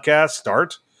podcasts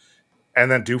start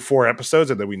and then do 4 episodes,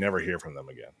 and then we never hear from them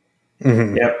again.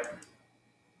 Mm-hmm. Yep.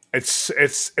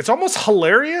 It's almost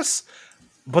hilarious.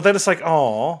 But then it's like,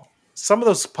 oh, some of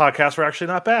those podcasts were actually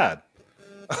not bad.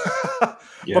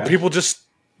 But people just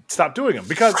stop doing them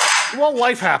because, well,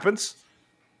 life happens.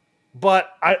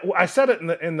 But I said it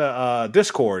in the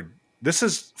Discord. This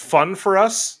is fun for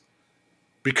us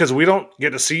because we don't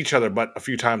get to see each other but a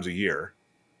few times a year.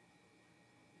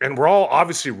 And we're all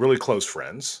obviously really close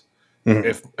friends. Mm-hmm.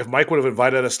 If Mike would have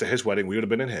invited us to his wedding, we would have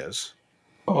been in his.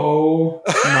 Oh,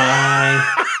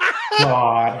 my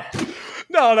God.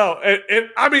 No.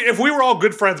 I mean, if we were all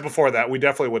good friends before that, we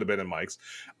definitely would have been in Mike's.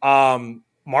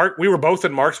 Mark, we were both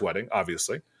in Mark's wedding,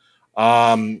 obviously.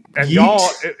 And y'all,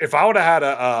 if I would have had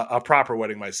a proper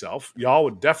wedding myself, y'all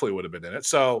definitely would have been in it.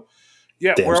 So,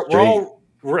 yeah, we're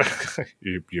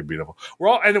you're beautiful.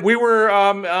 We were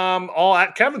all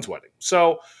at Kevin's wedding.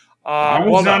 So, I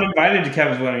was not invited to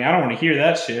Kevin's wedding. I don't want to hear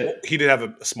that shit. He did have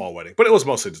a small wedding, but it was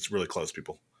mostly just really close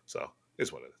people. So,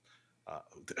 it's what it is.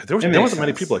 There wasn't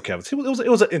many people at Kevin's. It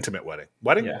was an intimate wedding.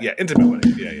 Yeah, intimate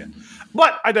wedding. Yeah.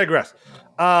 But I digress.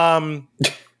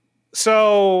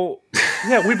 So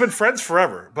yeah, we've been friends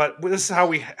forever. But this is how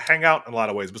we hang out in a lot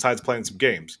of ways. Besides playing some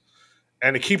games,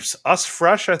 and it keeps us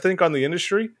fresh, I think, on the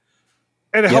industry,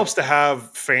 and it helps to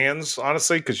have fans,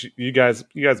 honestly, because you guys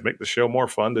make the show more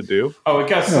fun to do. Oh, it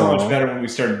got so much better when we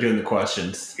started doing the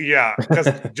questions. Yeah, because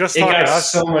just it got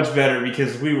so much better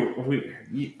because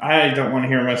I don't want to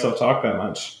hear myself talk that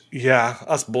much. Yeah,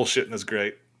 us bullshitting is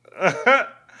great.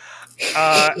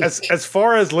 As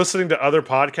far as listening to other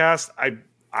podcasts,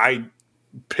 I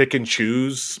pick and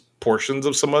choose portions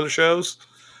of some other shows.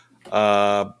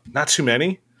 Not too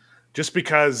many, just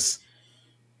because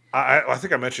I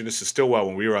think I mentioned this to Stillwell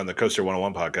when we were on the Coaster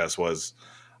 101 podcast. Was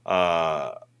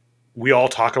we all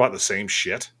talk about the same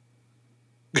shit?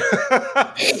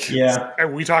 Yeah,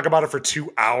 and we talk about it for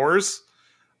 2 hours.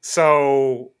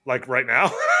 So, like right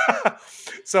now.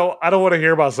 So I don't want to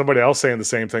hear about somebody else saying the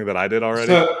same thing that I did already.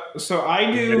 So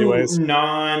I do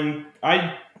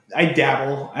I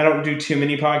dabble. I don't do too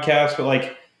many podcasts, but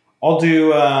like I'll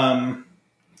do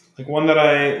like one that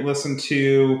I listen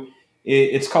to.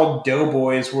 It's called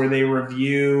Doughboys, where they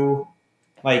review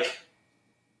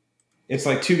it's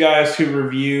like 2 guys who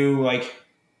review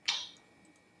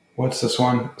what's this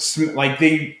one? Like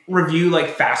they review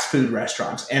fast food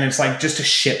restaurants, and it's like just a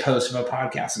shit post of a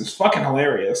podcast. It's fucking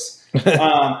hilarious.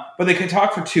 But they could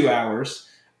talk for 2 hours.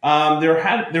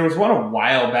 There was one a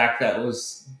while back that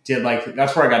did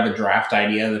that's where I got the draft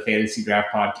idea, the fantasy draft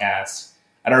podcast.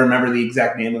 I don't remember the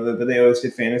exact name of it, but they always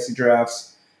did fantasy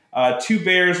drafts. 2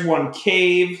 Bears, 1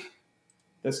 Cave.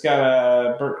 That's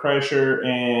got Bert Kreischer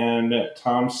and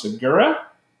Tom Segura.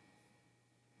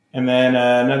 And then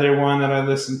another one that I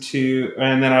listen to,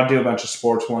 and then I'll do a bunch of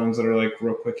sports ones that are like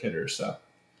real quick hitters. So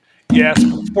yeah,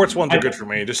 sports ones are good for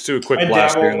me. Just do a quick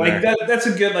blast here and like there. that's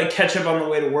a good like catch up on the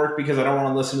way to work because I don't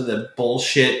want to listen to the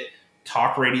bullshit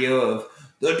talk radio of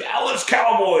the Dallas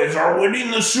Cowboys are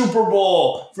winning the Super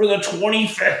Bowl for the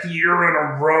 25th year in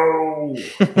a row.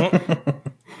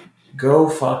 Go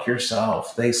fuck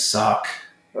yourself. They suck.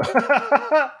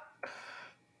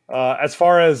 As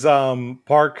far as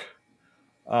park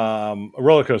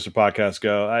roller coaster podcasts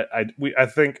go, I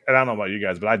think, and I don't know about you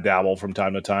guys, but I dabble from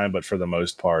time to time. But for the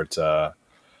most part, only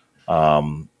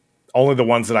the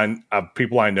ones that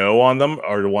people I know on them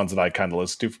are the ones that I kind of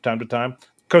listen to from time to time.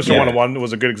 Coaster 101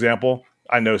 was a good example.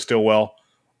 I know Stillwell.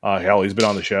 Hell, he's been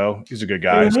on the show. He's a good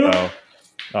guy. So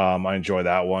I enjoy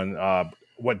that one.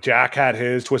 What Jack had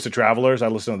his Twisted Travelers, I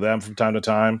listen to them from time to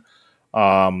time.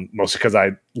 Mostly because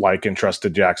I like and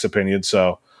trusted Jack's opinion,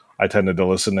 so I tended to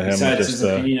listen to him. Besides his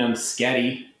opinion on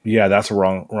Sketty. Yeah, that's a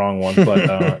wrong one,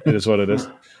 but it is what it is.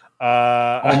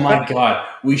 Oh my god,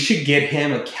 we should get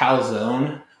him a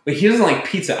calzone, but he doesn't like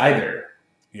pizza either.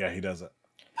 Yeah, he doesn't.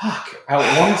 Fuck!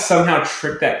 I want to somehow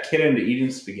trick that kid into eating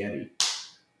spaghetti.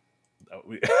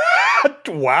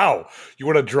 Wow, you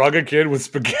want to drug a kid with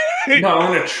spaghetti? No, I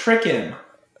want to trick him.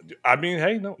 I mean,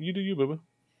 hey, no, you do you, boo boo.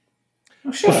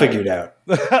 We'll figure it out.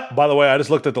 By the way, I just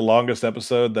looked at the longest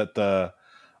episode that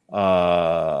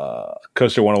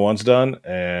Coaster 101's done,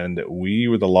 and we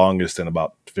were the longest in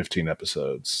about 15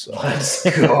 episodes. So. Let's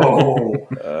go.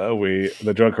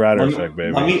 The drunk rider effect,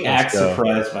 baby. Let me act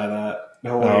surprised by that.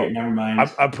 No, wait, never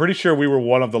mind. I'm pretty sure we were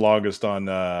one of the longest on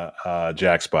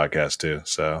Jack's podcast too.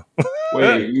 So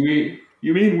wait,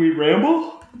 you mean we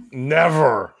ramble?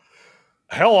 Never.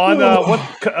 Hell on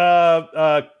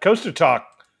Coaster Talk.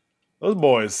 Those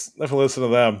boys, definitely listen to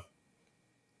them.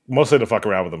 Mostly to fuck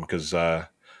around with them because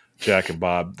Jack and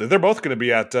Bob, they're both going to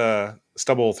be at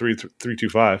Stubble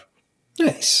 325.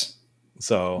 Nice.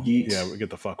 So, yeah, we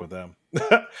get to fuck with them.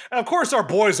 And, of course, our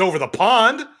boys over the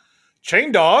pond,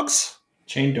 Chain Dogs.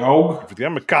 Chain Dog. With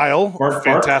them, Kyle, bark,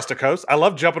 fantastic host. I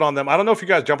love jumping on them. I don't know if you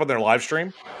guys jump on their live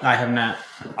stream. I have not.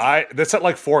 That's at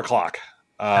like 4 o'clock.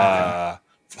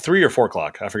 3 or 4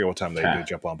 o'clock. I forget what time they do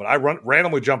jump on. But I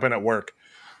randomly jump in at work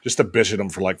just to bitch at them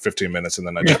for like 15 minutes, and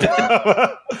then I jump.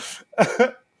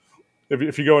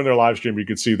 If you go in their live stream, you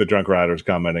can see the drunk riders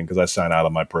commenting because I sign out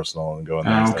of my personal and go in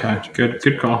there. Okay,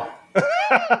 good call.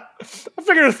 I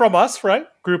figured it's from us, right?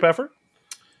 Group effort.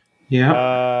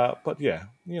 Yeah. But yeah,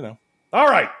 you know. All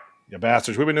right, you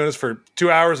bastards. We've been doing this for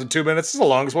 2 hours and 2 minutes. This is the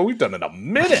longest one we've done in a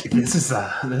minute. This is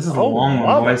a long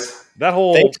one, boys. That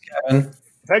whole Thanks, Kevin.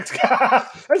 Thanks,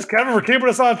 Kevin, for keeping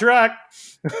us on track.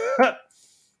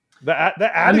 The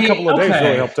added couple of days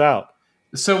really helped out.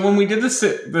 So when we did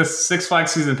the Six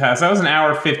Flags season pass, that was an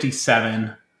hour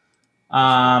 57.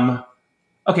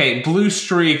 Okay, Blue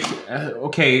Streak.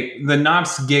 The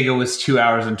Knott's Giga was 2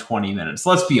 hours and 20 minutes.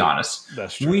 Let's be honest.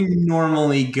 That's true. We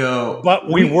normally go, but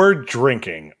we were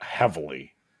drinking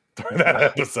heavily during that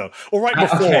episode. Well, right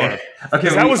before. Okay,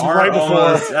 that was right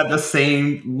before at the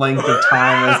same length of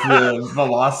time as the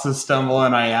Velocity-Stumble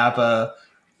and IAPA.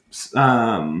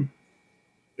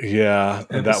 Yeah,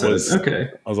 and that was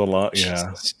a lot.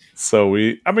 Yeah. Jesus. So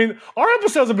our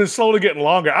episodes have been slowly getting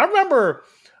longer. I remember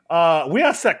we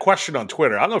asked that question on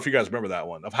Twitter. I don't know if you guys remember that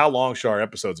one of how long should our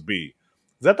episodes be.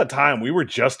 Because at the time we were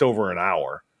just over an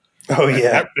hour. Oh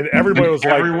yeah, and everybody was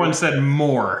like, everyone said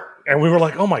more, and we were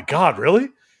like, oh my god, really?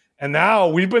 And now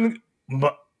we've been.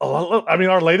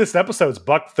 Our latest episodes: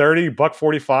 $130,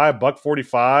 $145,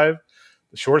 $145.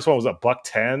 The shortest one was a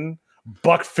 $110,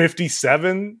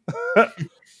 $157.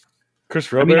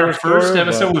 Chris Robert. Our first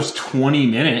episode was 20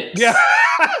 minutes. Yeah.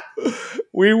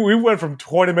 we went from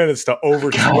 20 minutes to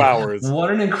over 2 hours.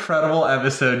 What an incredible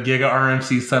episode. Giga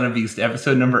RMC Son of Beast,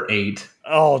 episode number 8.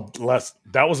 Oh,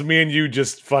 that was me and you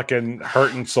just fucking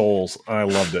hurting souls. And I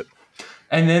loved it.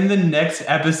 And then the next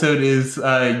episode is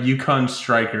Yukon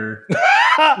Striker.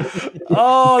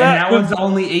 That one's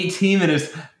only 18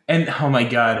 minutes. And oh my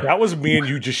god. That was me and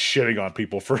you just shitting on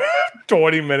people for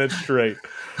 20 minutes straight.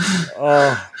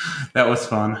 Oh, that was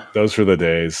fun. Those were the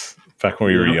days back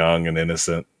when we were young and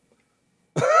innocent.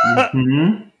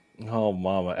 Mm-hmm. Oh,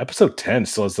 mama. Episode 10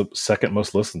 still has the second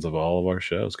most listens of all of our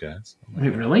shows, guys. Wait,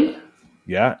 really?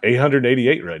 Yeah,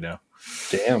 888 right now.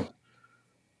 Damn.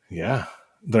 Yeah.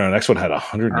 Then our next one had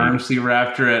 180. RMC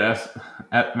Raptor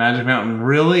at Magic Mountain.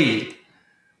 Really?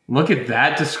 Look at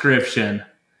that description.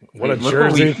 What a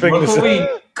Jersey thing to say. Look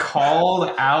what we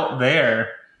called out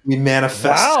there. We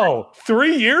manifested. Wow.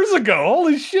 3 years ago.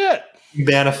 Holy shit. We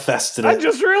manifested it. I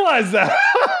just realized that.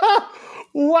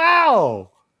 Wow.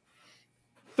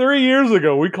 3 years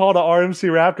ago, we called an RMC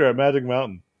Raptor at Magic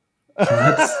Mountain.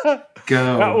 Let's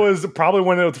go. That was probably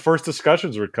when the first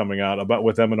discussions were coming out about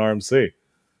with them and RMC.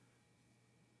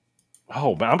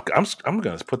 Oh man, I'm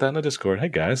gonna put that in the Discord. Hey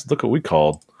guys, look what we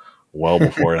called well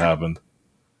before it happened.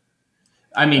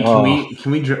 I mean,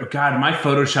 can we? God, my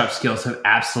Photoshop skills have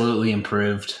absolutely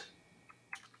improved.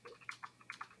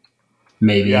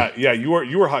 Maybe. Yeah. You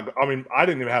were hot. I mean, I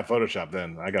didn't even have Photoshop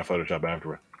then. I got Photoshop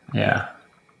afterward. Yeah.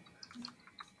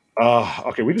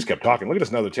 Okay, we just kept talking. Look at this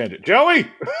another tangent. Joey!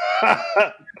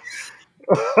 I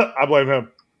blame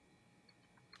him.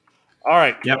 All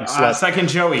right. Yep. Second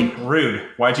Joey. Rude.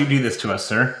 Why'd you do this to us,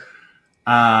 sir?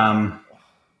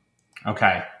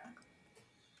 Okay.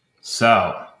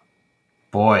 So,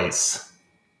 boys.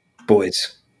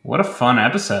 What a fun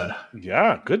episode.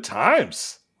 Yeah, good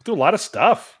times. Do a lot of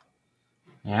stuff.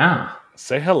 Yeah.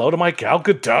 Say hello to my gal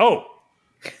Godot.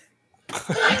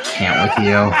 I can't with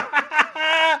you.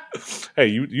 Hey,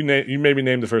 you made me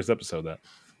name the first episode that.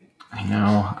 I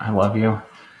know. I love you.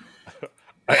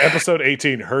 Episode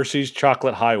 18, Hershey's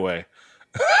Chocolate Highway.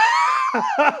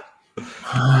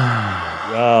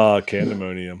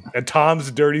 Candemonium. And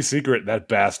Tom's dirty secret, that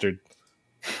bastard.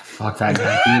 Fuck that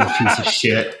guy. He's a piece of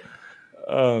shit.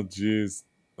 Oh, jeez.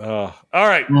 All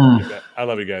right. I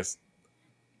love you guys.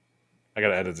 I got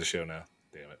to edit the show now.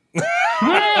 Damn it.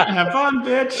 Have fun,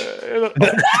 bitch.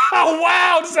 Oh,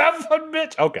 wow. Just have fun,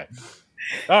 bitch. Okay.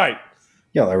 All right.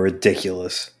 Y'all are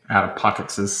ridiculous. Out of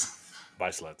pocketses. Bye,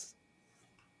 sluts.